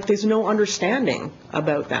no understanding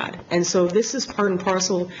about that. And so this is part and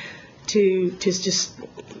parcel to just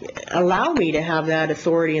allow me to have that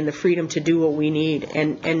authority and the freedom to do what we need,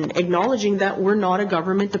 and acknowledging that we're not a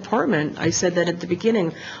government department. I said that at the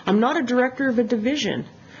beginning. I'm not a director of a division.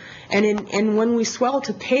 And when we swell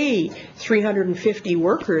to pay 350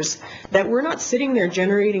 workers, that we're not sitting there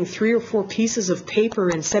generating 3 or 4 pieces of paper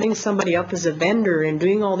and setting somebody up as a vendor and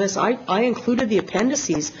doing all this. I included the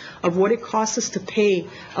appendices of what it costs us to pay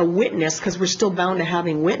a witness, because we're still bound to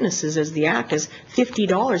having witnesses as the act is,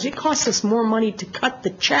 $50. It costs us more money to cut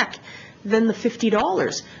the check than the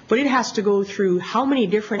 $50, but it has to go through how many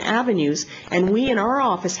different avenues, and we in our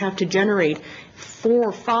office have to generate 4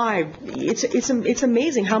 or 5. It's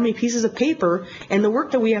amazing how many pieces of paper and the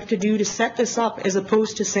work that we have to do to set this up, as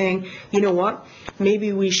opposed to saying, you know what,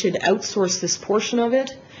 maybe we should outsource this portion of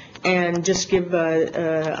it and just give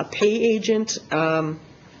a pay agent a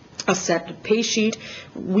set pay sheet.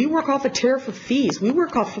 We work off a tariff of fees. We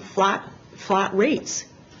work off of flat rates.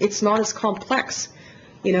 It's not as complex.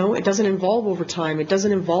 You know, it doesn't involve overtime. It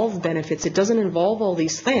doesn't involve benefits. It doesn't involve all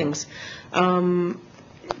these things. They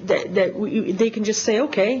can just say,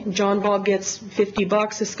 okay, John Bob gets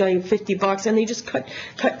 $50, this guy $50, and they just cut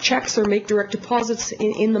checks or make direct deposits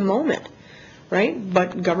in the moment, right?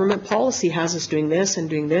 But government policy has us doing this and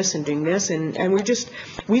doing this and doing this, and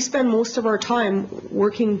we spend most of our time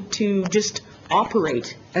working to just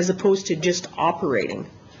operate as opposed to just operating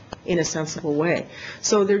in a sensible way.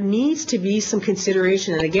 So there needs to be some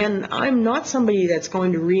consideration. And again, I'm not somebody that's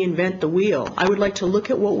going to reinvent the wheel. I would like to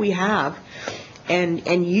look at what we have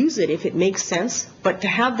and use it if it makes sense, but to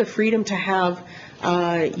have the freedom to have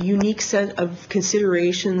a unique set of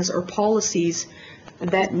considerations or policies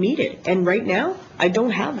that meet it. And right now, I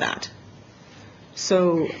don't have that.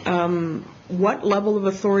 So what level of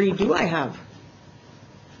authority do I have?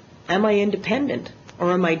 Am I independent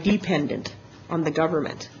or am I dependent on the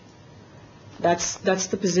government? That's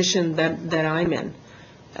the position that I'm in.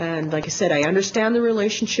 And like I said, I understand the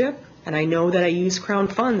relationship, and I know that I use Crown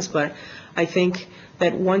funds, but I think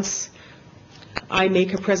that once I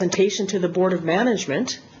make a presentation to the Board of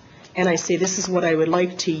Management and I say this is what I would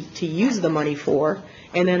like to use the money for,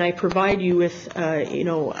 and then I provide you with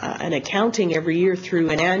an accounting every year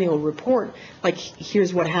through an annual report, like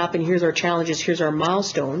here's what happened, here's our challenges, here's our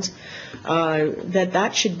milestones,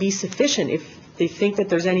 that should be sufficient. If they think that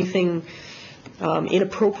there's anything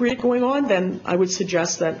inappropriate going on, then I would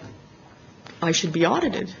suggest that I should be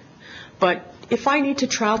audited. But if I need to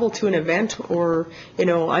travel to an event, or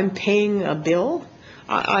I'm paying a bill,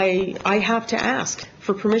 I have to ask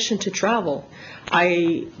for permission to travel.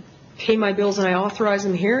 I pay my bills and I authorize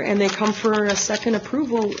them here, and they come for a second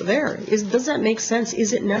approval there. Does that make sense?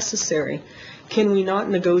 Is it necessary? Can we not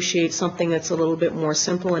negotiate something that's a little bit more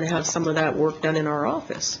simple and have some of that work done in our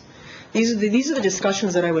office? These are the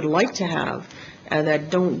discussions that I would like to have that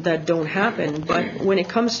don't happen. But when it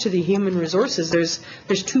comes to the human resources,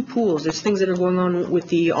 there's 2 pools. There's things that are going on with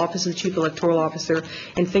the Office of the Chief Electoral Officer,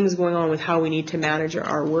 and things going on with how we need to manage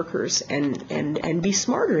our workers and be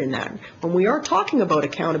smarter in that. When we are talking about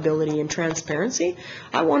accountability and transparency,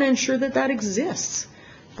 I want to ensure that exists,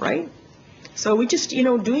 right? So we just,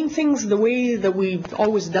 doing things the way that we've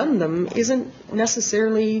always done them isn't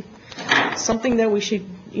necessarily something that we should,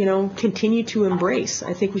 continue to embrace.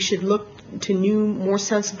 I think we should look to new, more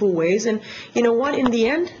sensible ways. And you know what? In the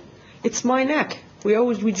end, it's my neck.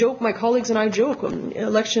 We joke, my colleagues and I joke,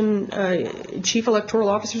 chief electoral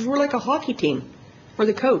officers, we're like a hockey team. We're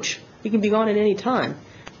the coach. We can be gone at any time,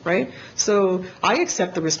 right? So I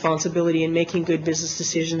accept the responsibility in making good business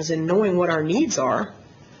decisions and knowing what our needs are.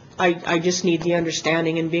 I just need the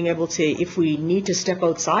understanding and being able to, if we need to step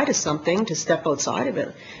outside of something, to step outside of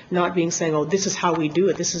it, not being saying, oh, this is how we do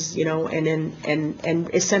it. This is, and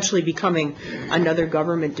essentially becoming another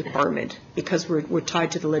government department because we're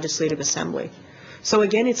tied to the Legislative Assembly. So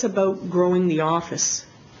again, it's about growing the office,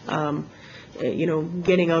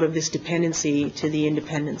 getting out of this dependency to the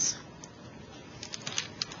independence.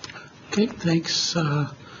 Okay, thanks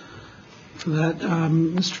for that.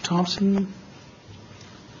 Mr. Thompson?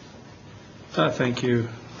 Thank you,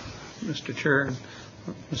 Mr. Chair.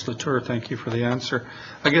 Ms. Latour, thank you for the answer.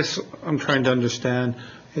 I guess I'm trying to understand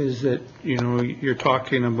is that, you're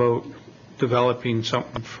talking about developing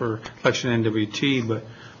something for election NWT, but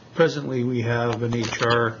presently we have an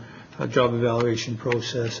HR job evaluation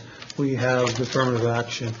process. We have affirmative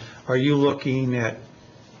action. Are you looking at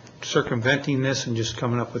circumventing this and just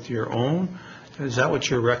coming up with your own? Is that what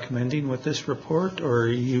you're recommending with this report? Or are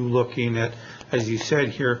you looking at, as you said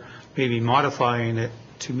here, maybe modifying it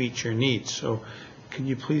to meet your needs? So can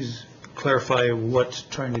you please clarify what's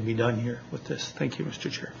trying to be done here with this? Thank you, Mr.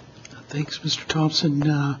 Chair. Thanks, Mr.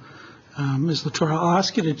 Thompson. Ms. Latour, I'll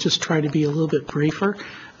ask you to just try to be a little bit briefer.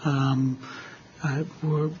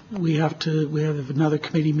 We have another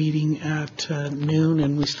committee meeting at noon,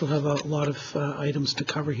 and we still have a lot of items to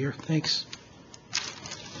cover here. Thanks.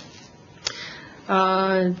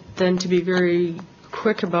 Then to be very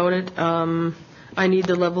quick about it, I need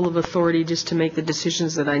the level of authority just to make the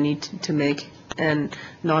decisions that I need to make and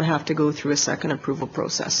not have to go through a second approval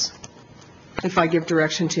process. If I give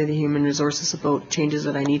direction to the human resources about changes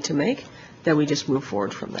that I need to make, then we just move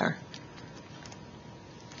forward from there.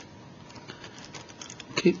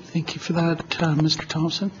 Okay, thank you for that, Mr.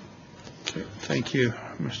 Thompson. Okay, thank you,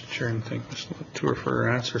 Mr. Chair, and thank Ms. Latour for her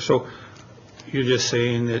answer. So you're just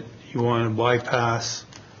saying that you want to bypass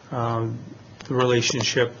the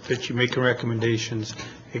relationship, that you make recommendations,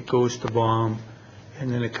 it goes to BOM,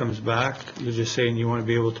 and then it comes back. You're just saying you want to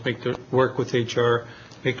be able to work with HR,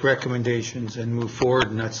 make recommendations, and move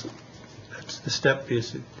forward, and that's the step,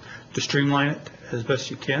 is to streamline it as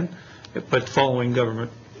best you can, but following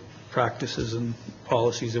government practices and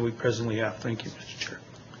policies that we presently have. Thank you, Mr.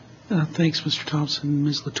 Chair. Thanks, Mr. Thompson.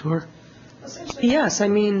 Ms. Latour? Yes, I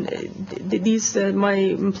mean, these my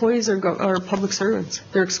employees are public servants.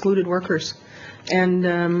 They're excluded workers. And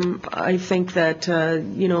I think that,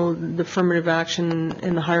 the affirmative action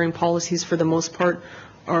and the hiring policies for the most part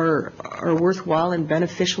are worthwhile and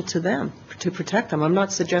beneficial to them, to protect them. I'm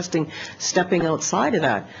not suggesting stepping outside of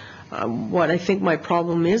that. What I think my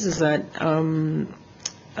problem is that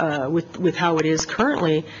with how it is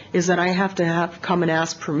currently, is that I have to come and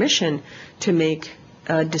ask permission to make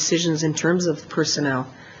decisions in terms of personnel.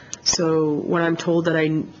 So when I'm told that I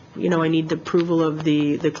need the approval of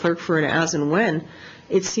the clerk for an as and when,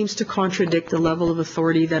 it seems to contradict the level of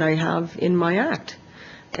authority that I have in my act.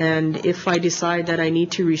 And if I decide that I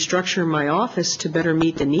need to restructure my office to better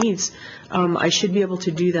meet the needs, I should be able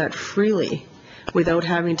to do that freely without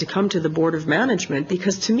having to come to the Board of Management,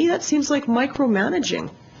 because to me that seems like micromanaging.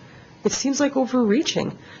 It seems like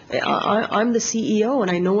overreaching. I'm the CEO and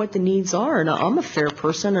I know what the needs are, and I'm a fair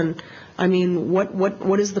person, and I mean,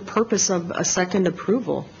 what is the purpose of a second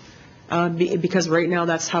approval? Because right now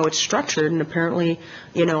that's how it's structured, and apparently,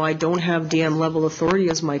 I don't have DM level authority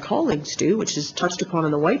as my colleagues do, which is touched upon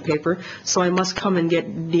in the white paper, so I must come and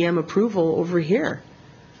get DM approval over here.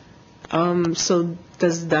 So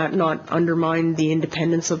does that not undermine the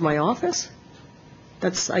independence of my office?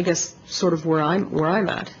 That's, I guess, sort of where I'm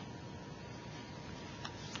at.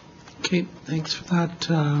 Okay, thanks for that,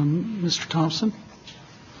 Mr. Thompson.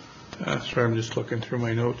 Sorry, I'm just looking through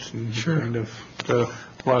my notes and Sure. kind of a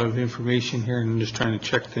lot of information here, and I'm just trying to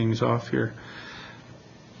check things off here.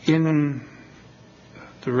 In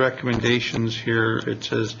the recommendations here, it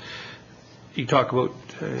says, you talk about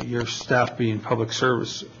your staff being public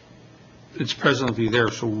service. It's presently there,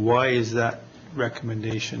 so why is that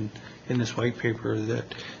recommendation in this white paper that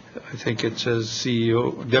I think it says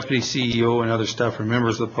CEO, Deputy CEO and other staff are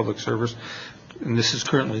members of the public service, and this is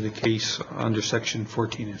currently the case under Section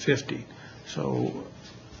 14 and 15. So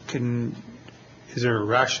is there a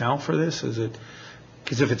rationale for this? Is it,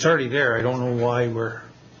 because if it's already there, I don't know why we're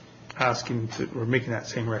making that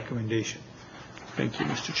same recommendation. Thank you,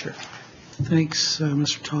 Mr. Chair. Thanks,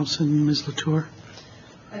 Mr. Thompson. Ms. Latour?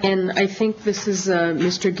 And I think this is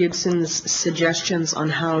Mr. Gibson's suggestions on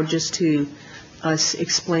how just to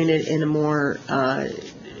explain it in a more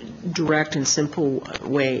direct and simple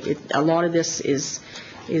way. A lot of this is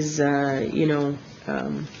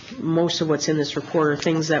most of what's in this report are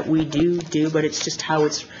things that we do, but it's just how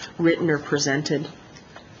it's written or presented.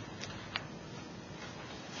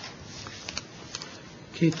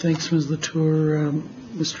 Okay, thanks, Ms. Latour.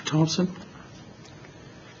 Mr. Thompson?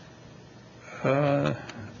 I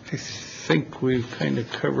think we've kind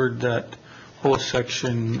of covered that whole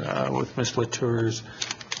section with Ms. Latour's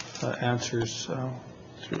answers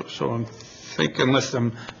through. So I think, unless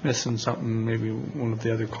I'm missing something, maybe one of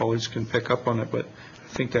the other colleagues can pick up on it, but I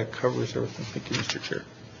think that covers everything. Thank you, Mr. Chair.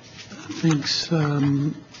 Thanks,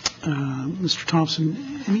 Mr.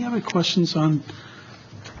 Thompson. Any other questions on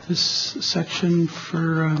this section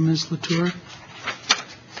for Ms. Latour?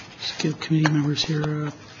 Just give committee members here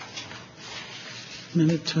a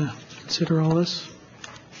minute to consider all this.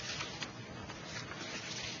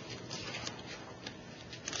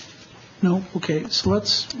 No? Okay, so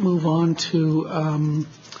let's move on to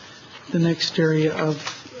the next area of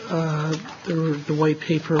the white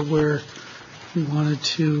paper where we wanted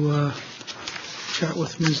to chat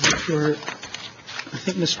with Ms. Latour. I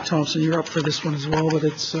think, Mr. Thompson, you're up for this one as well, but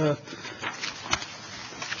it's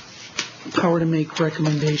power to make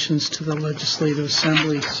recommendations to the Legislative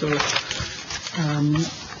Assembly. So,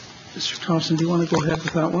 Mr. Thompson, do you want to go ahead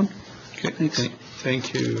with that one? Okay. Thanks.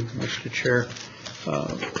 Thank you, Mr. Chair.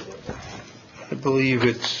 I believe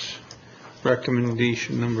it's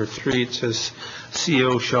recommendation number 3. It says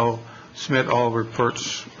CEO shall submit all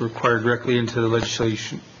reports required directly into the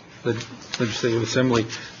Legislative Assembly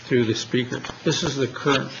through the Speaker. This is the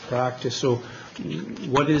current practice. So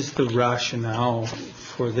what is the rationale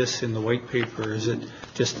for this in the white paper? Is it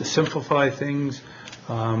just to simplify things?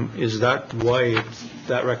 Is that why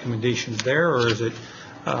that recommendation is there, or is it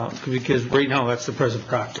because right now that's the present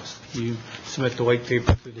practice? You submit the white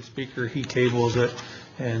paper to the Speaker, he tables it,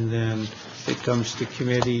 and then it comes to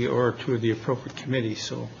committee or to the appropriate committee.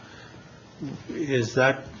 So is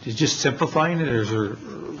just simplifying it, or is there a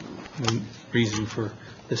reason for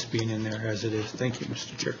this being in there as it is? Thank you,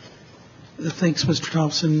 Mr. Chair. Thanks, Mr.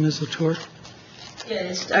 Thompson. Ms. Latour?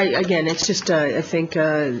 Yes, again, it's just, I think,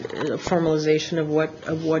 a formalization of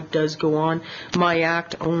what does go on. My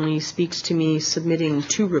act only speaks to me submitting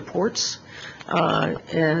 2 reports,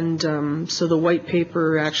 and so the white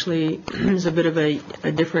paper actually is a bit of a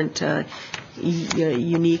different,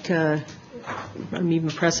 unique, even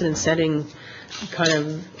precedent-setting kind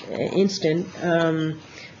of instant.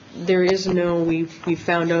 There is no, we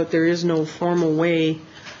found out there is no formal way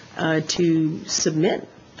to submit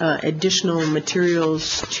additional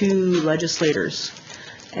materials to legislators,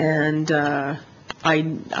 and I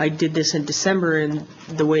did this in December in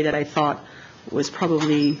the way that I thought was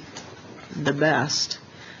probably the best,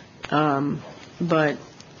 but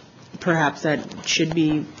perhaps that should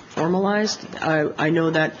be formalized. I know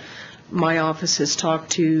that my office has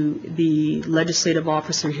talked to the legislative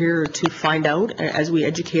officer here to find out, as we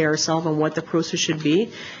educate ourselves on what the process should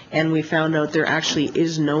be, and we found out there actually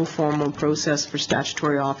is no formal process for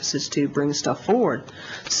statutory offices to bring stuff forward.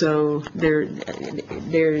 So there's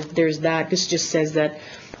that. This just says that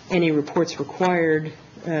any reports required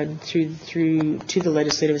through to the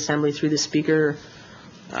Legislative Assembly through the Speaker,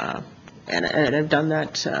 and I've done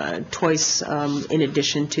that twice in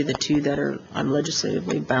addition to the 2 that I'm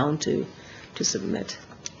legislatively bound to submit.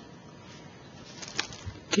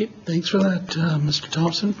 Okay, thanks for that, Mr.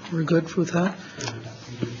 Thompson. We're good with that?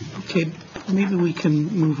 Okay, maybe we can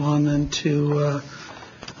move on then to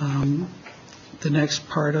the next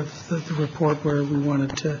part of the report where we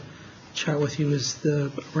wanted to chat with you is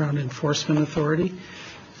around enforcement authority.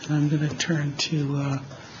 And I'm going to turn to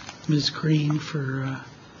Ms. Green for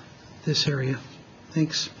this area.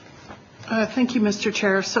 Thanks. Thank you, Mr.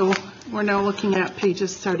 Chair. So we're now looking at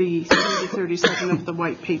pages 30 to 37 of the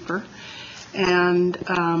white paper. And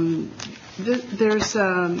there's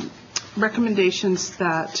recommendations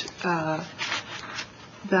that are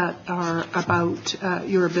about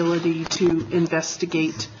your ability to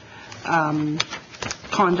investigate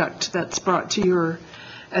conduct that's brought to your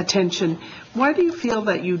attention. Why do you feel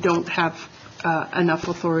that you don't have enough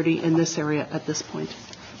authority in this area at this point?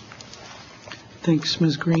 Thanks,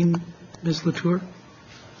 Ms. Green. Ms. Latour?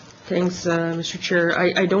 Thanks, Mr. Chair.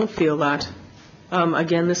 I don't feel that.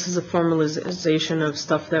 Again, this is a formalization of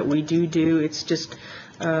stuff that we do. It's just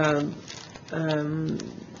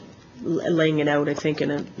laying it out, I think,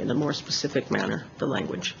 in a more specific manner, the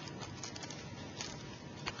language.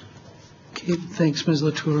 Okay, thanks, Ms.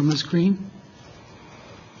 Latour. Ms. Green?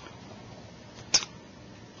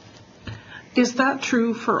 Is that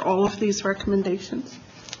true for all of these recommendations?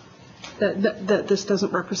 That this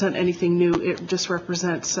doesn't represent anything new, it just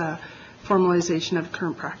represents formalization of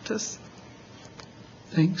current practice?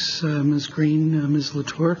 Thanks, Ms. Green. Ms.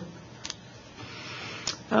 Latour?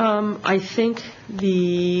 I think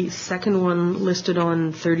the second one listed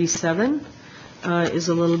on 37 is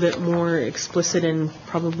a little bit more explicit and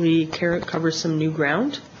probably covers some new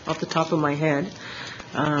ground off the top of my head.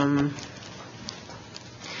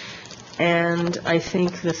 And I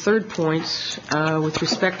think the third point, with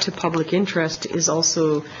respect to public interest, is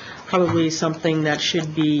also probably something that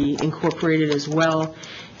should be incorporated as well,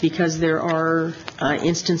 because there are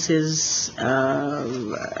instances,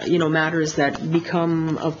 matters that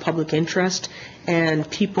become of public interest, and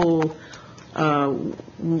people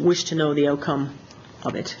wish to know the outcome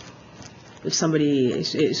of it. If somebody,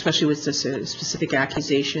 especially with specific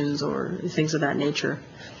accusations or things of that nature.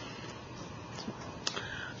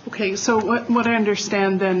 Okay, so what I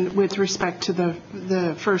understand then with respect to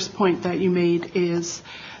the first point that you made is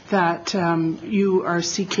that you are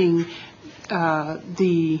seeking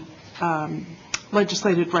the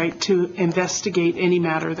legislated right to investigate any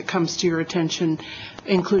matter that comes to your attention,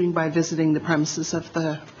 including by visiting the premises of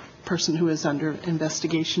the person who is under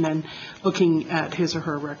investigation and looking at his or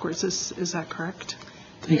her records. Is that correct?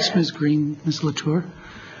 Thanks, Ms. Green. Ms. Latour?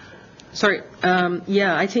 Sorry.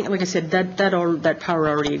 Yeah, I think, like I said, that power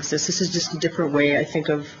already exists. This is just a different way, I think,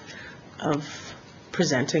 of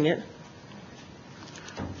presenting it.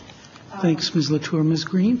 Thanks, Ms. Latour. Ms.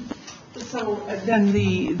 Green? So then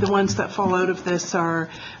the ones that fall out of this are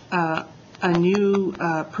a new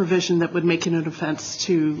provision that would make it an offense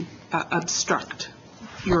to obstruct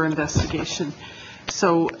your investigation.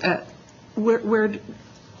 So where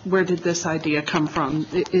did this idea come from?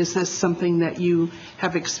 Is this something that you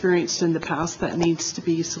have experienced in the past that needs to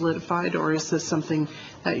be solidified, or is this something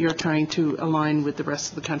that you're trying to align with the rest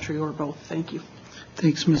of the country, or both? Thank you.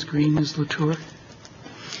 Thanks, Ms. Green. Ms. Latour?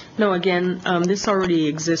 No, again, this already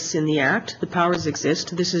exists in the Act. The powers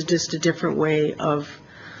exist. This is just a different way of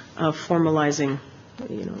formalizing,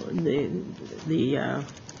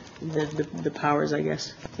 the powers, I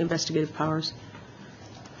guess, investigative powers.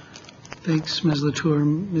 Thanks, Ms. Latour.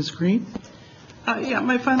 Ms. Green?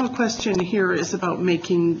 My final question here is about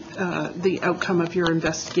making the outcome of your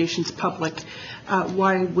investigations public.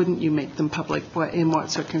 Why wouldn't you make them public? In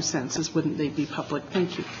what circumstances wouldn't they be public?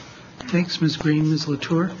 Thank you. Thanks, Ms. Green. Ms.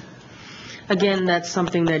 Latour? Again, that's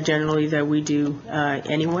something that generally that we do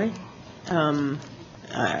anyway.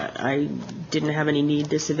 I didn't have any need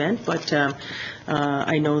this event, but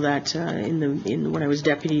I know that when I was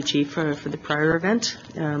deputy chief for the prior event,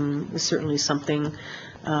 it's certainly something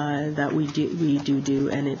that we do,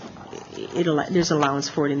 and there's allowance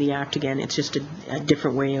for it in the Act. Again, it's just a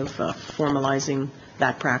different way of formalizing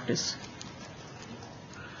that practice.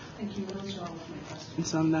 Thank you. Those are all of my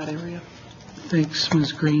questions on that area. Thanks,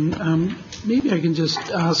 Ms. Green. Maybe I can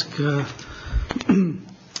just ask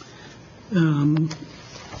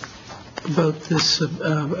about this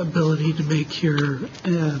ability to make your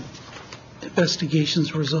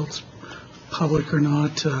investigations results public or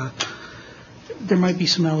not. There might be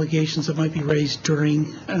some allegations that might be raised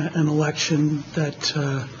during an election that,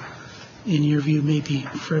 in your view, may be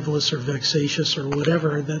frivolous or vexatious or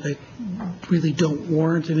whatever, that they really don't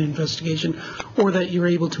warrant an investigation, or that you're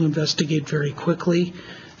able to investigate very quickly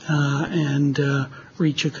and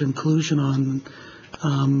reach a conclusion on.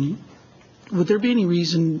 Would there be any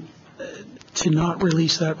reason to not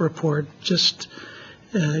release that report, just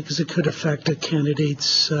because it could affect a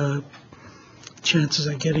candidate's chances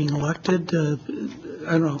at getting elected? I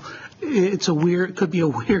don't know. It could be a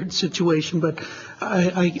weird situation, but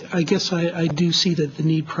I guess I do see that the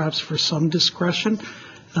need perhaps for some discretion,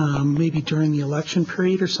 maybe during the election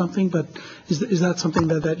period or something. But is that something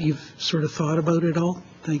that you've sort of thought about at all?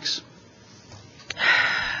 Thanks.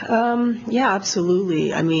 Yeah,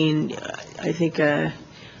 absolutely. I mean, I think you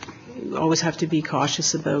always have to be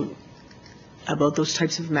cautious about those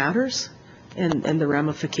types of matters and the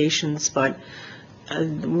ramifications, but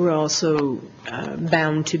we're also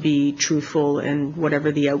bound to be truthful, and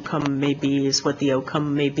whatever the outcome may be is what the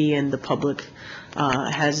outcome may be, and the public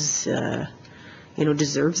has,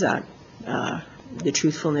 deserves that, the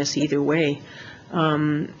truthfulness either way.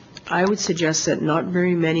 I would suggest that not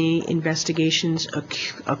very many investigations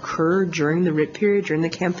occur during the writ period, during the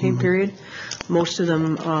campaign period. Most of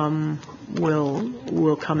them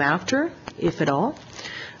will come after, if at all.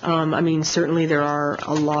 I mean, certainly there are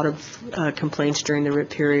a lot of complaints during the writ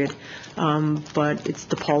period, but it's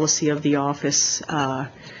the policy of the office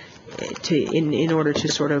in order to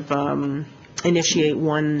sort of initiate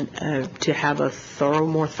one, to have a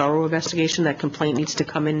more thorough investigation, that complaint needs to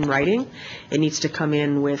come in writing. It needs to come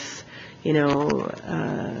in with,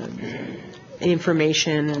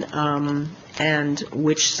 information and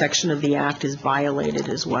which section of the Act is violated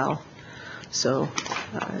as well. So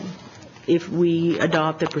if we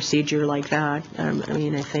adopt a procedure like that,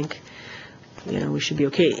 I think, we should be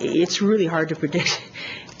okay. It's really hard to predict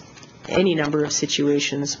any number of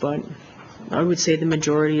situations, but I would say the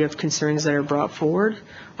majority of concerns that are brought forward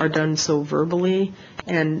are done so verbally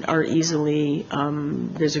and are easily,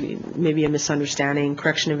 there's maybe a misunderstanding,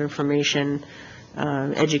 correction of information,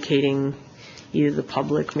 educating either the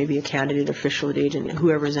public, maybe a candidate, official agent,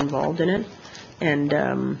 whoever's involved in it, and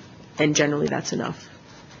generally that's enough.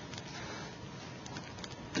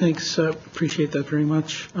 Thanks. Appreciate that very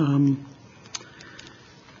much.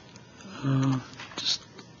 Just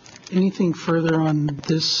anything further on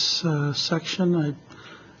this section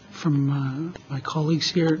from my colleagues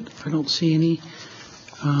here? I don't see any.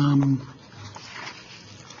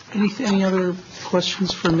 Any other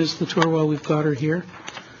questions for Ms. Latour while we've got her here?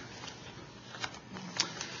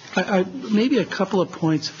 Maybe a couple of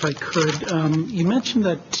points, if I could. You mentioned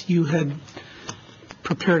that you had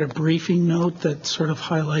prepared a briefing note that sort of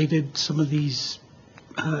highlighted some of these,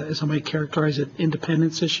 as I might characterize it,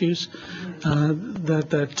 independence issues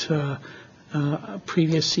that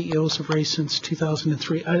previous CEOs have raised since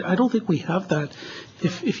 2003. I don't think we have that.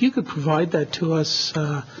 If you could provide that to us,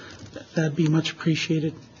 that'd be much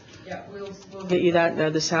appreciated. Yeah, we'll get you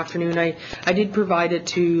that this afternoon. I did provide it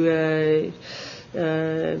to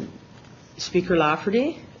Speaker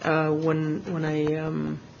Lafferty when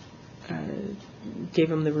I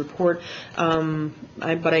gave him the report,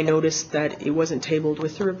 but I noticed that it wasn't tabled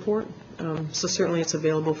with the report, so certainly it's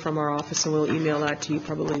available from our office, and we'll email that to you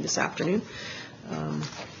probably this afternoon.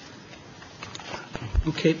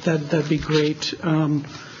 Okay, that'd be great.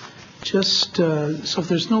 Just so if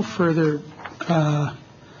there's no further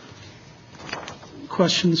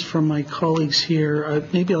questions from my colleagues here,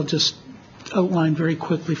 maybe I'll just outline very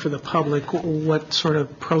quickly for the public what sort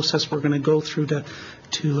of process we're going to go through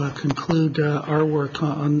to conclude our work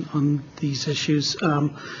on these issues. So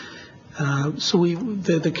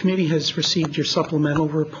the committee has received your supplemental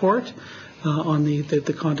report on the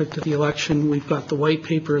conduct of the election. We've got the white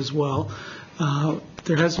paper as well.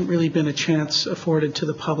 There hasn't really been a chance afforded to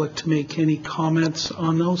the public to make any comments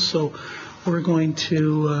on those, so we're going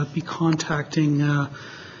to be contacting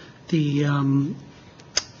the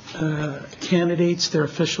candidates, their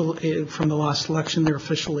official from the last election, their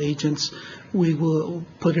official agents. We will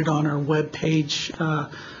put it on our web page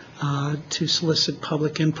to solicit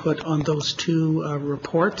public input on those two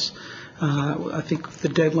reports. I think the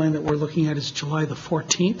deadline that we're looking at is July the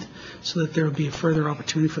 14th, so that there will be a further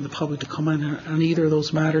opportunity for the public to comment on either of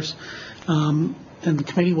those matters. And the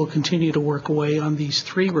committee will continue to work away on these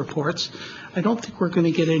three reports. I don't think we're going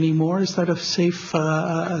to get any more. Is that a safe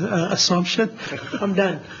assumption? I'm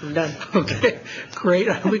done. Okay, great.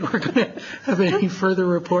 I don't think we're going to have any further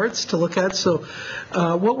reports to look at. So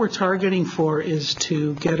what we're targeting for is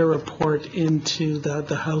to get a report into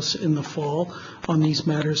the House in the fall on these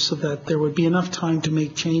matters, so that there would be enough time to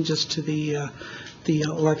make changes to the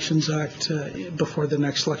Elections Act before the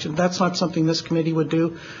next election. That's not something this committee would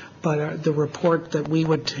do, but the report that we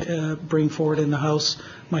would bring forward in the House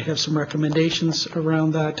might have some recommendations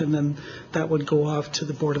around that, and then that would go off to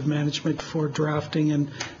the Board of Management for drafting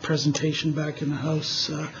and presentation back in the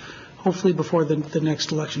House, hopefully before the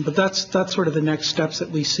next election. But that's sort of the next steps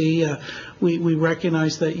that we see. We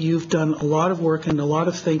recognize that you've done a lot of work and a lot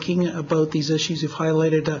of thinking about these issues. You've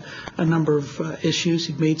highlighted a number of issues.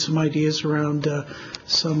 You've made some ideas around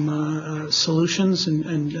some solutions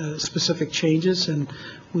and specific changes, and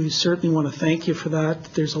we certainly want to thank you for that.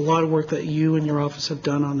 There's a lot of work that you and your office have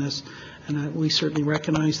done on this, and we certainly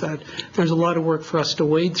recognize that. There's a lot of work for us to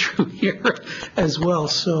wade through here as well.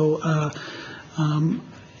 So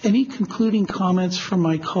any concluding comments from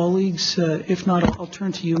my colleagues? If not, I'll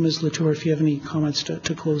turn to you, Ms. Latour, if you have any comments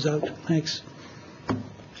to close out. Thanks.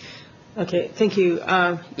 Okay, thank you.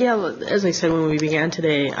 Yeah, as I said when we began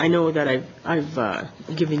today, I know that I've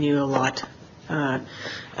given you a lot, and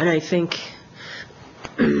I think,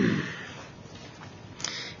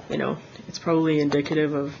 it's probably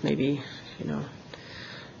indicative of maybe,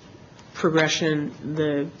 progression.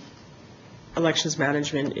 The elections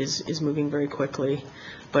management is moving very quickly,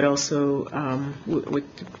 but also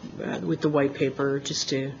with the white paper, just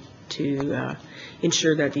to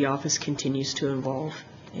ensure that the office continues to evolve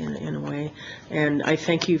in a way. And I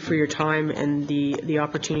thank you for your time and the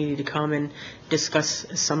opportunity to come and discuss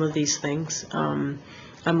some of these things.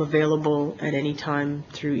 I'm available at any time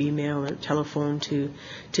through email or telephone to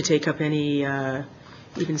take up any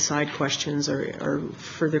even side questions or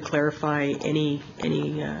further clarify any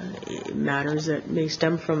matters that may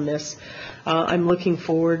stem from this. I'm looking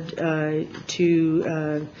forward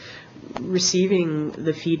to receiving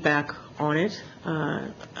the feedback on it.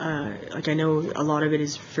 Like I know a lot of it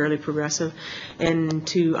is fairly progressive, and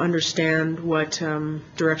to understand what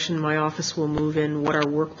direction my office will move in, what our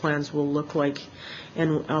work plans will look like,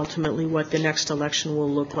 and ultimately what the next election will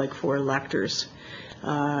look like for electors.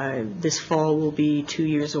 This fall will be 2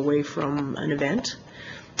 years away from an event,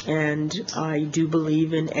 and I do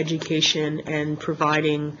believe in education and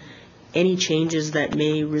providing any changes that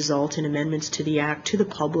may result in amendments to the Act to the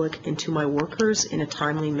public and to my workers in a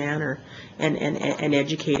timely manner, and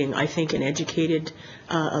educating. I think an educated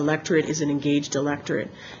electorate is an engaged electorate,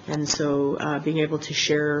 and so being able to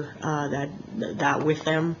share that with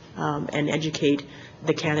them and educate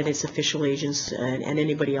the candidates, official agents, and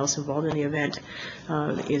anybody else involved in the event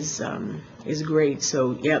is great.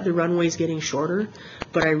 So yeah, the runway's getting shorter,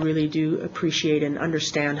 but I really do appreciate and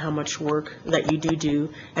understand how much work that you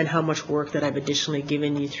do and how much work that I've additionally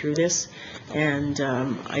given you through this. And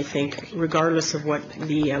I think regardless of what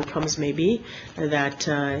the outcomes may be,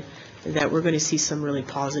 that we're going to see some really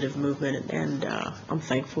positive movement, and I'm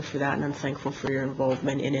thankful for that, and I'm thankful for your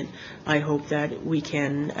involvement in it. I hope that we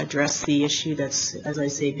can address the issue that's, as I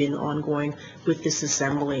say, been ongoing with this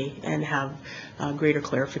assembly and have greater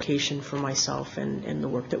clarification for myself and the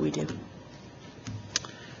work that we do.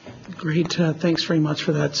 Great. Thanks very much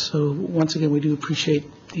for that. So once again, we do appreciate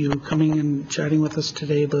you coming and chatting with us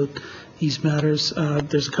today about these matters.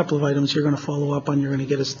 There's a couple of items you're going to follow up on. You're going to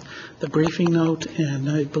get us the briefing note, and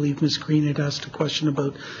I believe Ms. Green had asked a question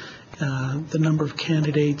about the number of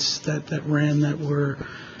candidates that ran that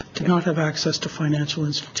did not have access to financial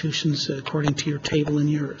institutions according to your table in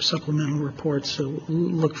your supplemental report. So we'll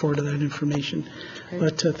look forward to that information. Okay.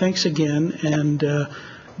 But thanks again, and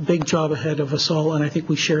big job ahead of us all, and I think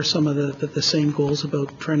we share some of the same goals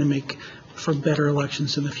about trying to make for better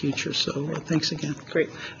elections in the future. So thanks again. Great.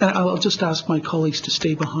 And I'll just ask my colleagues to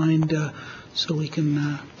stay behind so we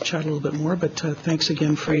can chat a little bit more, but thanks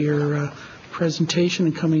again for your presentation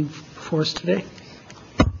and coming for us today.